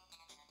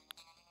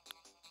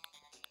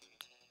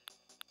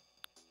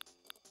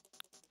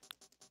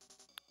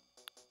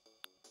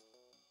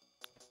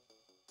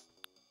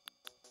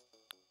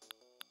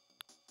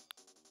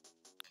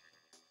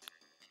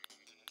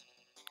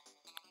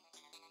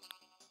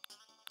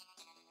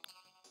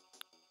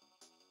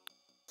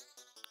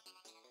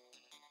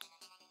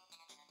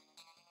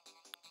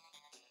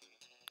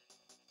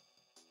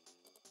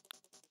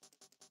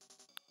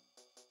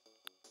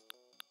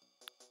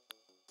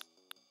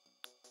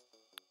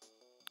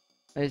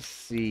 Let's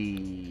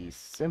see.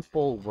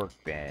 Simple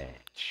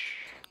workbench.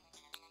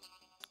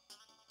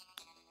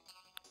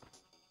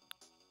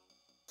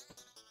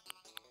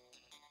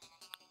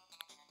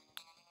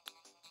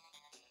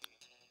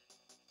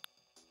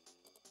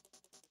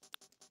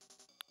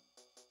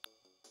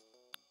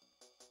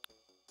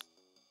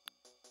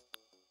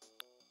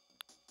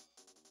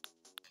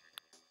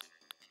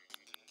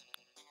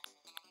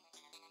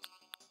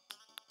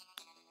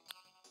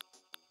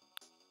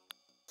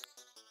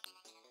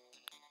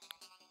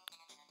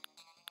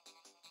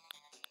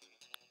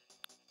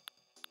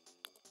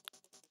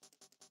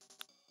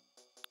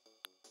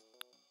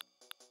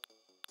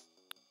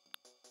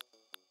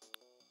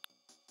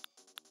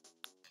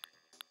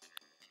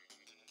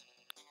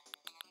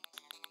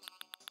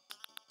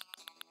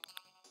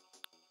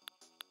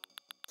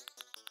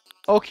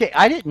 Okay,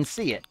 I didn't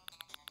see it.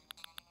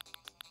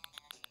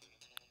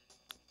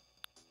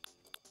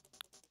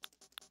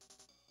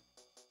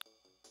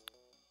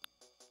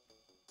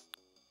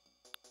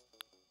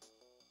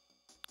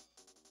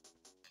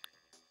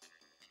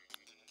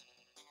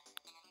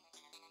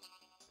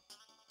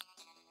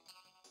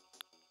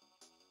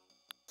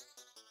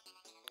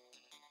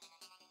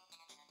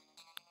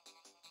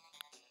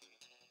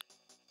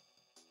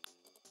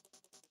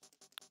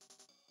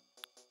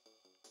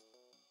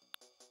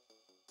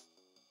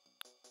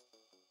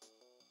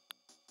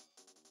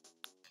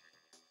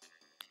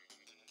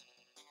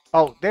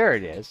 Oh, there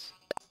it is.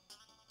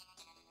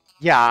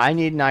 Yeah, I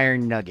need an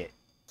iron nugget.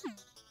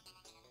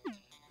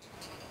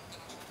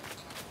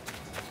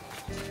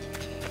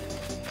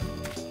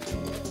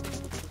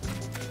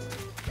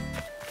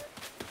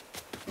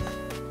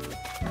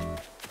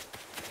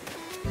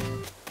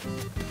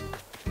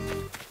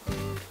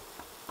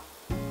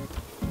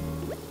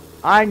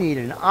 I need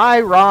an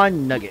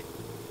iron nugget.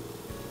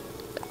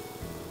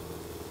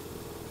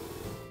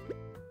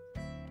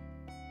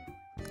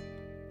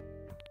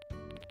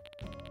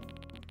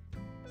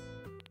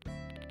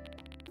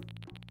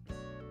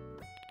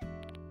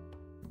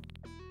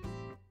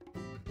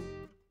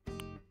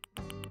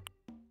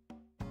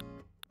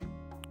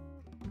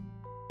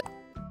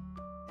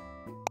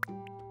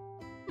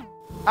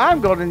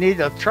 I'm going to need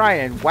to try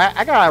and whack.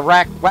 I gotta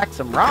whack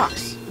some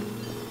rocks.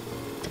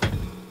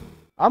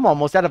 I'm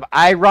almost out of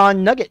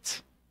iron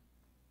nuggets.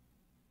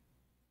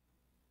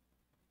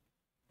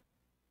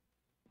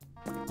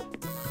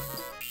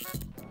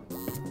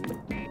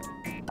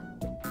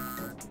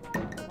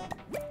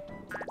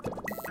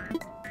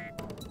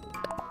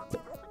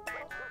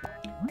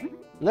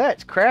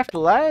 Let's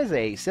craftalize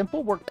a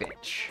simple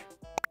workbench.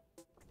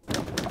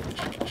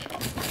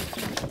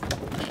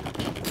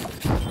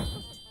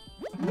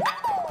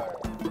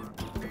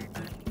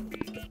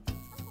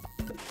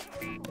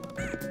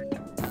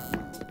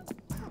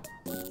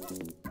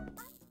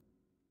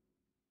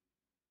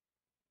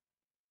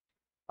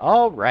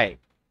 All right.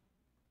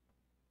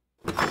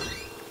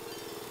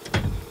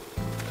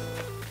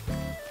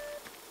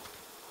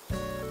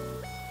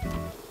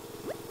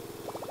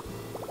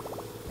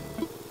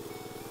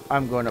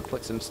 I'm going to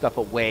put some stuff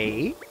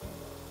away.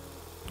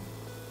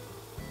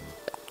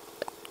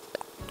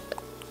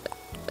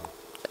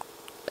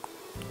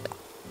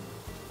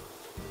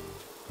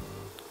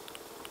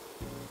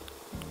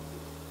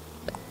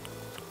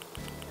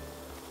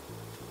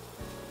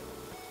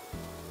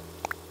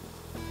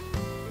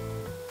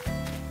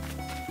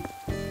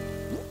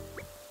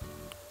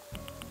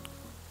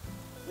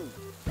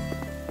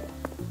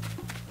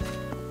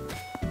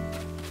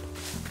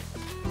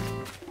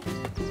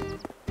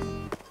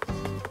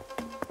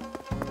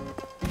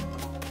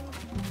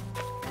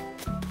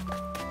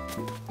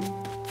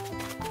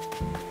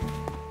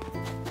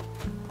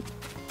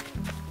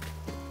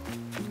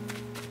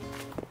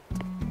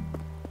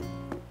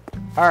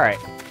 All right.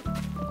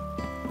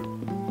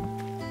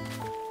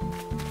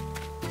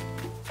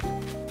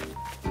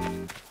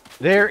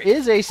 There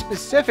is a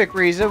specific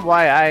reason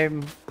why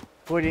I'm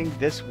putting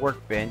this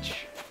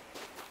workbench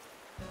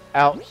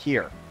out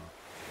here.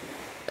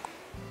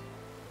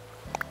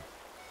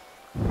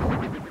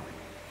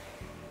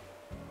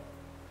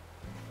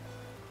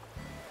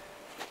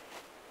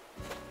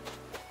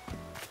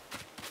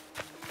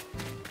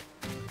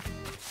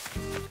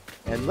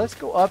 And let's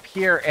go up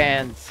here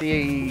and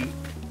see.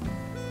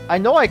 I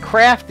know I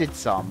crafted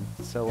some,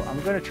 so I'm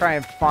going to try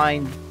and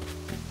find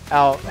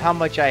out how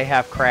much I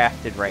have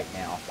crafted right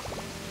now.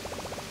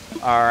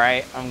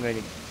 Alright, I'm going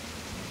to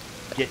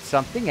get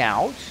something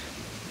out.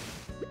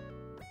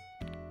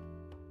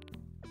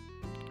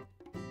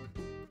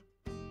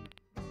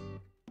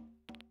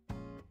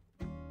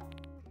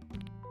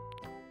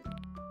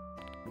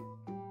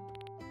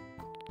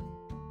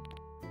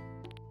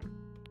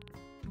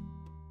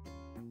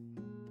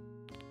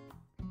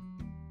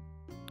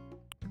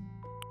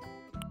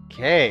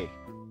 Okay.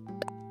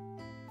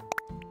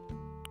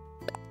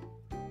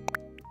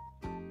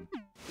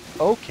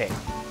 Okay.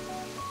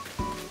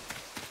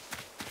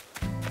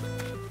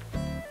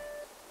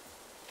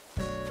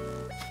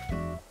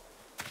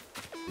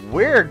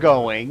 We're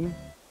going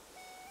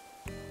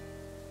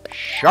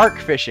shark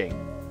fishing.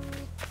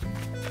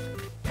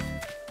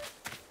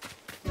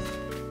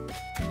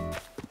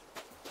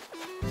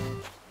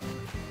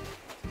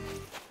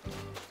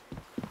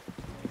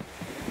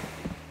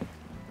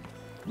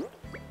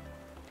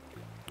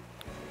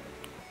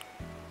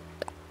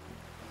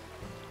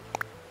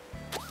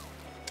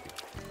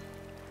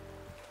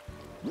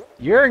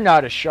 You're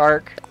not a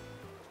shark.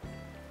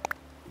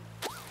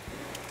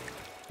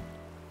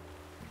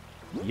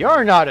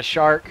 You're not a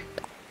shark.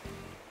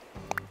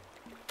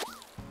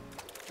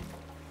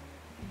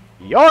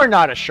 You're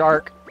not a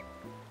shark.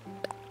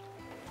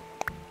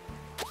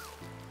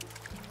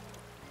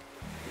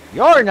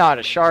 You're not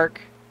a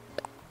shark.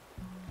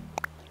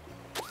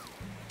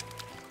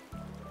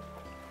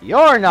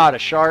 You're not a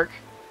shark.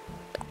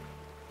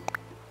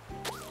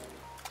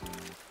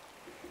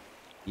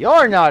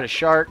 You're not a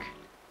shark.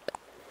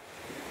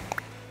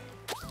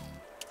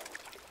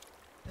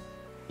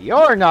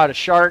 You're not a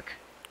shark.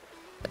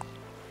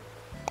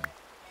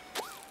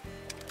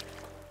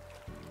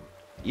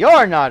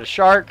 You're not a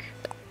shark.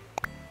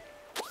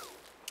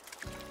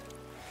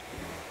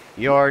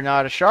 You're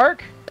not a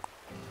shark.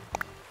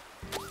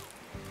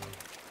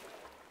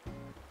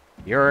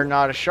 You're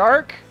not a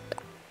shark.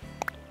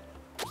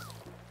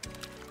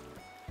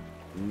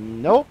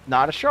 Nope,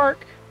 not a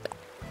shark.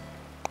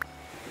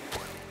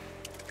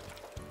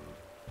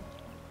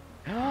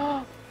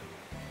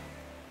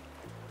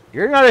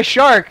 You're not a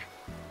shark.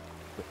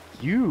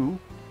 You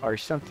are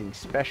something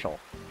special.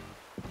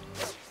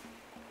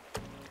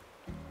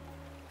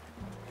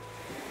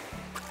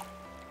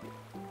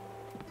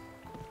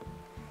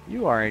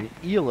 You are an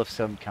eel of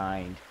some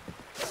kind.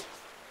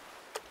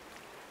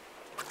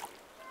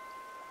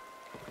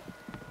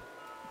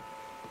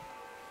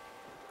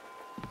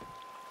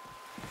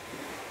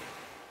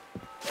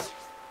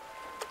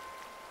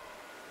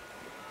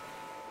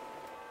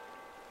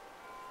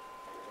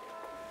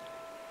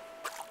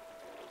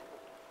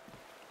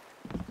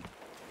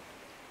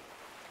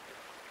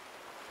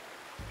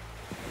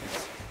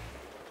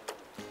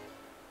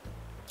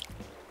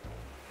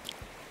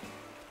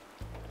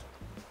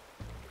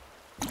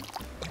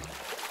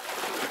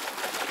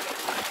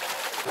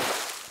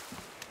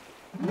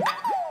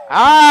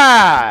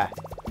 Ah!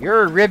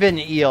 You're a ribbon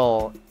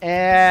eel,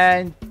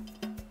 and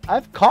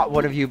I've caught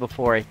one of you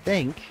before, I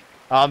think.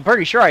 I'm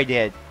pretty sure I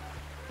did.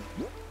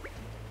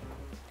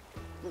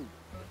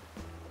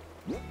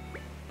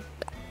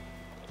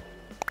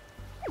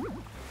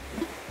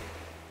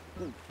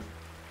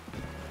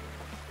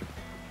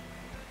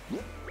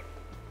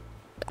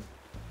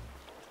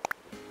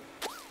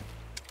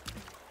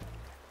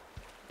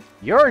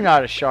 You're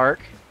not a shark.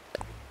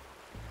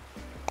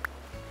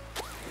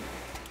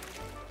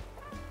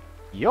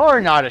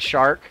 You're not a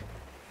shark.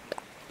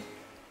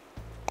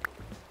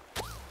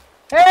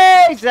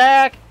 Hey,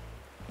 Zach!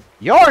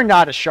 You're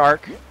not a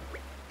shark.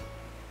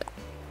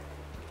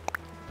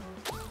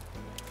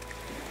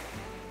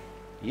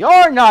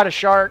 You're not a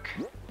shark.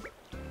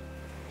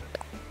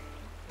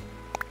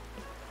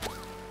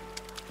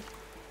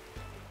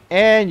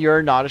 And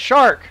you're not a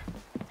shark.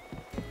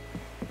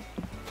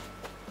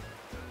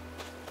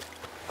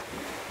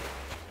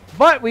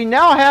 But we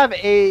now have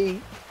a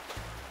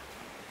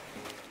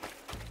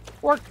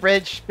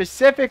workbench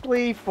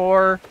specifically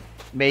for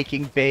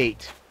making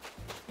bait.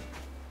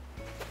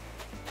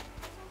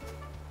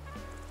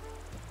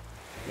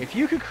 If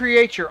you could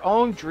create your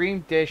own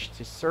dream dish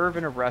to serve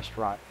in a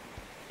restaurant,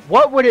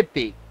 what would it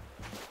be?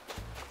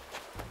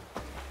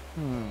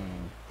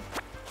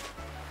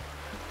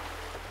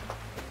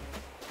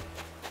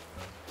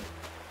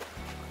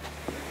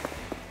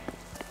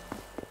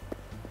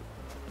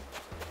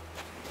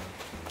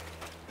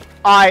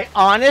 I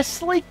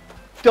honestly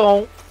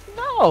don't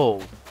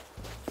know.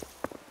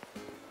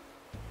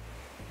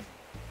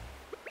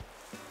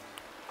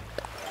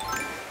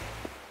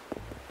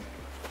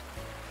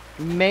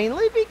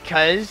 Mainly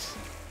because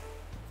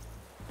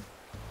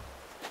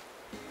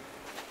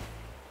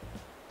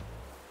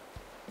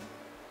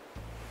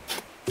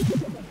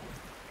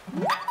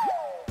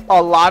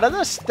a lot of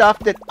the stuff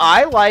that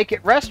I like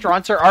at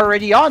restaurants are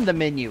already on the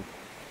menu.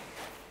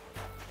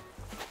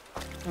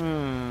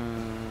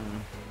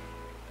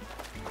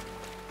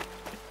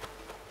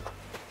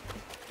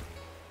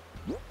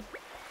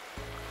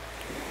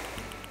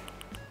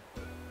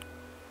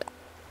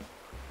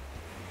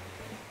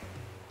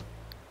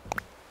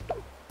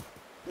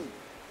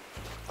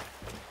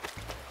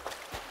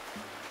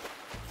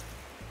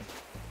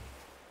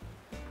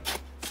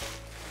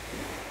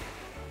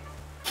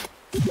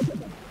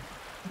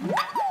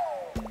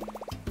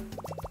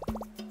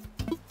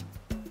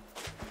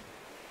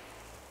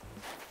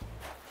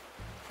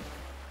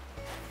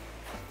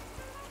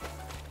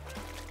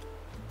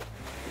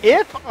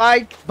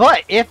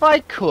 If I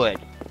could,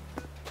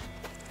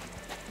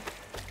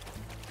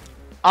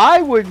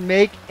 I would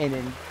make an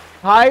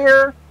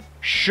entire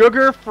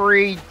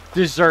sugar-free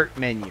dessert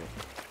menu.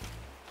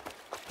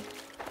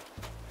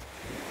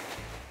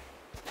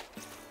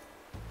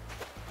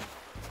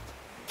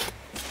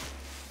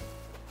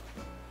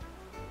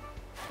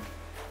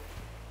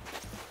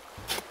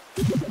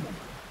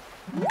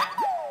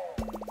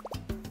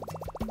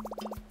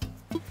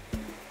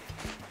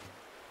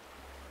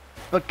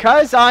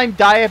 Because I'm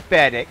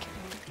diabetic,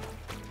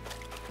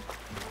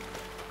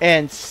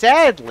 and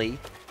sadly,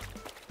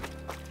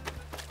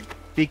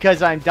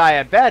 because I'm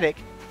diabetic,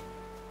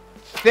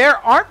 there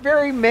aren't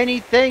very many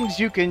things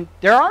you can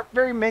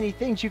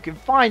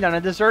find on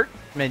a dessert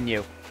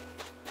menu.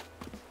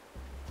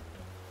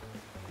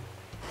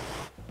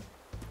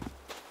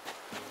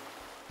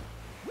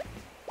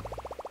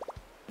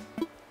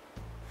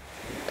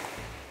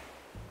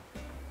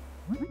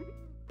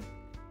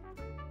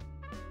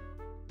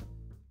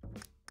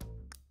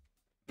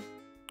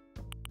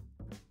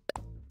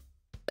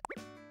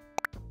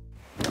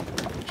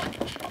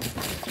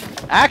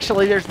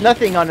 Actually, there's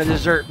nothing on a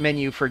dessert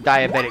menu for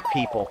diabetic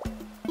people.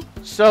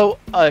 So,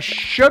 a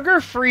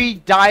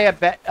sugar-free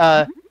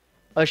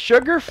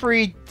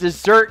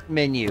dessert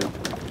menu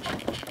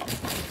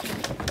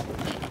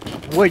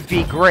would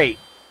be great.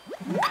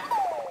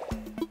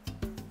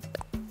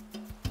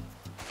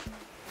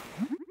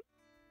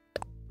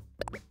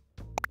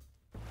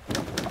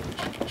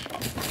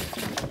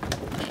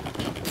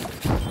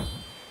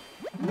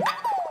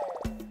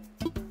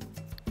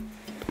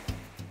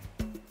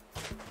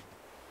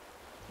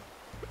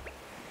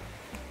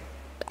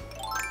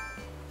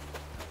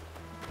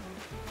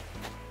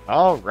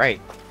 All right.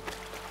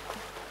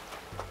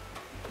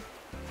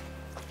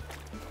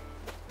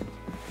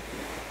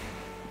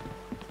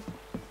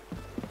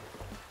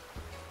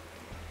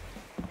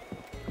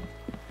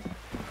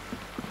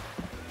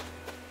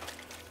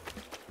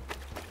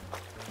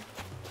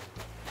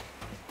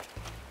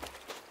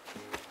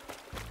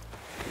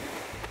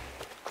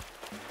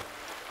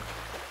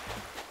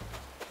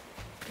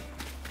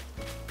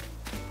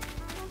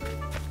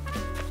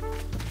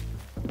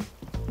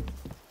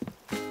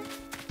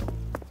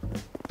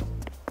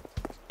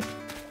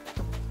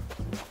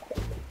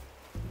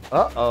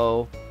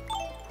 Uh-oh.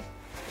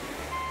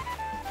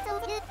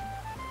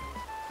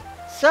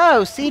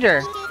 So,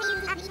 Cedar,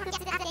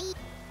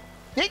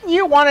 didn't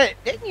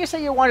you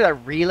say you wanted a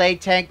relay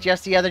tank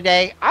just the other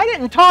day? I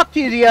didn't talk to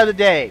you the other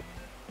day.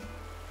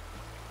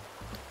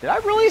 Did I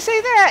really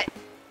say that?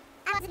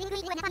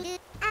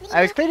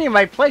 I was cleaning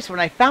my place when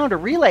I found a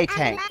relay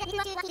tank.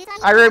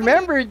 I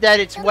remembered that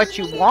it's what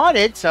you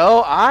wanted,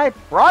 so I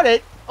brought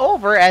it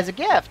over as a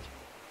gift.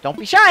 Don't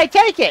be shy,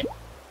 take it!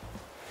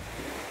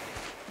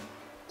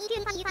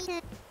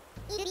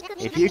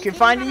 If you can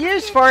find a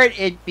use for it,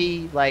 it'd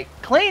be like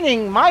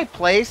cleaning my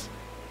place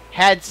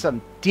had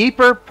some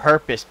deeper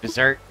purpose,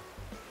 Berserk.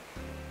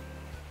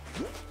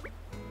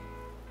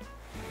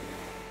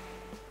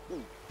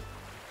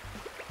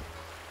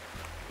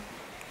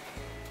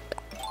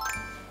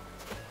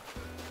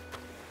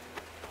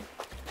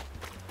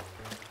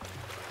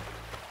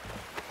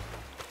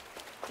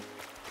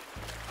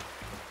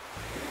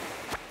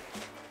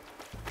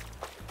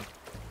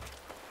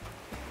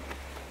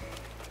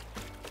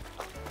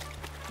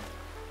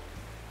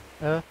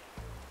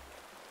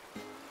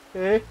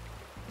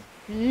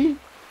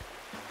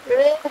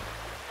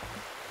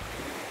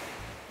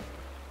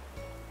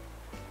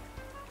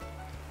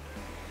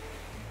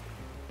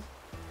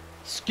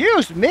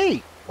 Excuse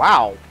me!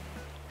 Wow.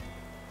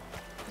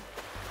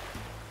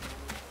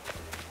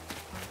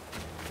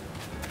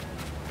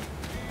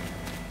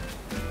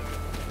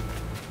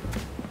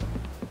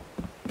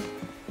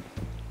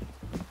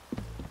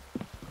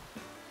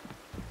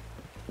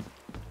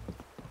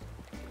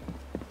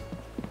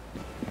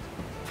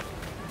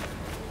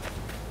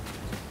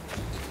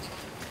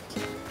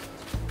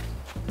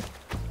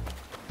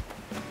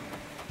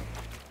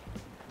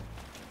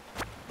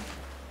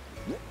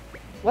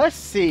 Let's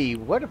see,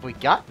 what have we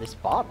got in this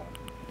bottle?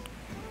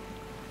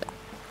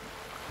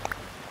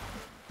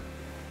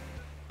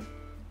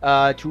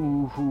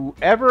 To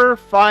whoever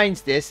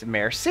finds this,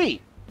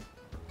 merci.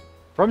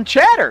 From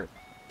Chatter.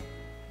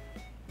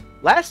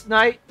 Last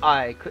night,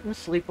 I couldn't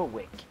sleep a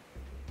wink.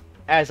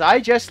 As I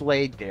just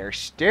laid there,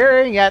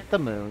 staring at the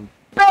moon,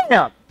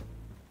 BAM!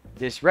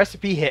 This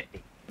recipe hit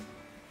me.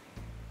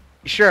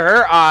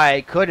 Sure,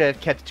 I could have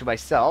kept it to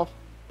myself,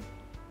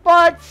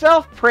 but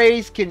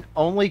self-praise can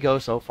only go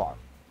so far.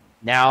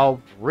 Now,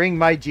 bring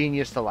my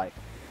genius to life.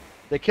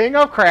 The king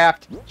of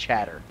craft,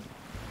 Chatter.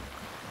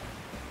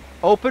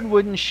 Open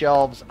wooden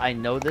shelves. I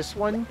know this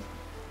one.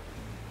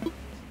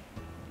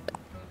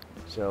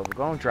 So, we're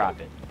going to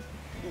drop it.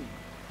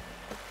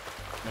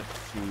 Let's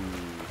see.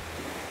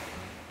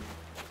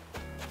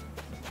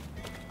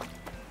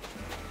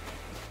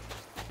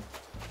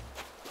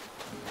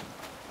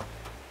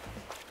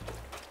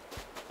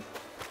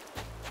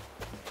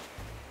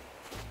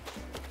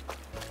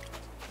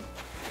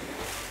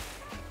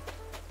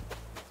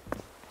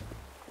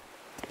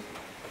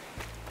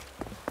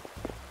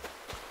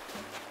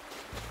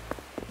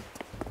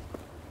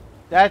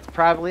 That's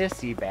probably a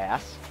sea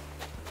bass.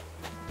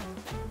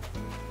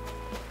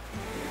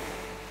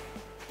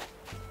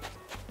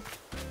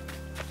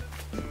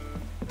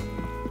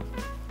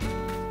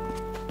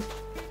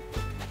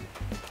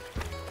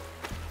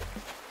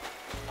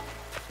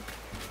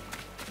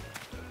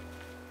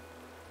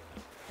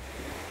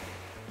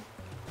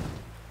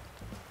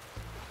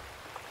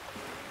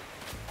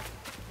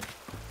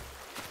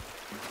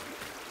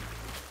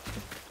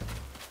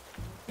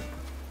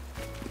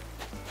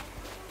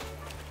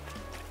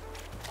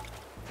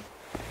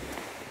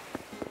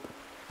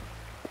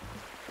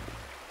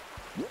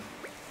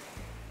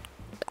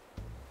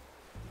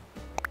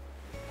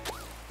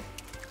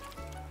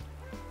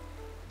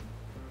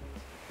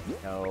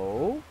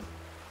 No.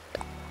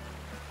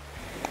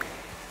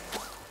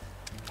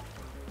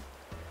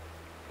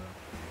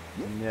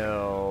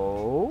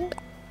 No.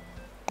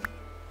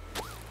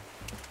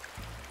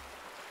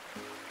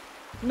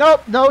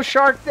 Nope, no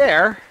shark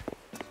there.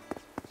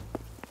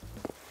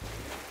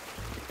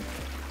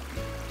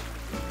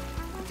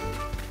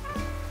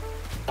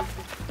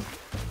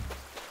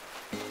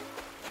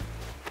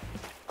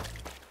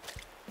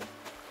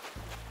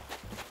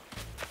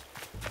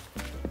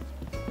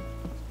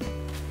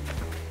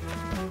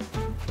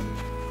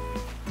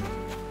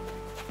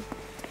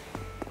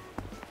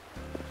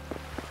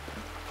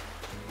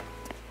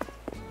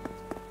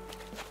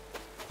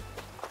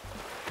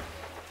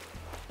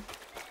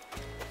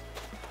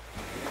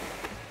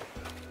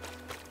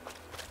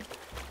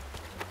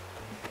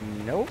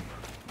 Nope.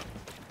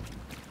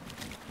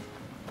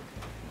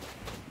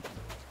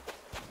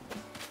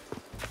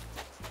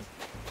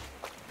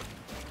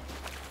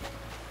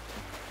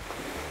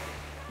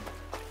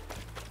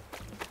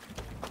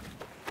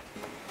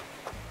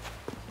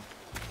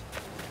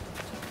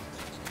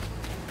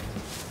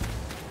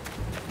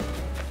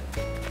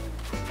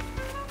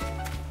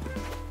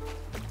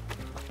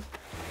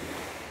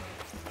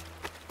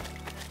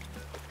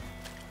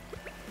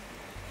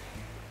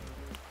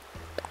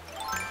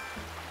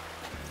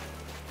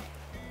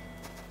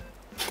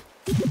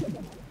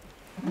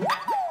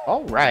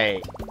 All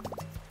right.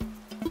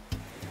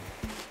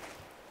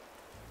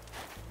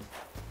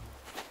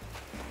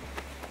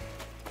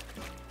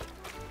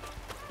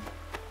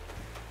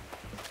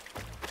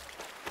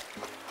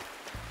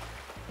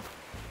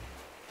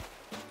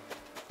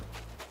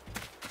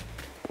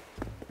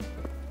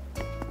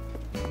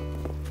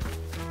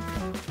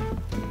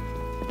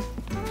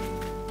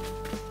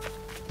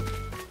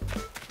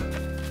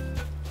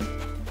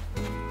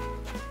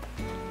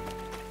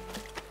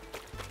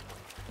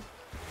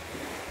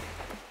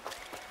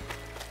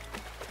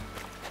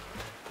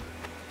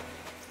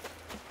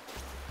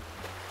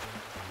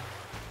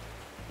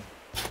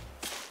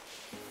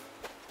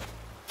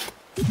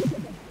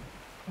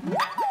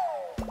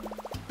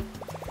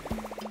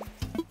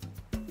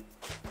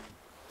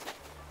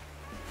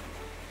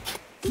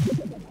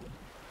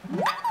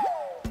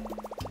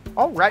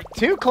 Alright,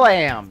 2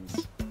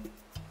 clams.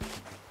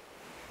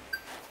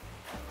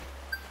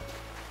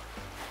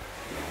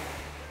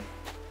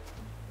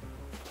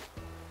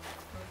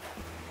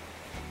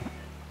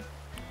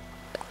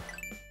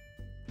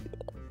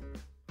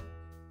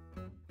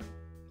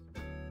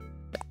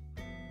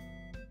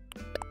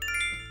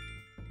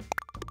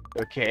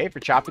 Okay, for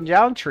chopping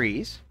down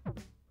trees.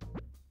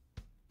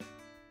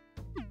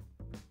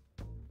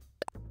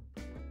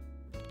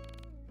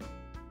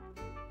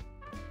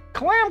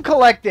 Clam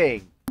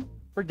collecting!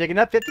 For digging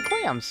up 50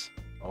 clams.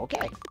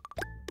 Okay.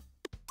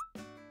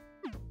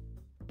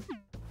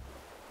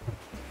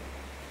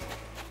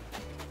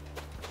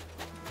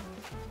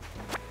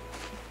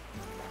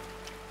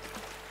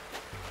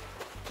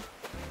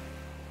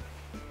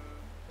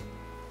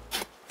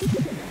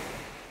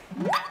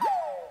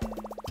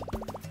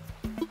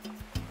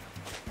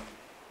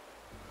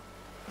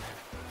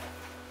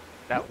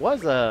 That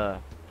was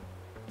a...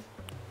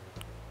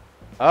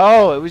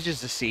 Oh, it was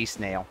just a sea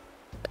snail.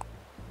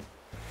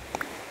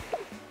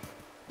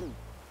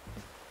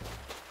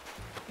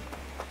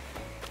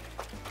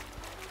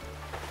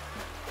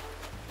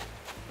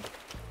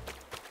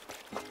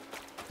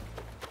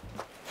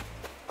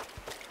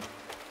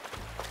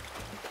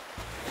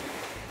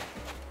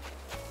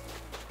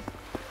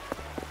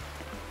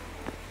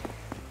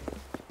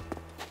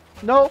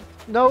 Nope,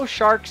 no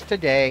sharks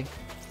today.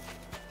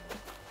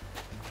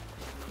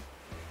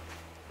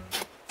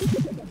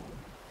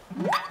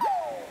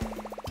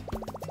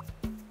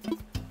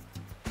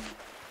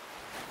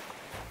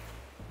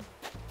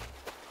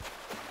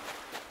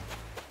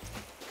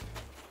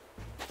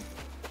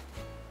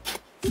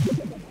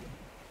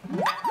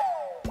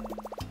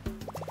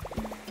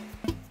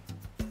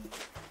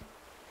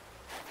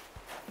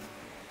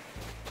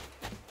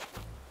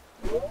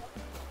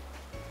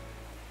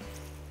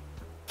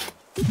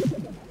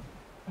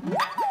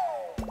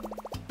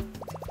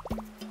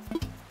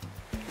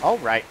 All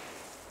right.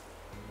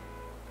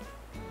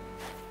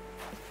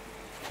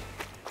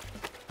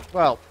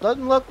 Well,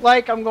 doesn't look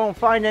like I'm going to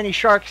find any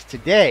sharks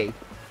today.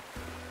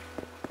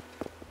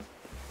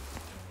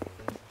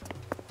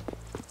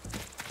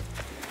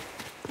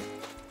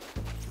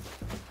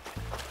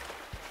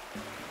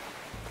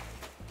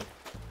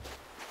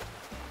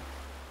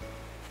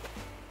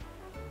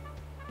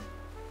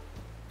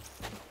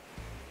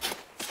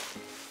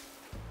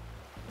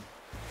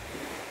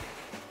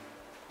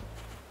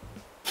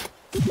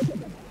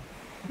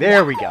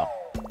 There we go.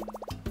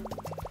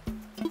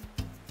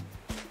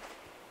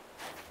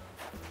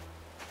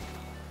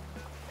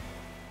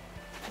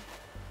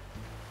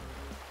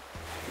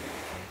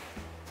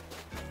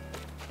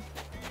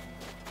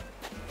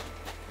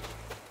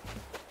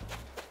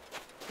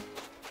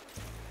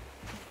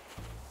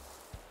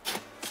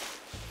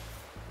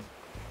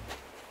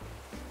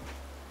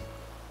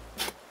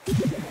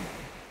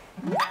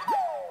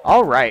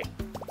 All right.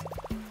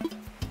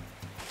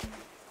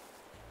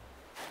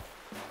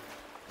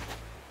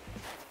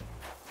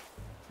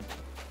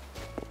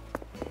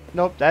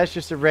 Nope, that's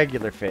just a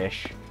regular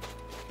fish.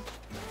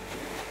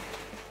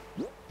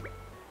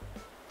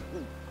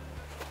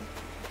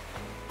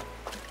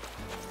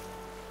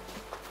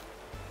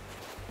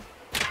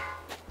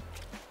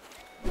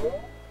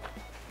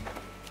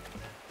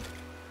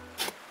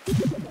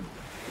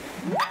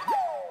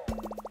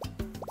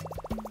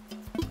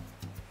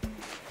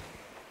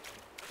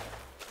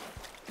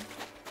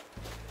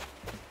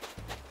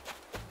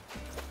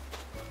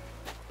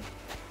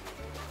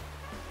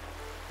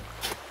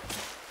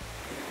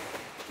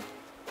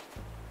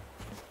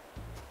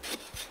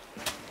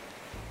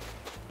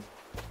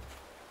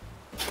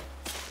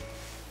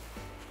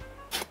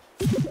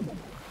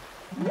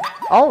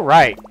 All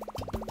right.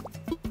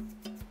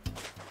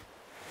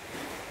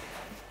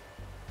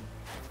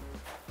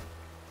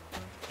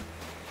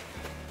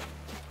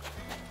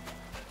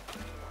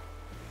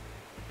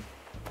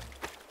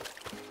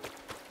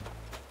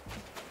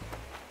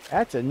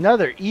 That's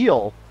another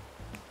eel.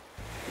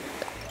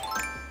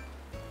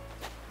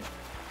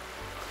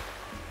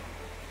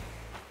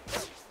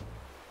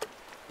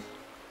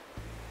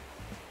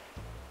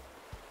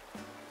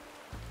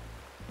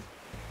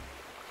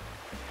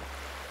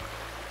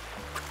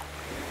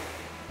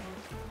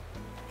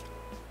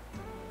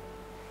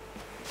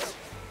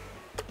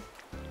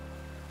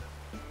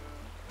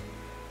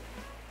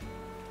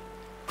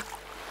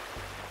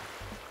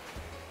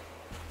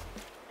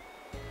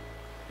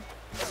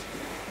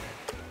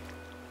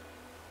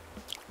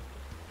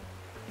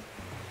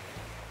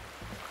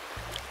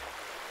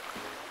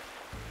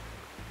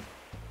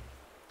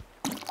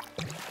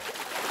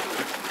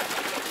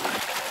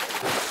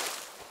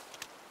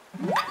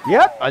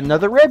 Yep,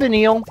 another ribbon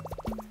eel.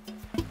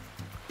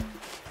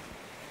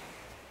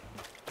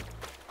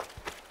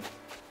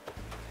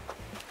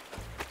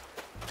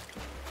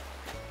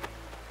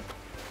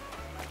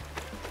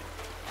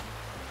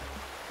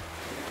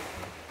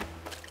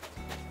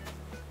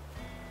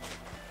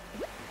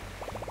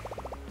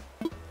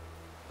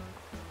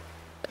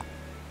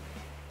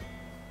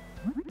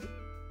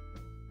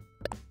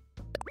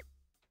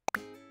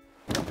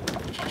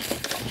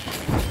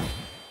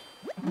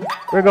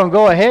 We're going to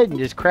go ahead and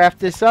just craft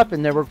this up,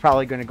 and then we're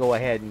probably going to go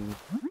ahead and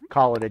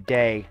call it a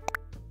day.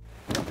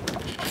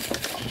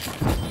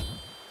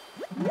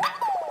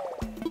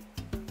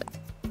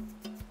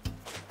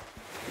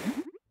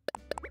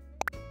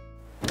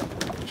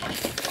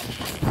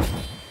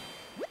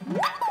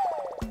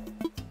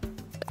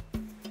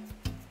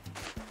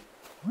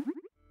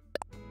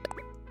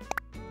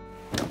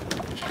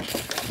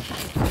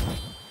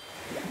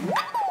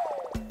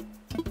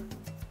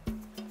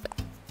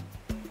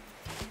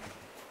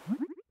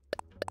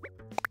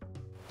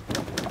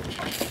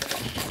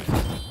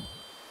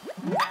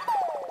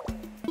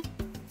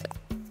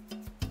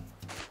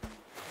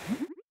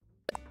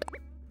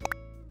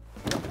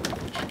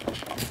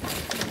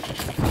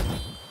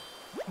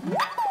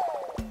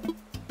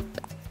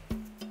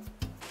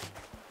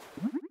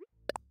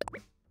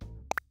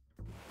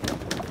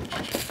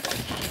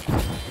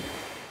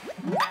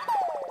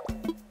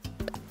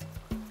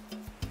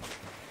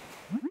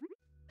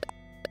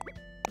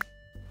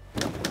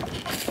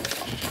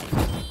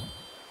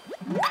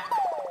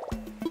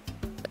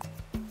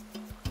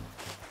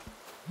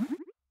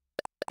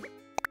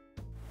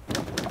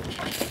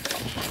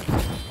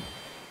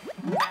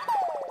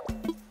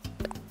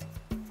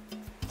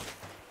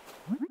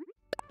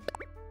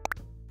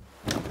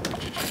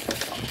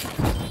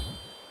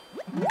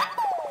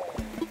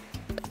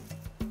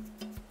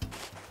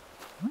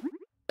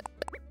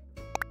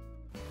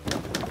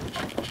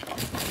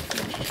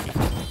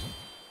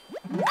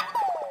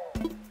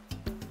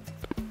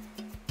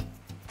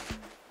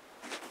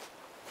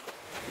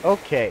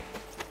 Okay.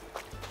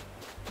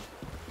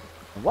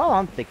 While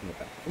I'm thinking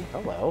about it,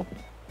 hello.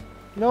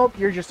 Nope,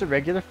 you're just a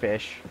regular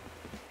fish.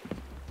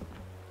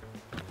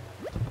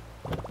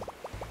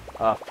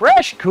 A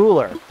fresh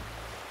cooler.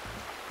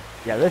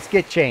 Yeah, let's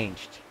get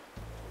changed.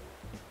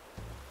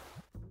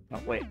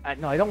 Oh, wait.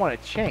 No, I don't want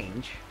to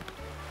change.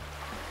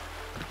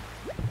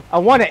 I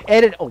want to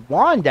edit a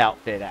wand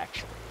outfit,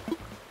 actually.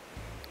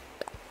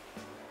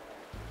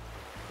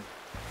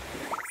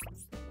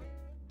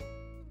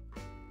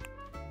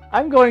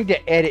 I'm going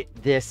to edit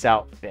this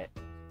outfit.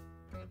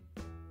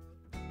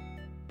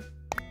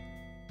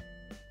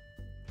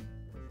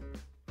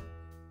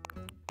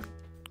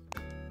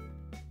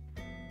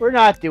 We're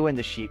not doing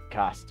the sheep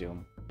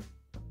costume.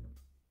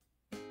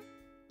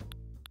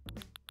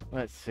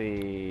 Let's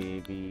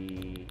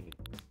see.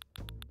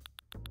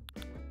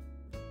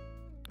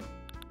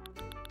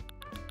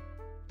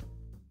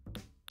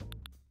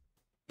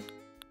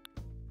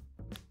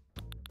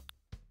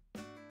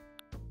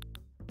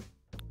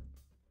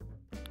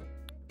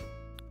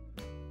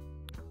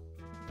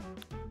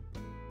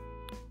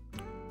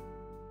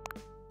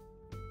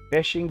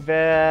 Fishing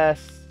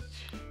vest.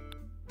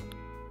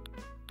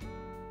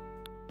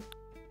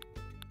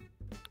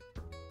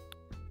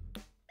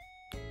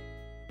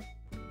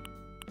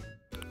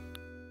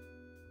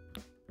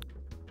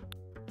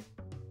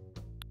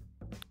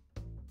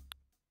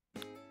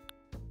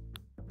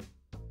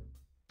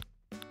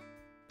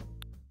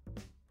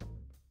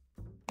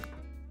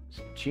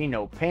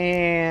 Chino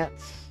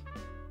pants.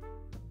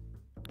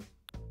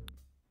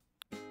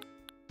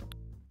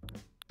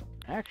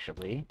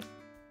 Actually,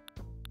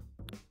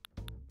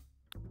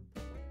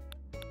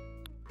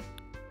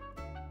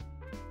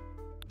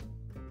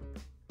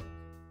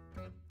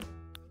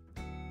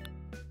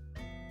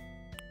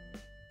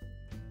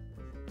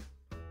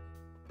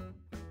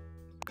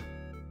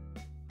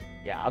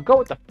 yeah, I'll go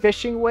with the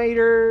fishing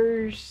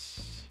waders.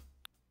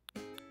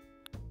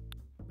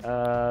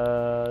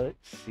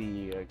 Let's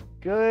see, a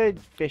good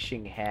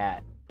fishing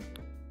hat.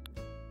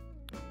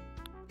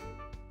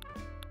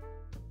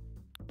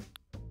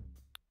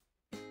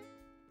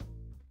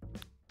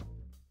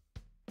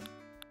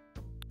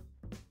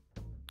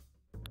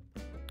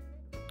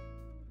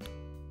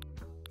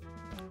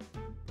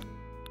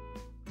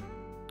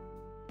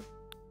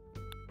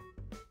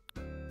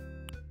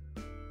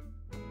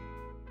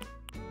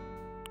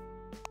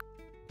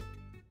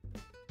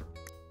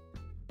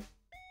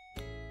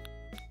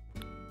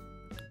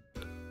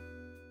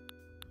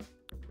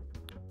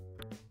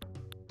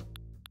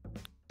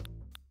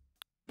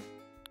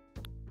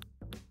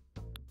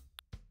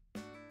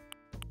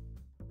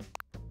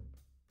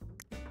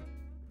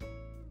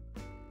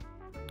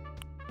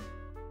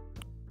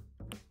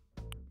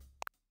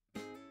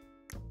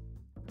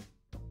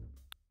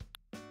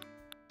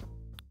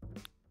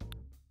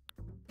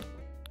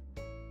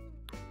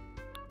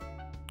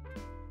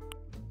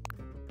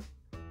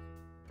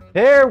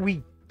 There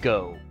we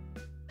go.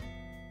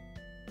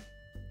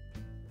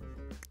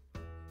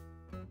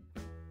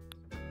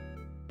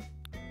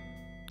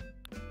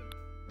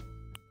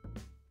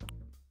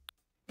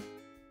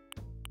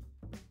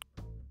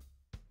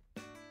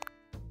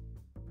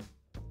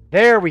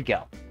 There we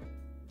go.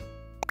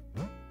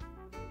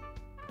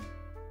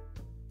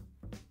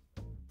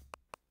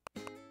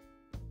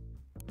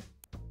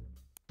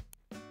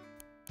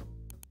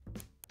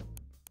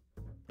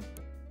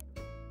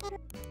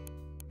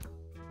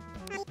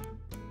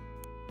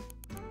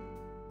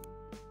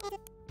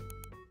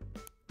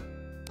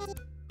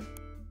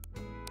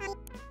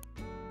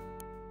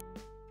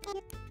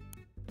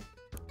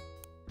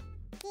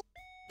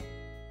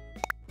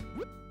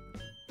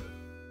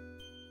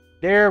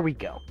 There we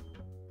go.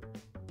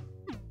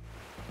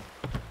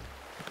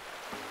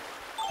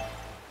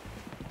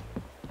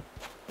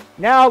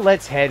 Now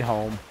let's head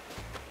home.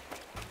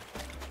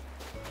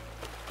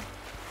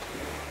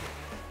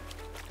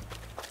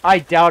 I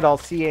doubt I'll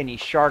see any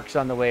sharks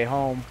on the way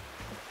home.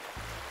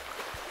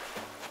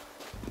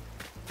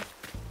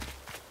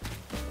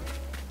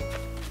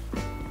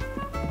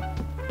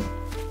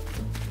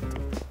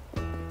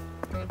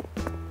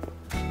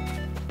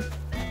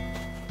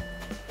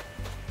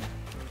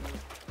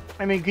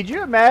 I mean, could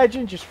you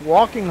imagine just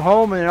walking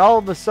home and all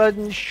of a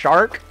sudden,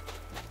 shark?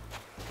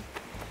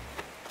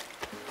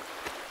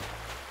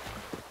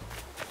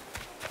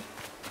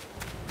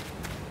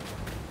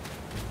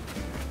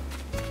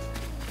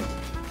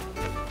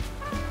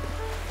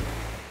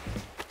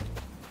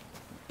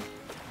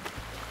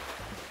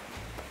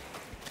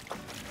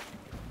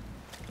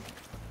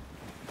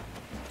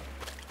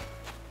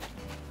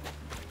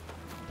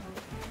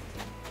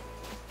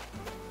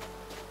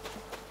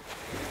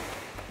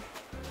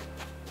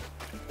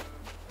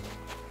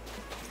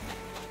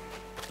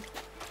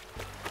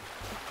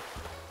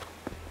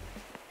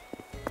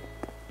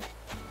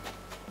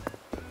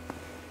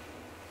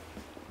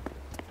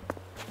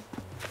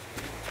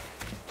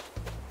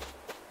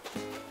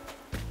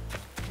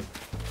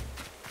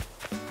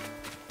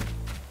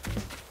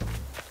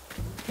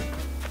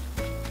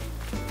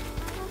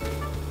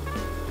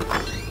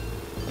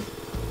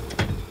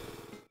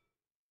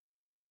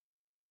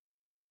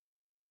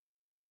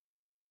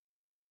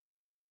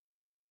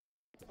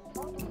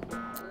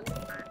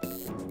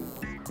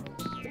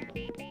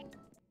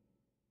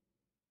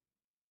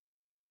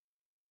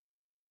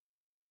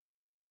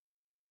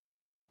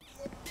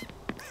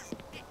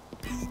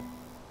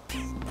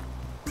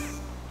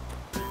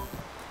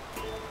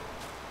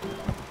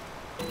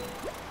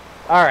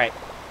 Alright.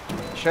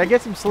 Should I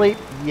get some sleep?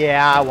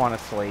 Yeah, I want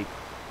to sleep.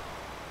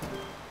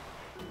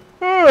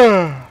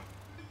 I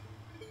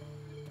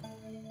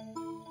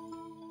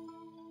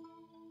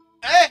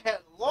had a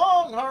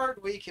long,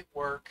 hard week at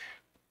work.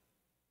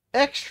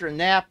 Extra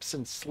naps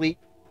and sleep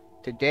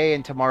today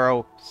and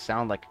tomorrow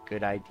sound like a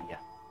good idea.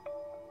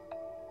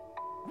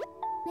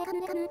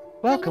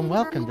 Welcome,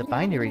 welcome. The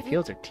binary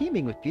fields are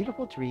teeming with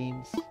beautiful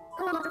dreams.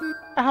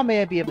 How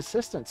may I be of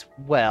assistance?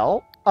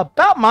 Well,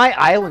 about my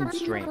island's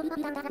dream.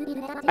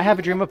 I have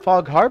a dream of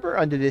Fog Harbor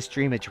under this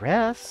dream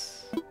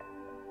address.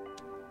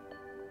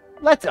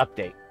 Let's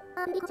update.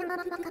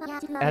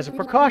 As a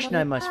precaution,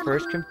 I must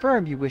first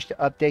confirm you wish to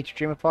update your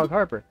dream of Fog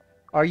Harbor.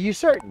 Are you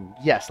certain?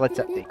 Yes, let's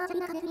update.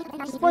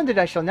 Splendid,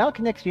 I shall now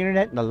connect to the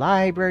internet in the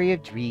Library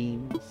of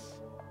Dreams.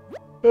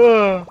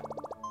 That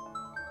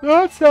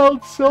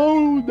sounds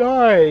so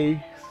nice.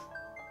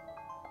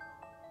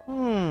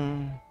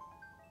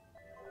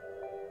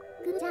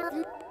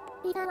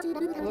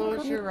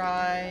 Close your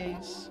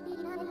eyes.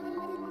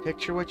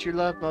 Picture what you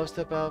love most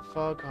about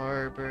Fog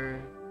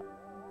Harbor.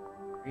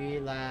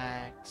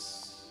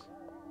 Relax.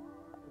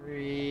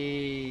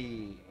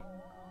 Breathe.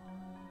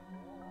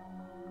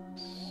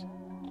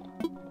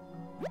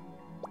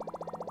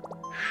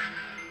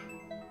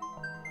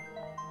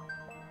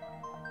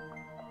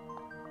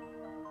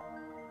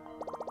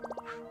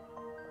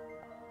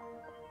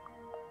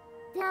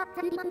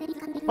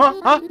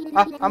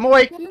 I'm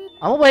awake.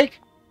 I'm awake.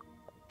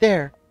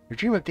 There. Your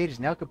dream update is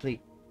now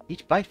complete.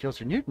 Each byte feels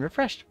renewed and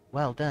refreshed.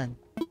 Well done.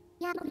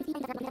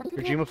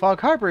 Your dream of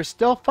Fog Harbor is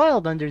still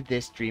filed under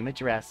this dream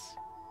address.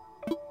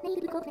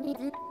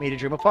 May the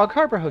dream of Fog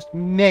Harbor host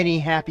many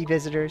happy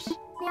visitors.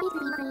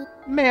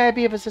 May I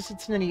be of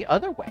assistance in any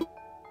other way?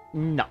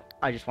 No,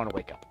 I just want to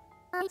wake up.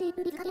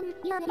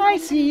 I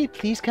see.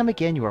 Please come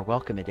again. You are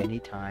welcome at any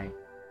time.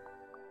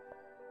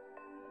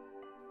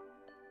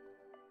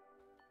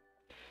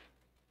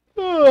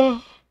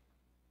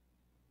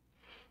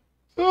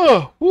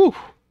 Woo.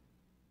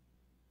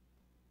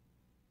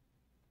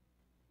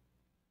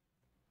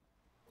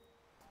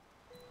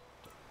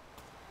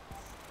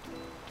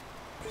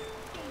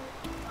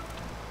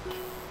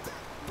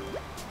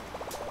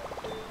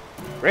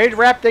 Ready to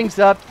wrap things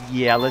up?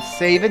 Yeah, let's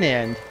save and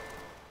end.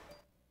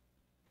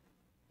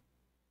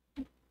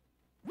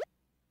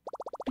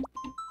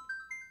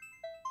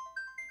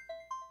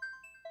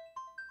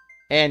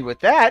 And with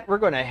that, we're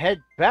going to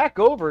head back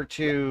over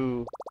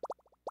to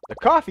the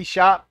coffee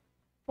shop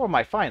for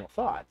my final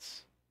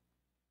thoughts.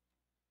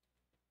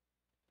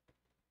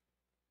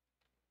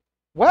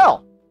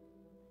 Well,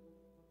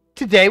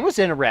 today was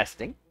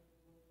interesting.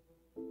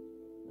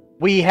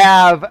 We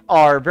have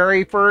our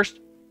very first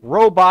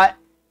robot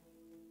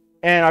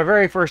and our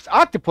very first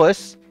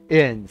octopus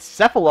in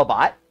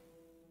Cephalobot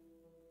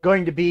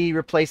going to be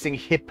replacing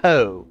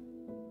Hippo,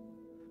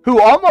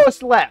 who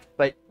almost left,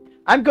 but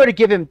I'm going to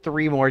give him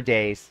 3 more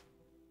days.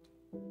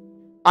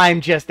 I'm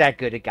just that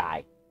good a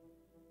guy.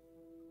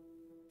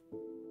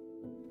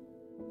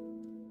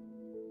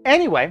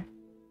 Anyway,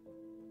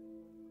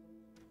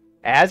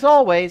 as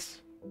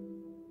always,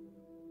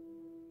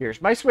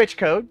 here's my Switch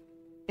code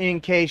in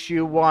case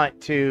you want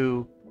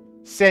to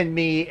send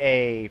me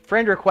a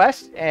friend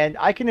request and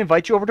I can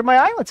invite you over to my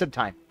island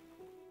sometime.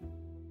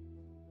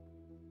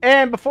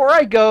 And before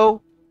I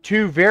go,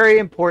 two very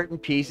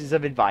important pieces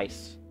of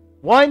advice.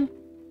 One,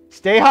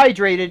 stay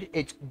hydrated.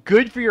 It's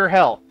good for your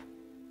health.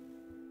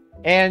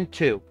 And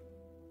two,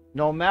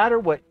 no matter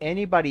what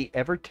anybody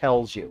ever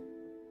tells you,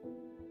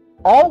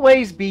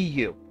 always be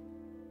you.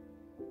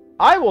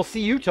 I will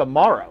see you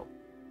tomorrow.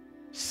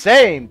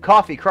 Same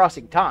Coffee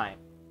Crossing time.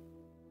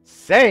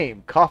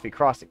 Same Coffee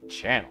Crossing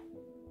channel.